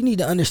 you need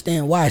to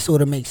understand why, so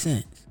it'll make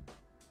sense.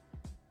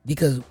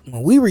 Because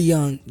when we were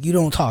young, you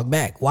don't talk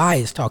back. Why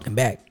is talking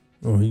back?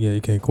 Oh yeah,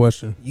 you can't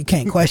question. You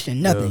can't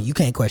question nothing. Yeah. You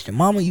can't question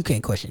mama. You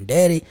can't question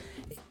daddy.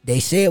 They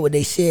said what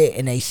they said,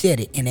 and they said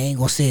it, and they ain't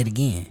gonna say it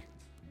again.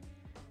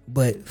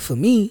 But for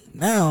me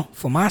now,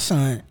 for my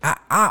son,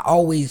 I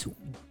always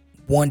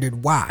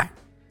wondered why.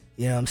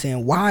 You know what I'm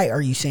saying? Why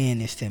are you saying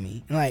this to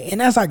me? And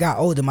as I got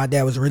older, my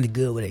dad was really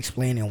good with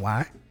explaining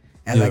why.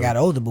 As I got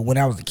older, but when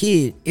I was a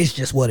kid, it's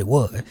just what it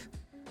was.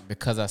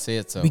 Because I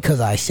said so. Because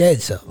I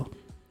said so.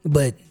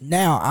 But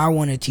now I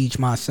want to teach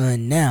my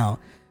son now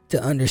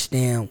to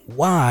understand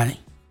why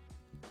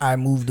I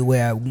move the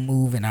way I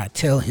move, and I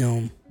tell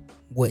him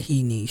what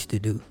he needs to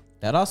do.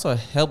 That also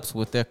helps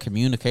with their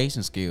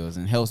communication skills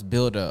and helps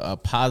build a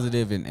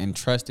positive and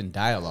trusting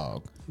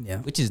dialogue,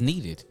 which is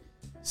needed.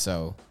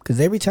 So, because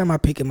every time I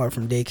pick him up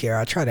from daycare,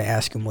 I try to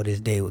ask him what his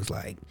day was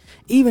like.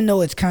 Even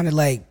though it's kind of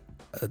like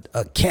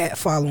a cat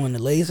following the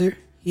laser,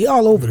 he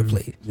all over the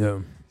place. Yeah.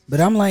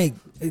 But I'm like,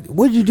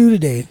 what'd you do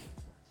today?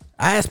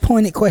 I ask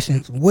pointed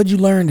questions. What'd you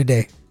learn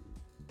today?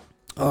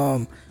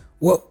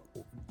 What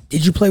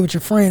did you play with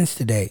your friends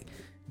today?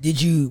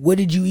 What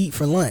did you eat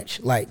for lunch?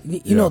 Like,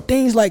 you know,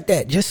 things like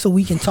that, just so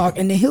we can talk.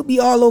 And then he'll be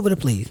all over the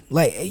place.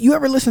 Like, you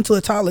ever listen to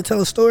a toddler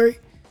tell a story?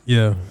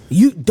 Yeah.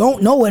 You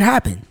don't know what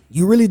happened.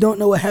 You really don't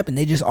know what happened.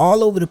 They just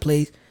all over the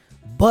place.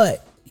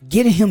 But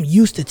getting him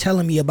used to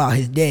telling me about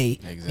his day,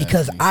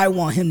 because I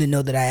want him to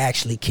know that I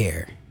actually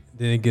care.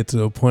 Then it get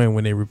to a point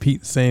when they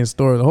repeat the same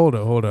story. Hold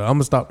up. I'm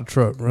gonna stop the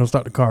truck. I'm gonna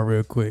stop the car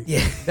real quick.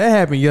 Yeah. That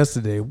happened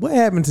yesterday. What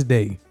happened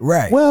today?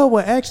 Right. Well,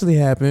 what actually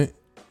happened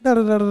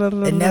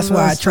And that's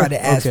why I try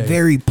to ask Okay.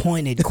 very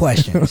pointed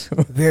questions.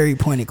 Very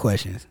pointed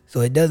questions.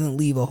 So it doesn't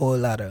leave a whole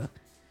lot of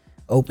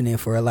opening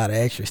for a lot of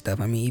extra stuff.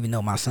 I mean, even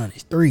though my son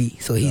is 3,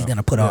 so he's going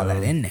to put all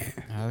that in there.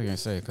 I was gonna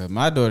say, because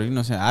my daughter, you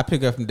know what I'm saying, I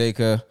pick up from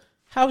daycare.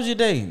 How was your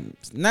day?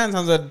 9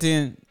 times out of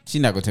 10,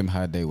 she's not gonna tell me how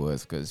her day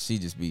was, because she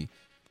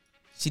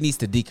needs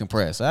to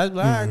decompress. So I was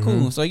like, all right,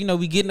 cool. So,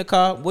 we get in the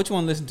car. What you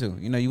want to listen to?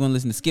 You want to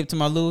listen to Skip to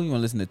My Lou? You want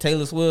to listen to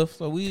Taylor Swift?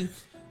 So we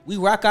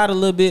rock out a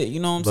little bit, you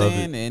know what I'm Love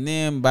saying? And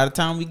then by the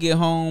time we get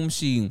home,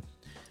 she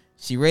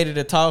ready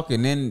to talk,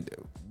 and then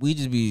we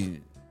just be,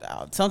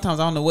 sometimes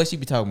I don't know what she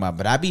be talking about,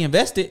 but I be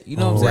invested, you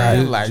know what I'm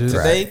saying? Like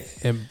today,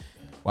 And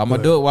while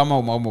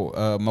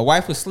my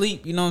wife was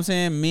asleep, you know what I'm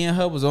saying? Me and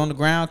her was on the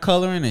ground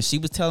coloring, and she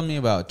was telling me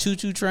about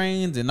choo-choo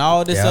trains and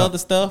all this other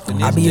stuff.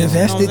 And I be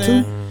invested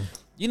too.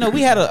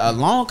 We had a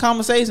long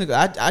conversation.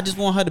 I just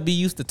want her to be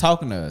used to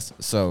talking to us.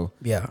 So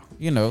Yeah.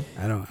 you know,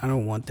 I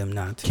don't want them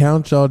not to.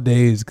 count y'all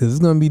days, because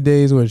it's gonna be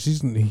days where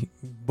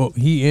both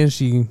he and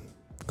she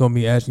gonna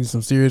be asking you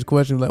some serious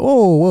questions like,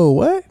 whoa,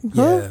 what?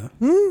 Huh?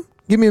 Yeah.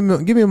 Give me a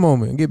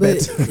moment. Get back.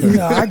 But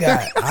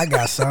I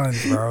got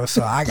sons, bro.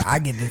 So I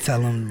get to tell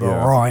them the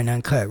raw and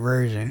uncut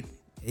version.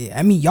 Yeah,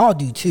 I mean, y'all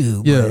do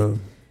too. Yeah.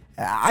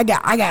 But I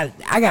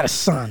got a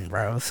son,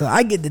 bro. So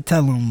I get to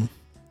tell him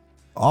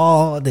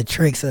all the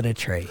tricks of the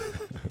trade.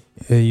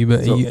 And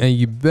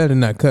you better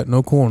not cut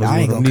no corners. I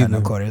ain't with gonna them cut no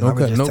neither. corners. Don't I'ma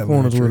cut just no tell them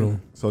corners the with truth.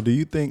 them. So do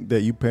you think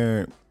that you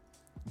parent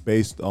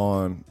based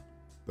on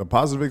the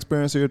positive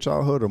experience of your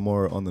childhood or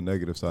more on the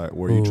negative side?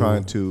 Were you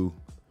trying to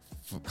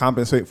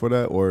compensate for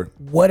that, or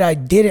What I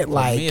didn't for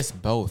like me it's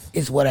both.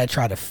 is what I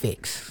try to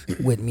fix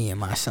with me and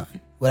my son.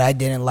 What I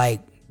didn't like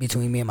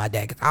between me and my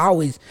dad.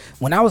 Because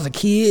when I was a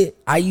kid,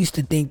 I used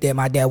to think that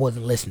my dad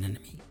wasn't listening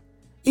to me.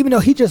 Even though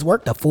he just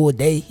worked a full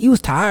day, he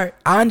was tired.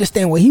 I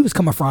understand where he was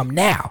coming from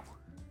now.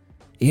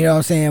 You know what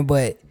I'm saying?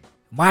 But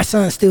my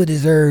son still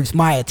deserves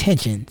my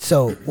attention.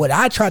 So what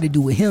I try to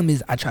do with him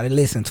is I try to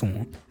listen to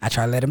him. I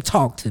try to let him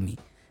talk to me.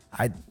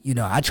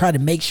 I try to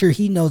make sure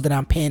he knows that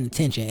I'm paying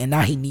attention, and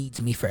now he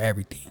needs me for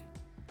everything.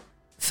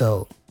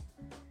 So,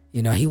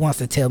 he wants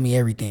to tell me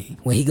everything.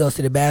 When he goes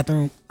to the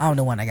bathroom, I'm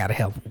the one that got to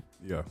help him.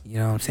 yeah? You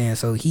know what I'm saying?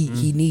 So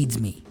he needs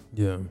me.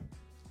 Yeah.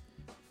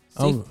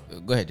 See,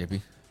 go ahead,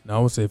 JP. No, I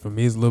would say for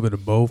me it's a little bit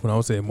of both, and I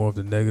would say more of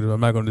the negative.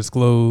 I'm not gonna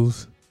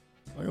disclose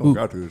I don't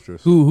got to. It's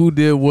just who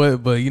did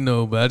what, but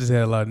I just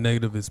had a lot of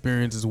negative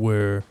experiences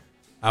where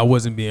I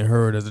wasn't being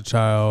heard as a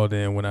child,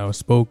 and when I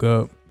spoke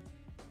up,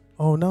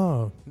 oh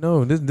no,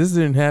 this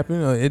didn't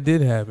happen. It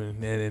did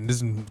happen, and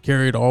this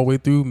carried all the way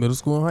through middle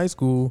school and high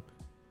school,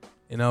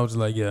 and I was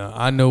like, yeah,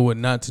 I know what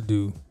not to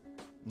do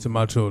to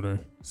my children,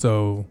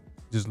 so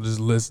just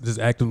listen, just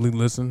actively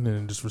listen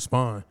and just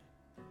respond,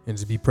 and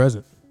just be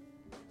present.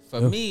 For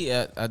me,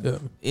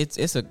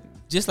 it's a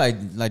just like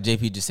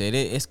JP just said.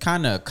 It's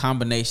kind of a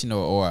combination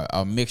or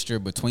a mixture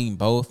between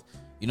both.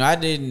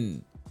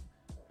 I'm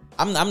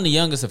the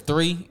youngest of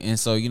 3, and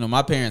so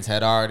my parents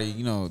had already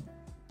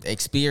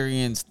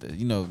experienced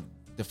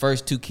the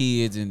first 2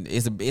 kids, and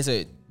it's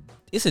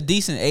a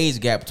decent age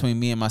gap between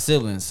me and my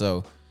siblings.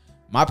 So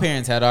my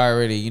parents had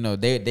already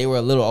they were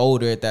a little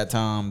older at that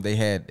time. They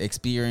had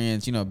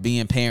experience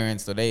being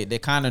parents, so they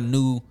kind of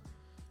knew.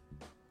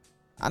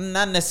 I'm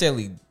not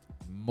necessarily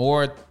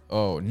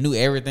knew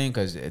everything,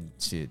 because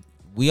shit,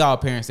 we all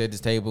parents at this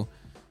table.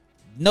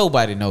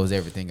 Nobody knows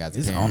everything as a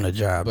It's parent, on the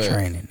job but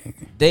training,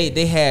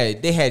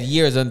 nigga. They had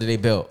years under their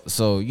belt,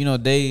 so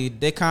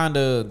they kind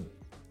of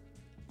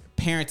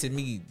parented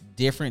me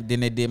different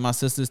than they did my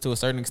sisters to a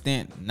certain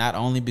extent. Not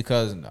only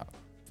because, of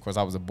course,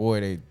 I was a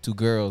boy, they 2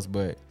 girls,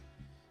 but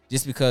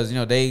just because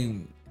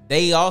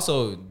they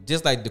also,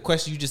 just like the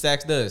question you just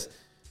asked us,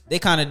 they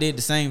kind of did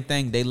the same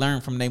thing. They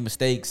learned from their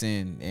mistakes,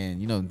 and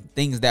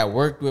things that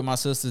worked with my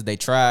sisters, they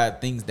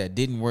tried. Things that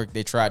didn't work,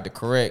 they tried to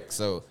correct.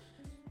 So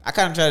I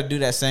kind of try to do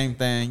that same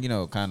thing,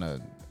 kind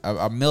of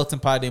a melting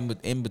pot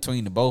in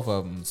between the both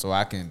of them, so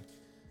I can,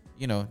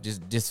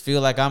 just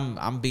feel like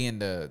I'm being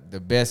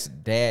the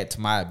best dad to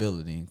my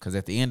ability. Because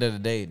at the end of the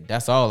day,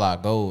 that's all our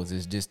goals,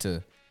 is just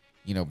to,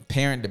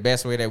 parent the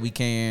best way that we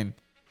can,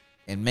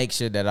 and make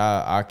sure that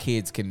our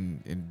kids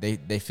can,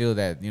 they feel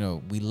that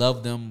we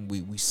love them,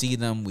 we see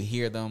them, we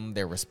hear them,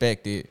 they're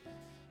respected,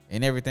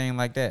 and everything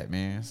like that,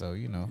 man. So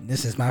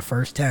This is my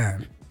first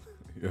time.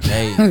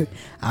 hey,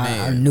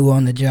 I'm new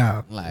on the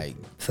job, like,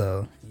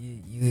 so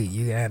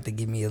you gonna have to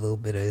give me a little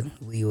bit of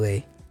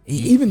leeway.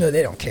 Even though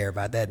they don't care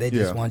about that, they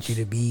just want you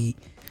to be.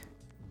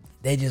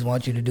 They just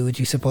want you to do what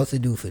you're supposed to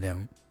do for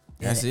them.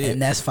 That's it,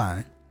 and that's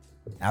fine.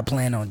 I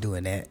plan on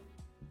doing that.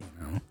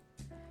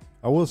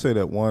 I will say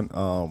that one,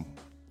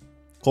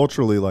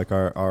 culturally, like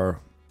our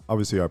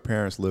obviously our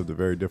parents lived a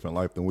very different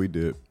life than we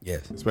did.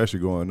 Yes. Especially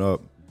growing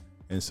up.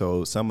 And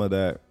so some of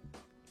that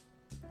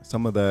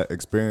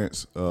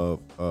experience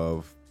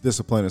of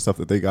discipline and stuff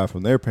that they got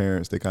from their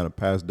parents, they kind of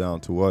passed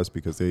down to us,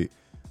 because it's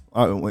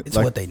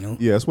what they knew.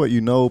 Yeah, it's what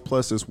you know,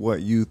 plus it's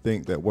what you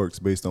think that works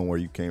based on where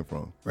you came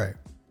from. Right.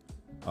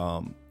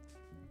 And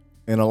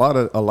a lot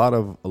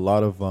of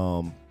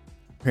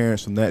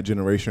parents from that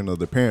generation or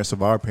the parents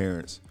of our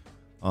parents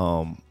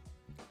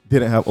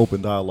didn't have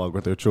open dialogue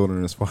with their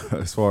children as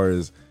far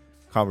as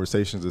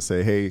conversations to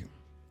say, hey,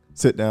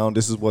 sit down,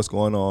 this is what's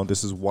going on,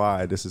 this is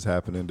why this is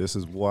happening, this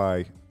is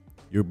why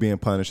you're being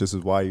punished, this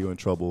is why you're in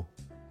trouble.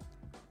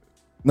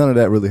 None of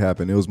that really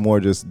happened. It was more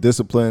just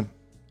discipline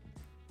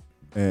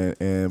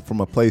and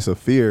from a place of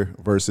fear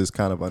versus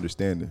kind of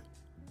understanding.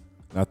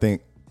 And I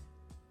think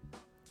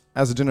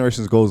as the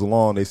generations goes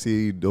along, they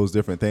see those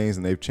different things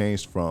and they've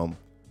changed from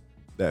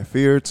that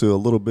fear to a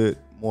little bit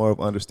more of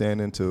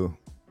understanding to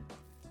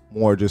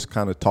more just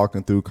kind of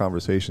talking through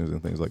conversations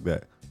and things like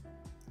that.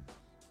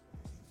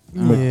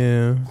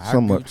 Yeah. I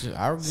agree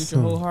with you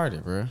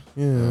wholehearted, bro.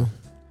 Yeah.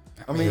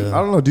 I mean,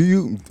 I don't know. Do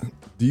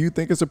you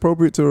think it's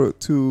appropriate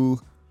to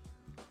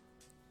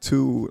I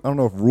don't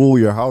know if rule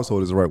your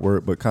household is the right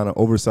word, but kind of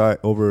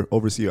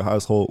oversee your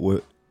household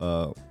with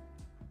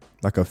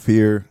like a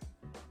fear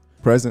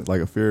present,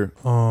 like a fear?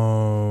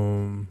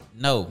 No.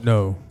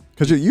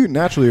 Because you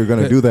naturally are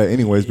going to do that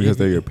anyways because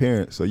they're your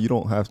parents, so you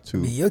don't have to.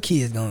 Your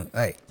kids don't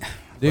like.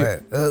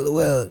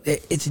 Well,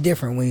 it's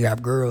different when you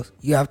have girls.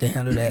 You have to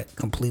handle that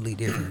completely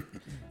different.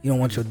 You don't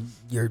want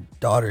your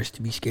daughters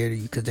to be scared of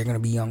you because they're gonna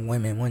be young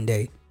women one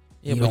day.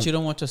 Yeah, but you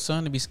don't want your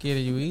son to be scared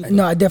of you either.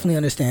 No, I definitely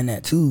understand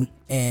that too,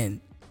 and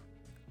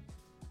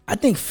I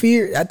think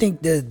fear. I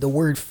think the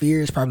word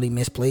fear is probably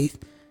misplaced.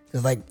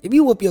 Because like if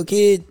you whoop your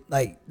kid,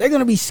 like they're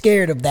gonna be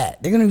scared of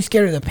that. They're gonna be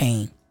scared of the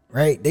pain,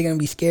 right? They're gonna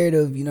be scared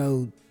of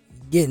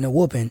getting a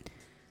whooping.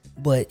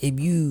 But if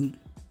you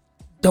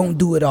don't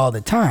do it all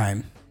the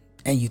time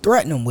and you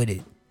threaten them with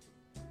it,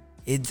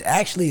 it's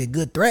actually a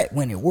good threat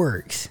when it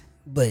works.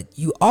 But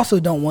you also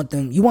don't want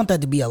them. You want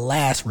that to be a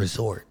last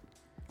resort.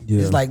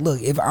 Yeah. It's like,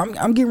 look, if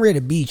I'm getting ready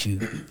to beat you,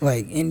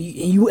 like, and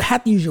you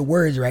have to use your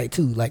words right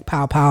too, like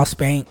pow pow,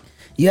 spank.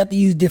 You have to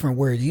use different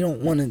words. You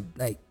don't want to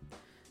like.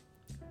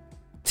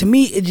 To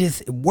me, it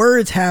just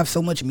words have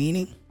so much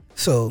meaning.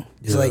 So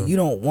it's like you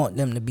don't want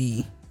them to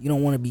be. You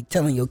don't want to be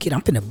telling your kid,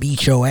 "I'm finna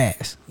beat your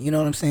ass." You know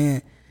what I'm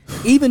saying?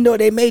 Even though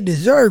they may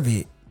deserve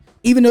it,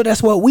 even though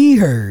that's what we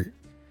heard.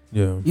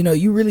 Yeah.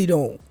 You really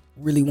don't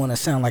really want to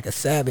sound like a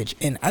savage.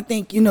 And I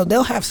think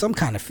they'll have some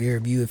kind of fear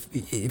of you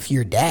if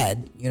you're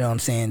dad. You know what I'm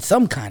saying?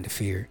 Some kind of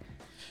fear.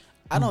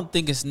 I don't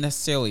think it's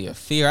necessarily a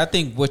fear. I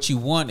think what you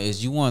want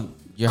is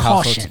your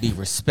household to be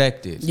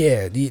respected.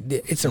 Yeah,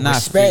 it's a not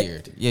respect.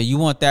 Feared. Yeah, you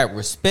want that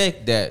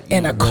respect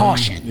and a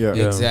caution. Yeah,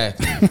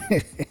 exactly.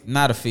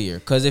 Not a fear.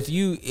 Because if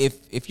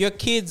your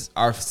kids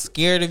are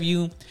scared of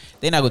you,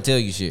 they're not gonna tell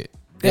you shit.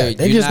 They're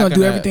just gonna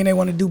do everything they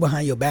want to do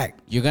behind your back.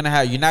 You're not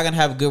gonna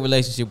have a good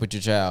relationship with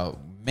your child,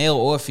 male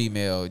or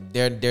female.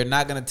 They're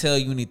not gonna tell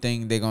you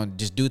anything. They're gonna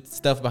just do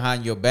stuff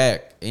behind your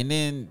back, and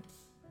then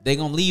they're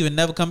gonna leave and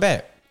never come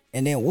back.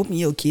 And then whooping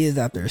your kids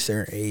after a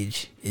certain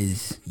age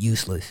is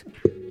useless.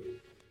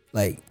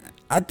 Like,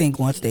 I think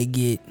once they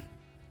get,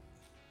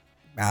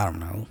 I don't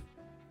know,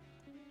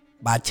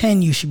 by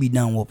 10, you should be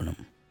done whooping them.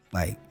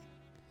 Like,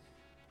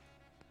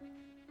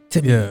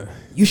 to me,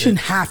 you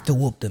shouldn't have to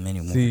whoop them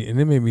anymore. See, and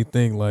it made me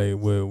think, like,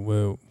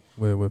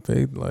 with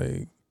Faith,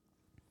 like,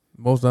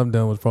 most I've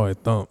done was probably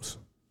thumps.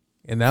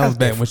 And that was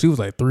back when she was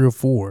like 3 or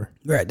 4.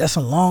 Right, that's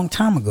a long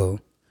time ago.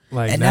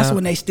 Like, and that's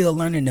when they still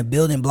learning the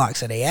building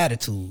blocks of their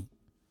attitude.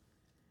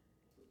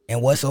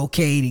 And what's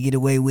okay to get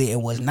away with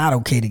and what's not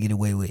okay to get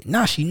away with.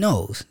 Now she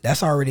knows.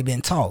 That's already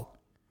been taught.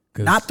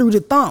 Not through the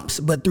thumps,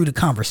 but through the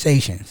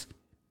conversations.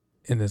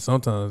 And then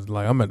sometimes,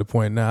 like, I'm at the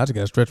point now, I just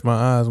got to stretch my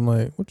eyes. I'm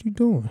like, what you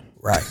doing?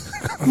 Right.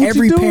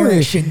 Every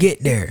parent should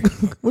get there.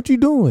 What you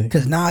doing?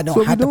 Because now I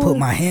don't have to put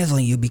my hands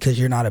on you because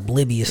you're not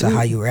oblivious of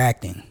how you're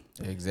acting.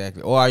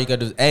 Exactly. Or all you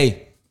got to do is,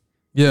 hey.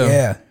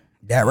 Yeah.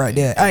 That right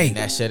there. Hey. And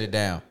that shut it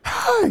down.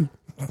 Hey.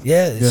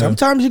 Yeah.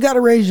 Sometimes you got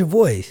to raise your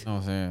voice. You know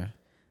what I'm saying?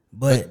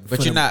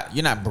 But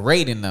you're not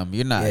berating them.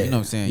 You're not. You know what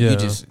I'm saying? You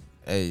just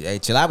hey,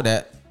 chill out with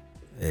that.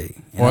 Hey,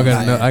 or I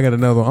got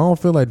another one. I don't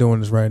feel like doing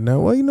this right now.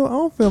 Well, I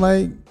don't feel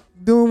like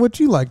doing what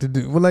you like to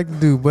do,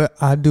 but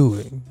I do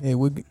it. Hey,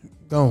 we're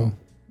gone.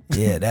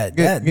 Yeah,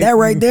 that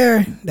right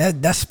there,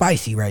 that's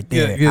spicy right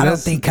there. I don't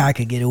think Kai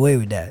could get away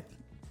with that.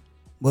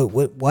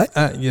 What?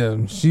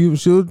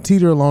 She'll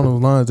teeter along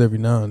those lines every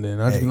now and then.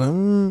 I just be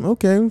like,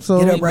 okay. So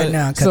get up right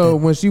now. So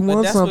when she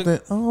wants something,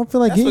 I don't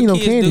feel like getting no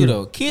candy. Do,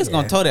 though. Kids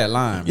gonna toe that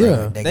line.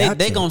 Bro. Yeah,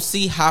 they gonna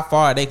see how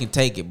far they can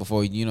take it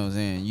before you know what I'm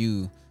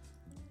saying.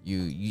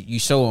 You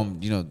show them.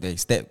 They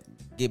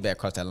get back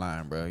across that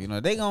line, bro.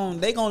 They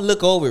gonna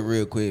look over it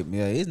real quick.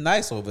 Yeah, it's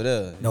nice over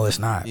there. No, it's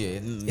not. Yeah,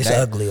 it's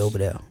ugly over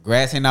there.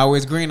 Grass ain't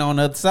always green on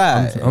the other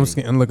side. I'm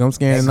scanning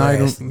the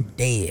items.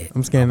 Dead.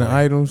 I'm scanning the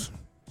items.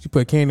 She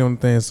put candy on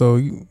the thing,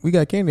 so we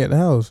got candy at the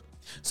house.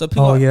 So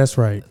people, that's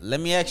right. Let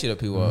me ask you the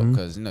people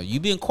because you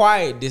been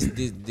quiet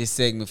this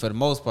segment for the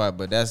most part,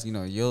 but that's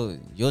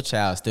your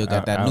child still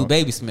got that new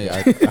baby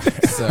smell.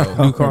 So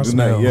new car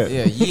smell.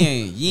 Yeah,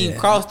 you ain't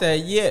crossed that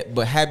yet.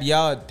 But have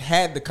y'all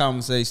had the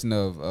conversation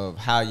of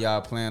how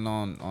y'all plan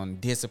on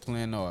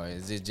discipline, or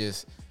is it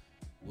just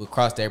we'll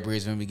cross that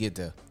bridge when we get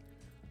there?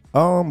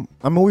 I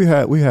mean we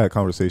had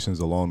conversations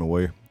along the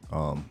way.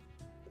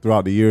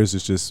 throughout the years,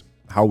 it's just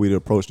how we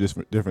approach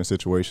different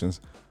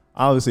situations.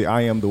 Obviously,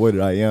 I am the way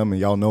that I am,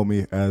 and y'all know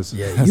me as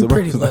you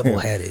pretty level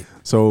headed.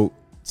 So,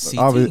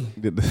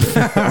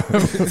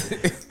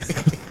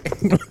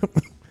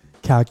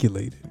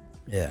 Calculated.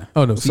 Yeah.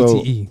 Oh no,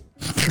 So- CTE.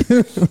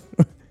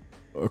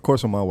 of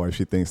course, with my wife,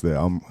 she thinks that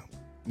I'm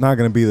not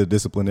going to be the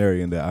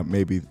disciplinarian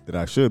that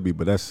I should be,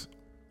 but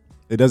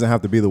it doesn't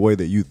have to be the way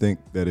that you think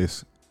that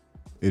it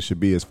should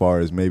be, as far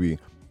as maybe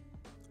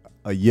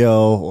a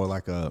yell or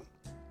like a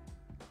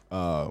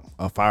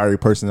fiery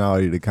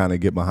personality to kind of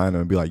get behind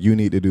them and be like, you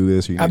need to do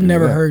this. I've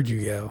never heard you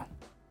yell.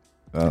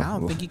 I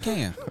don't think you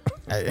can.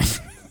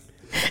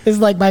 It's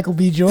like Michael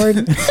B.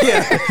 Jordan.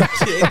 Yeah,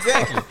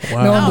 exactly.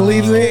 Wow. No one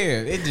believes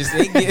it. Yeah, it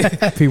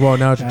just People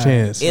out your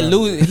chance. he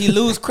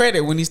lose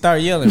credit when he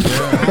start yelling, bro.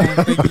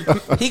 I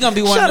don't think he gonna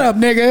be one. Shut up,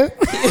 nigga.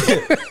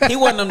 He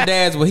one of them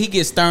dads where he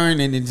gets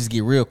stern and then just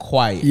get real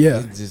quiet.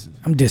 Yeah. It's just,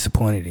 I'm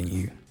disappointed in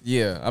you.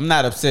 yeah. I'm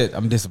not upset.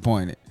 I'm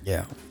disappointed.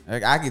 Yeah.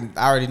 Like I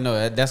already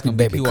know that's gonna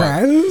be Baby P-Walk.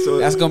 cry.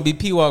 That's gonna be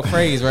P-Walk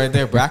phrase right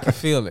there, bro. I can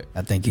feel it.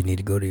 I think you need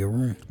to go to your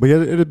room. But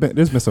yeah,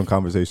 there's been some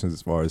conversations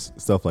as far as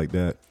stuff like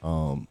that.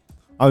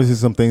 Obviously,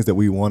 some things that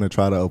we want to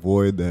try to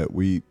avoid that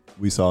we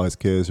saw as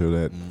kids, or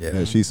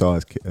that she saw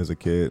as a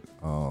kid.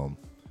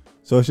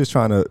 So it's just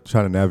trying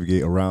to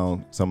navigate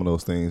around some of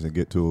those things and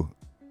get to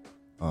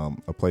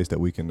a place that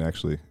we can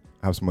actually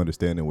have some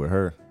understanding with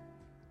her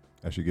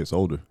as she gets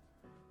older.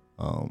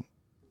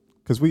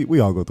 Because we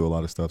all go through a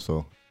lot of stuff,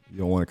 so you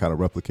don't want to kind of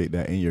replicate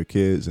that in your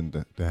kids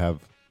and to have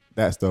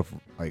that stuff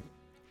like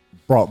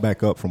brought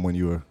back up from when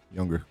you were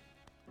younger.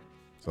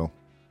 So.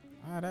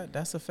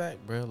 That's a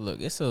fact, bro. Look,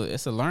 it's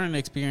a learning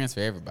experience for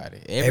everybody.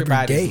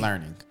 Everybody's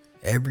learning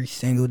Every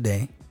single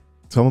day.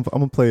 So I'm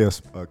gonna play a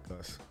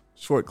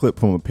short clip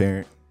from a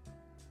parent,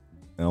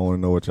 and I want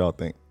to know what y'all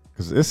think,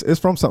 because it's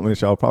from something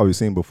that y'all probably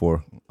seen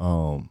before,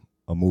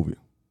 a movie.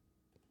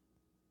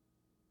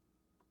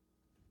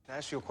 Can I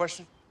ask you a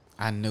question?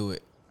 I knew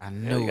it.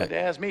 Yeah, you got to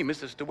ask me,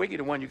 Mr. Stewicki,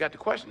 the one you got the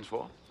questions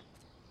for.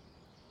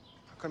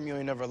 How come you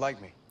ain't never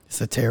liked me? It's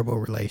a terrible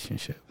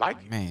relationship. Like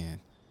you? Man.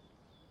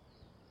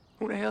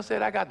 Who the hell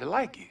said I got to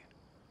like you?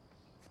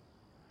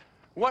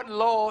 What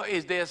law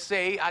is there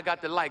say I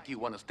got to like you?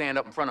 Want to stand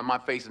up in front of my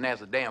face and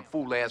ask a damn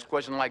fool-ass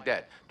question like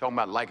that? Talking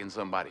about liking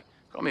somebody.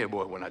 Come here,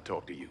 boy, when I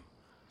talk to you.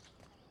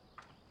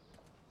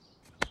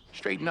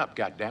 Straighten up,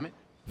 goddammit.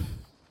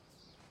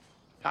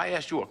 I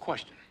asked you a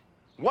question.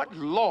 What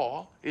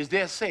law is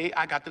there say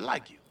I got to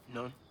like you?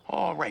 None.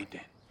 All right,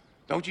 then.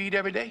 Don't you eat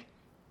every day?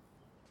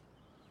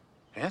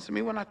 Answer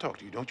me when I talk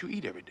to you. Don't you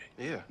eat every day?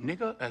 Yeah.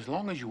 Nigga, as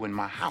long as you in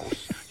my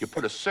house, you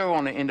put a sir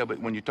on the end of it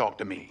when you talk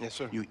to me. Yes,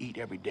 sir. You eat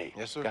every day.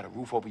 Yes, sir. Got a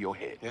roof over your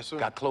head. Yes, sir.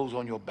 Got clothes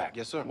on your back.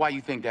 Yes, sir. Why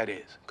you think that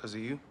is? Because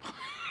of you?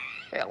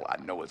 Hell,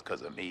 I know it's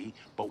because of me.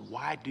 But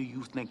why do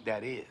you think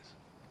that is?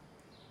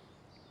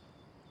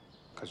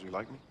 Because you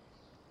like me?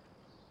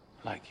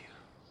 Like you.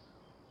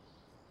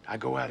 I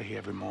go out of here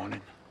every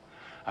morning.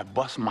 I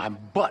bust my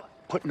butt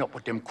putting up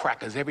with them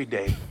crackers every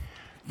day.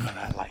 But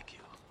I like you.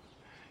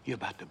 You're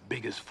about the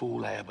biggest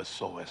fool I ever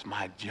saw. It's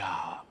my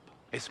job.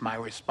 It's my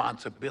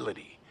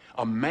responsibility.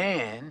 A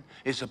man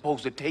is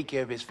supposed to take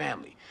care of his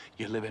family.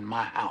 You live in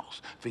my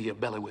house, fill your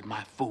belly with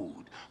my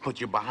food, put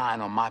your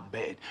behind on my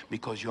bed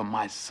because you're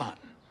my son.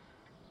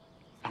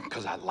 Not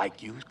because I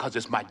like you, because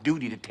it's my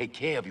duty to take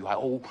care of you. I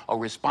owe a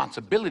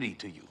responsibility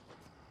to you.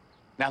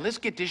 Now let's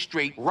get this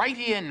straight right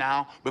here and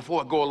now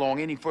before I go along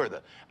any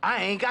further.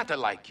 I ain't got to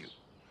like you.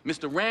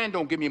 Mr. Rand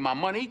don't give me my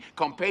money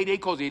come payday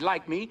because he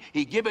like me.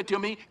 He give it to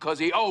me because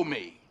he owe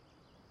me.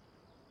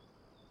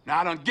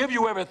 Now I don't give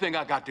you everything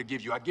I got to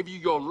give you. I give you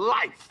your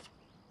life.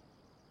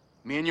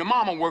 Me and your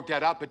mama worked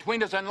that out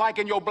between us, and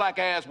liking your black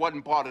ass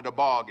wasn't part of the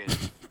bargain.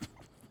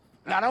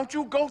 Now don't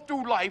you go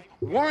through life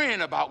worrying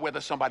about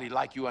whether somebody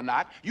like you or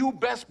not. You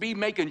best be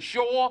making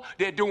sure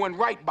they're doing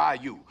right by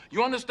you.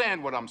 You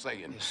understand what I'm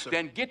saying? Yes, sir.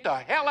 Then get the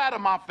hell out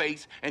of my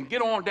face and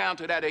get on down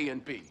to that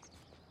A&P.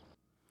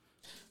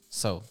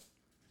 So,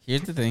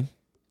 here's the thing.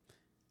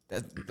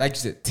 Like you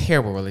said,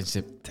 terrible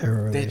relationship.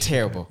 They're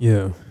terrible.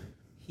 Yeah.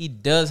 He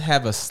does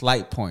have a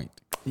slight point.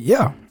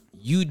 Yeah.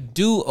 You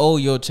do owe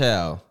your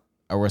child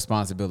a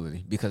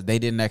responsibility because they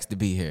didn't ask to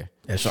be here.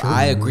 That's so true.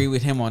 I agree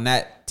with him on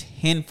that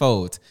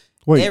tenfold.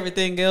 Wait.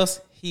 Everything else,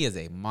 he is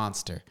a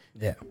monster.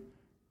 Yeah.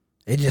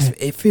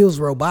 It feels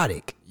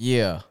robotic.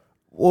 Yeah.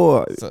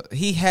 Well, So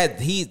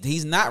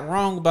he's not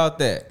wrong about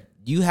that.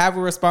 You have a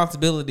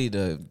responsibility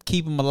to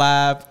keep him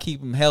alive,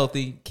 keep him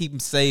healthy, keep him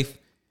safe.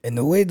 And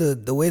the way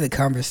the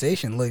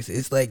conversation looks,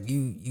 it's like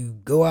you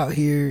go out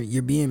here,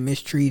 you're being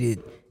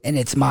mistreated, and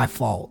it's my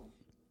fault.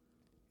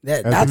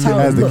 That's how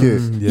it the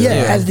looks. kid. Yeah,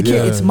 as the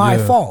kid, it's my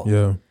fault.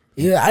 Yeah.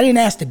 Yeah, I didn't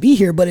ask to be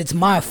here, but it's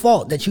my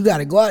fault that you got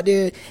to go out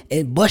there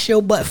and bust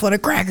your butt for the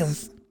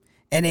crackers,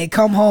 and then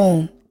come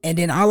home, and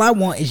then all I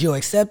want is your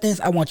acceptance.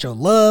 I want your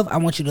love. I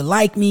want you to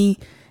like me,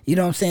 You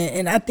know what I'm saying?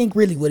 And I think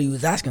really what he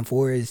was asking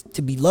for is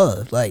to be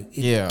loved. Like,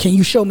 Yeah. can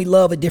you show me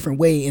love a different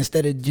way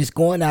instead of just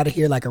going out of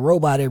here like a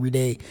robot every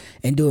day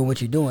and doing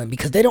what you're doing?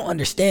 Because they don't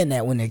understand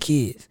that when they're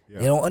kids.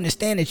 They don't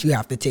understand that you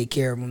have to take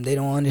care of them. They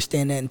don't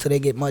understand that until they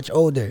get much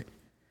older.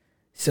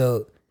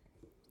 So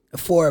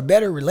for a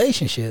better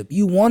relationship,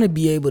 you want to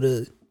be able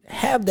to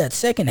have that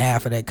second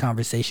half of that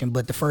conversation,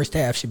 but the first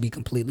half should be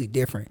completely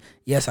different.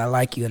 Yes, I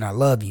like you and I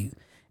love you,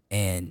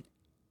 and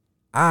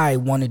I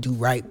want to do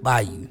right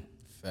by you.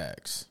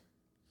 Facts.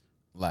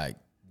 Like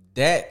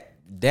that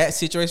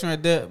situation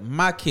right there,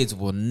 my kids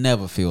will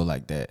never feel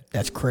like that.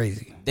 That's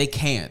crazy. They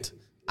can't.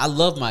 I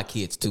love my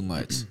kids too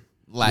much.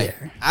 Like,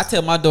 Yeah. I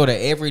tell my daughter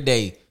every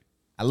day,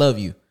 I love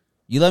you.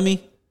 You love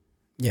me?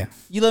 Yeah.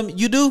 You love me?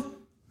 You do?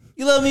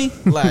 You love me?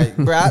 Like,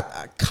 bro,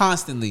 I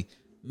constantly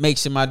make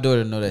sure my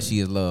daughter know that she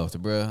is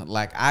loved, bro.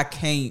 Like, I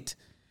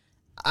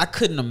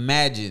couldn't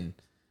imagine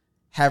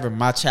having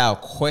my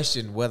child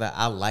question whether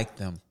I like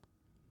them.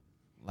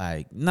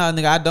 Like, no,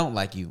 nigga, I don't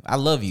like you. I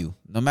love you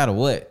no matter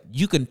what.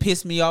 You can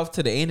piss me off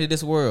to the end of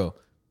this world.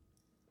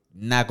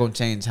 Not gonna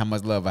change how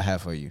much love I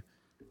have for you.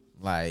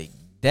 Like,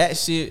 that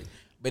shit.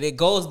 But it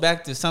goes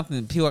back to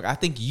something, people, I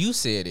think you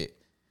said it.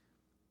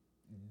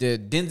 The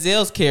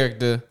Denzel's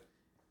character,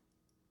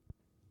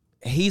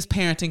 he's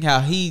parenting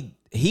how he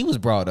was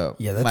brought up.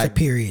 Yeah, that's a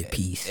period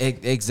piece.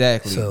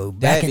 Exactly. So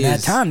back in that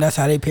time, that's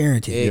how they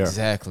parented.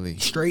 Exactly.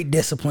 Straight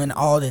discipline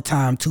all the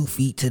time, 2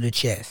 feet to the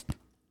chest.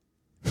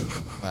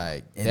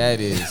 Like, that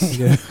is.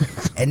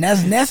 And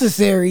that's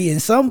necessary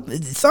in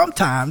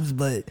sometimes,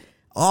 but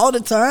all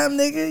the time,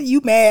 nigga, you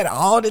mad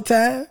all the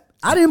time.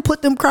 I didn't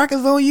put them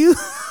crackers on you.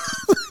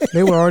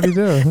 They were already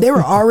there. They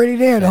were already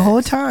there the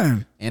whole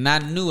time. And I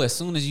knew as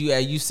soon as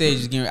you said you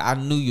was getting, I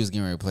knew you was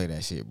getting ready to play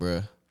that shit,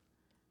 bro.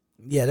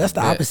 Yeah, that's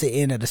the opposite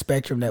end of the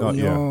spectrum that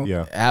we on.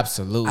 Yeah.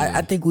 Absolutely.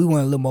 I think we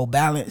want a little more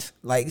balance.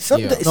 Like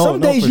some Yeah.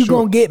 days for you sure.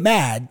 gonna get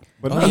mad,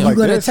 But and not you like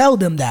gonna this. tell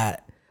them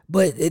that.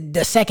 But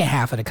the second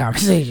half of the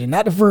conversation,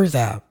 not the first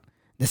half.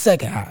 The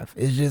second half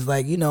is just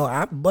like,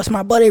 I bust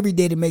my butt every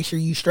day to make sure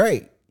you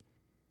straight.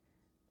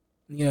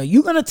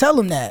 You're gonna tell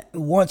them that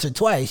once or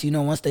twice.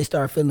 Once they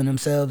start feeling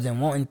themselves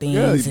and wanting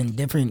things and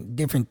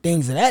different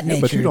things of that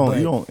nature. But you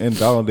don't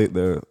invalidate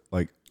your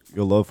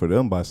love for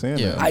them by saying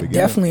that. I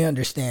definitely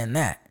understand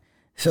that.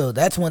 So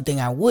that's one thing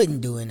I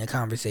wouldn't do in the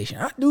conversation.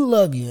 I do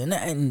love you,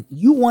 and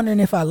you wondering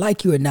if I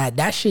like you or not.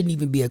 That shouldn't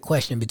even be a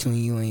question between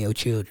you and your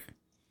children.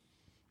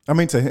 I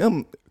mean, to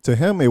him,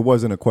 it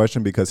wasn't a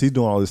question because he's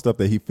doing all this stuff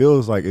that he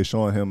feels like is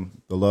showing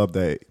him the love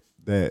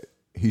that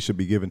he should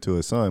be giving to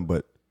his son,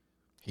 but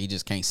he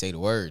just can't say the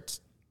words.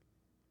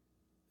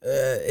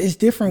 It's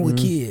different with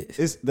kids.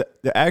 It's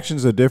the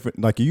actions are different.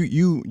 Like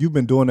you've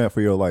been doing that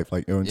for your life,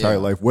 like your entire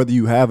life, whether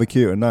you have a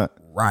kid or not.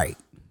 Right.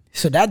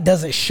 So that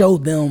doesn't show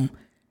them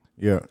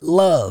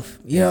love.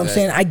 You know what I'm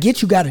saying? I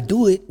get you got to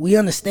do it. We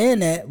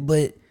understand that,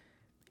 but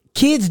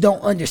kids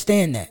don't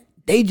understand that.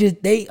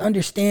 They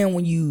understand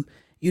when you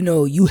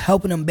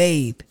helping them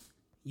bathe,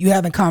 you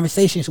having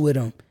conversations with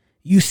them,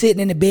 you sitting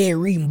in the bed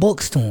reading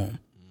books to them.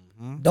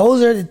 Mm-hmm.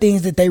 Those are the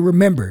things that they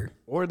remember.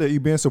 Or that you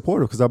being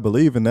supportive, because I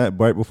believe in that.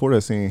 Right before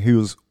that scene, he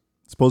was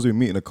supposed to be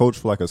meeting a coach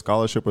for like a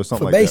scholarship or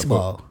something For like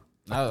baseball.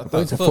 that. I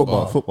think it's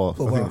football. I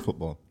think it's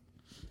football.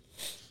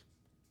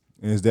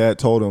 And his dad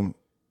told him,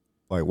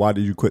 like, why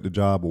did you quit the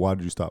job, or why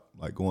did you stop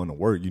like going to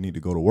work? You need to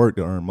go to work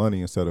to earn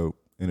money instead of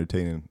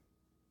entertaining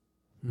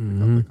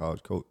becoming a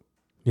college coach.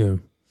 Yeah.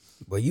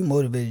 But you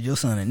motivated your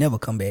son to never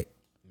come back.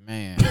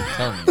 Man, I'm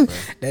telling you, bro.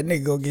 That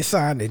nigga gonna get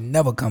signed and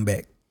never come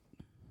back.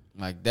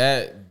 Like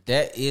that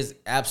is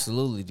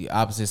absolutely the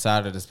opposite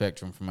side of the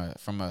spectrum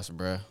from us,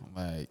 bro.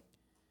 Like,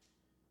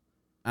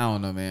 I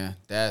don't know, man.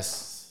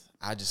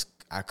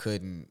 I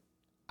couldn't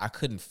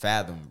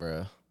fathom,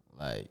 bro.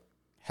 Like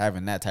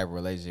having that type of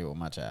relationship with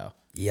my child.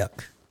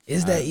 Yuck.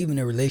 Is that even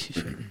a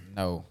relationship?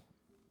 No,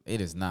 it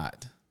is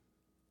not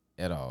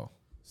at all.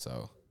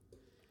 So,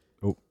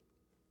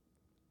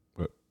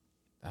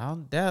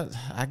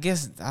 I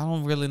guess I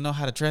don't really know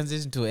how to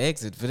transition to an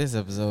exit for this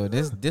episode.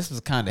 This was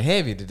kind of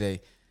heavy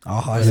today. All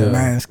hearts and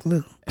minds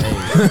clear. Hey,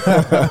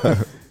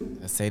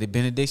 let's say the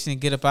benediction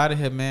and get up out of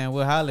here, man.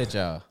 We'll holler at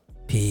y'all.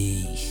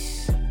 Peace.